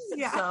drums.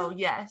 Yeah. So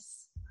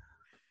yes.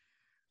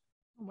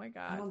 Oh my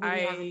god.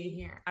 I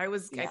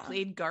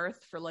played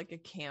Garth for like a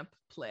camp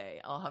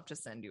play. I'll have to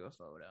send you a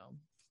photo.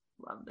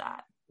 Love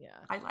that. Yeah.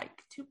 I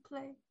like to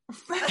play.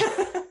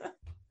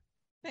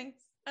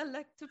 Thanks. I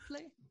like to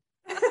play.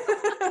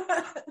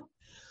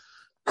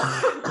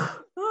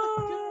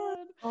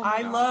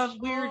 I love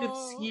weird,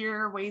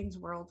 obscure Wayne's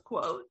World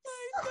quotes.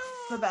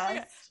 The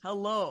best.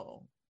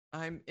 Hello,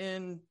 I'm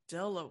in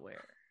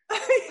Delaware.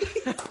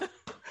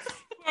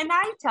 Can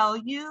I tell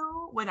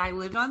you, when I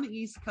lived on the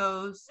East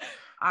Coast,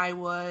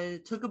 I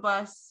took a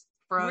bus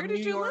from Where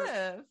did you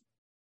live?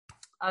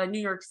 New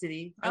York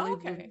City. I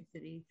lived in New York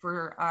City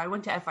I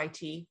went to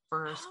FIT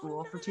for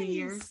school for 2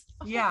 years.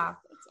 Yeah.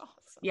 That's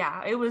awesome.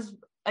 Yeah, it was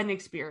an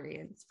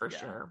experience for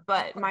sure.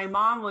 But my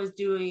mom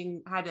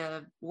had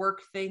a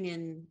work thing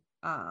in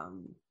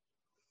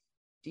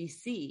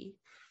DC,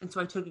 and so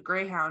I took a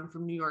Greyhound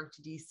from New York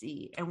to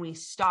DC, and we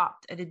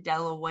stopped at a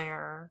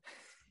Delaware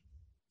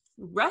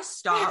rest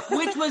stop,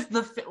 which was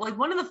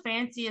one of the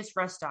fanciest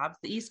rest stops.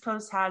 The East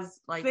Coast has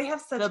they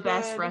have such the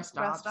best rest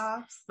stops,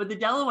 but the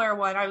Delaware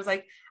one,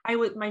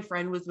 my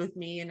friend was with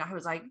me, and I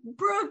was like,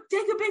 Brooke,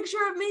 take a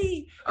picture of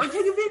me or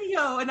take a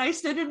video, and I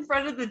stood in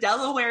front of the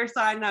Delaware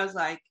sign, and I was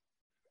like,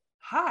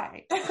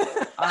 hi,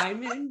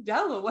 I'm in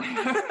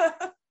Delaware.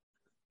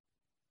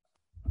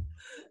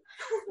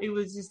 It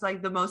was just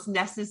like the most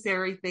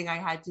necessary thing I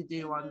had to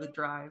do on the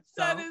drive.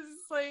 So that is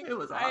like, it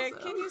was awesome.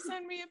 Can you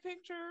send me a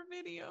picture or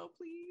video,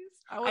 please?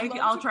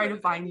 I'll try to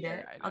find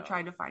it. I'll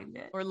try to find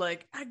it. Or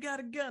like, I got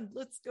a gun.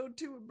 Let's go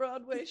to a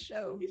Broadway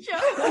show.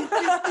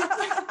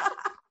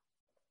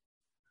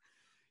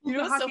 You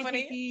know what's so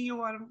funny? You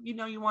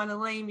want to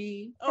lay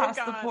me past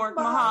the pork,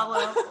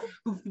 mahalo.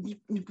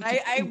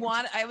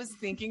 I was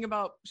thinking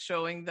about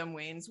showing them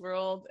Wayne's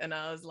World, and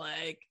I was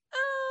like,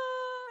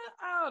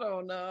 I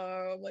don't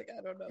know. Like, I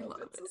don't know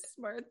if it's a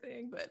smart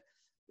thing, but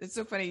it's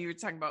so funny. You were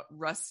talking about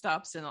rest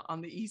stops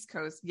on the East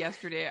Coast.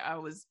 Yesterday, I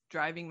was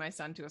driving my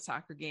son to a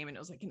soccer game, and it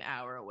was like an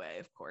hour away,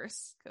 of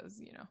course, because,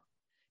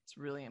 it's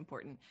really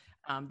important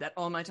that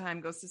all my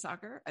time goes to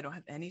soccer. I don't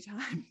have any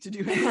time to do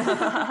anything.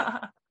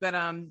 But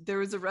there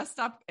was a rest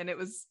stop, and it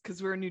was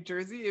because we're in New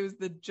Jersey. It was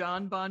the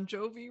John Bon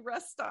Jovi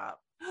rest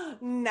stop.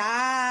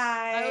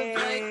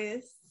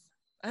 Nice.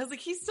 I was like,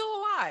 he's still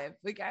alive.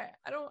 Like,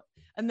 I don't.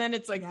 And then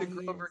it's like the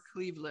Grover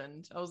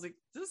Cleveland. I was like,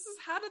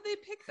 how did they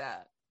pick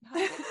that? How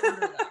did they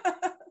order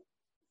that?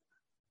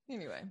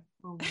 Anyway.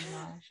 Oh my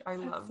gosh, I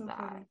love so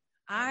that.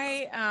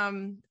 Funny.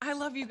 I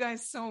love you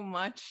guys so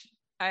much.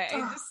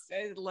 I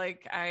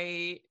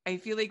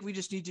feel like we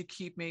just need to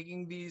keep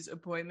making these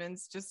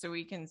appointments just so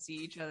we can see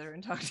each other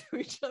and talk to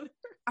each other.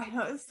 I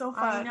know, it's so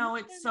fun. I know,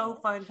 it's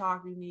so fun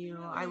talking to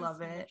you. I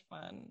love it.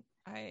 Fun.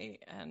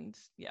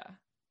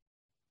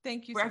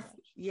 Thank you so much.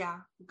 Yeah,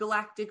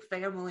 galactic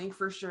family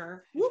for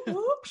sure. Whoop,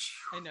 whoop.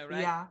 I know,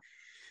 right? Yeah.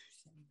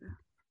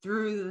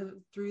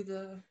 Through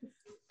the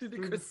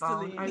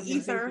crystalline. I was The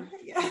gonna say ether. through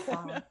the Yeah.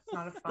 phone,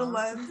 not a The phone.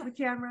 lens, the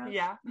camera,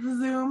 Yeah. the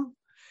zoom.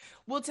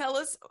 Well, tell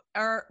us,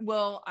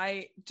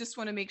 I just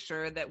want to make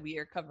sure that we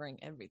are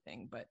covering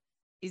everything, but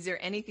is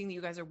there anything that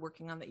you guys are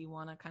working on that you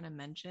want to kind of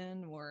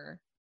mention or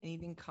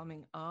anything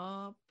coming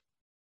up?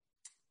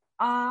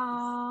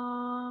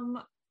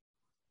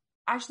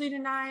 Ashley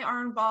and I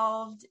are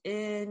involved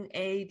in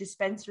a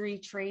dispensary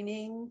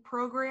training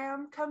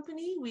program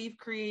company. We've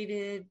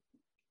created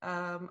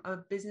a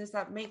business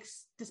that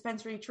makes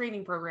dispensary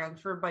training programs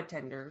for bud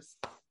tenders.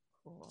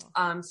 Cool.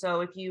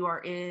 So if you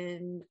are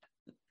in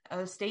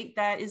a state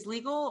that is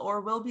legal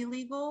or will be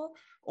legal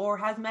or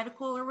has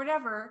medical or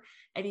whatever,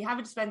 and you have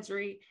a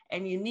dispensary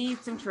and you need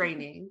some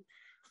training,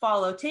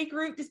 follow Take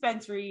Root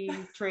Dispensary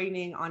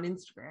Training on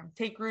Instagram.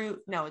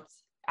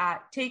 It's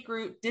at Take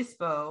Root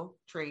Dispo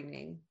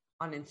Training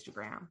on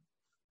Instagram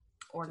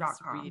or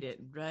Just .com. read it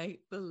right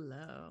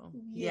below.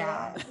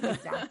 Yeah,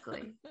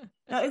 exactly.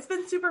 No, it's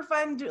been super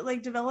fun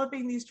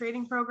developing these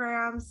training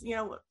programs. You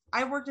know,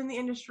 I worked in the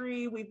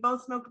industry. We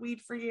both smoked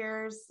weed for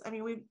years. I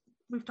mean,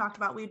 we've talked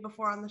about weed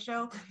before on the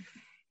show.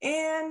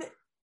 And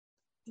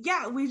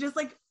yeah, we just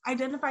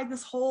identified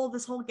this whole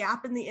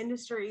gap in the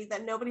industry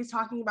that nobody's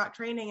talking about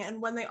training.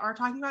 And when they are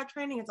talking about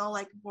training, it's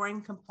all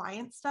boring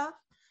compliance stuff.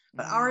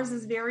 But ours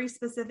is very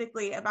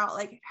specifically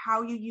about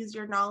how you use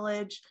your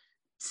knowledge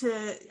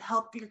to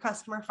help your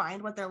customer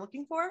find what they're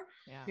looking for.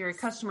 Yeah. Very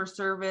customer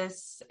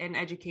service and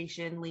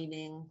education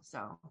leaning.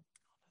 So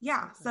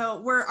Yeah.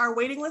 So our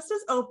waiting list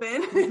is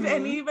open. If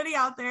anybody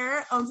out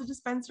there owns a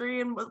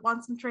dispensary and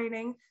wants some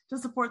training to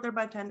support their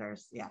bud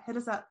tenders, yeah, hit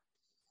us up.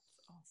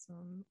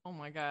 Awesome. Oh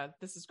my God.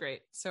 This is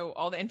great. So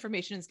all the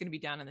information is going to be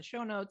down in the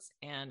show notes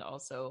and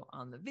also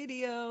on the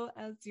video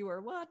as you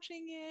are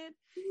watching it.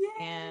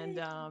 Yay. And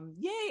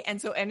yay.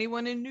 And so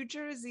anyone in New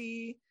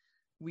Jersey,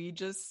 we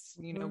just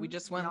went Y'all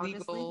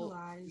just legal.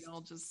 legalized. We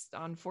all just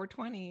on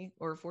 420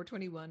 or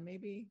 421,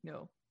 maybe.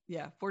 No.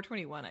 Yeah.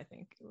 421, I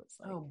think it was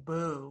oh,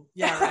 boo.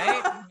 yeah.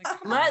 Right.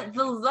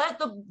 Let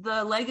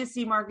the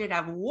legacy market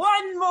have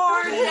one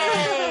more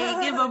day.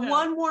 Give them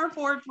one more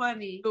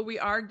 420. But we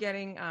are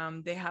getting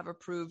they have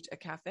approved a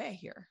cafe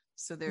here.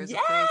 So there's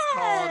Yes! a place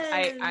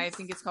called I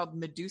think it's called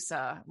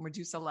Medusa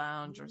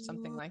Lounge or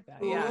something like that.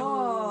 Yeah.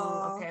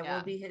 Ooh. Okay, Yeah.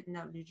 we'll be hitting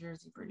up New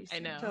Jersey pretty I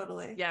soon. know.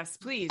 Totally. Yes,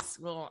 please.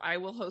 Well, I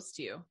will host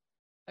you.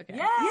 Okay.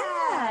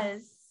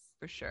 Yes.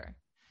 For sure.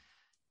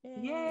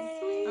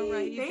 Yay. All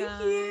right, you Thank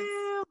guys.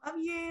 you. Love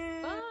you.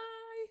 Bye.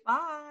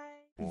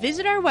 Bye.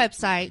 Visit our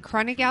website,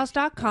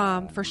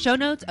 chronicgals.com, for show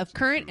notes of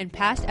current and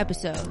past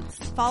episodes.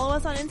 Follow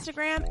us on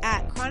Instagram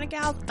at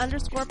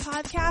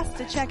chronicgals_podcast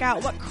to check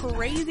out what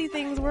crazy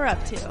things we're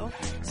up to.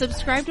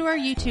 Subscribe to our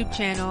YouTube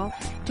channel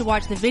to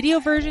watch the video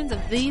versions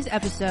of these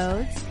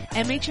episodes,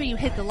 and make sure you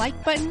hit the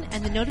like button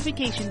and the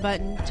notification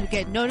button to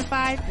get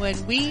notified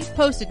when we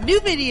post a new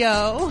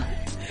video.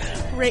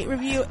 Rate,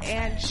 review,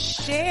 and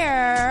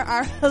share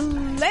our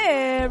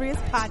hilarious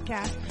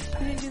podcast.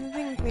 You didn't do the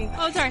thing with me.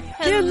 Oh, sorry.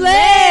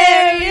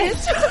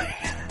 Hilarious!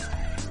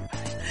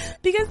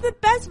 Because the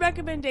best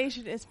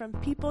recommendation is from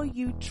people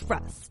you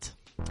trust.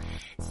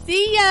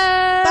 See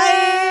ya!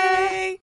 Bye!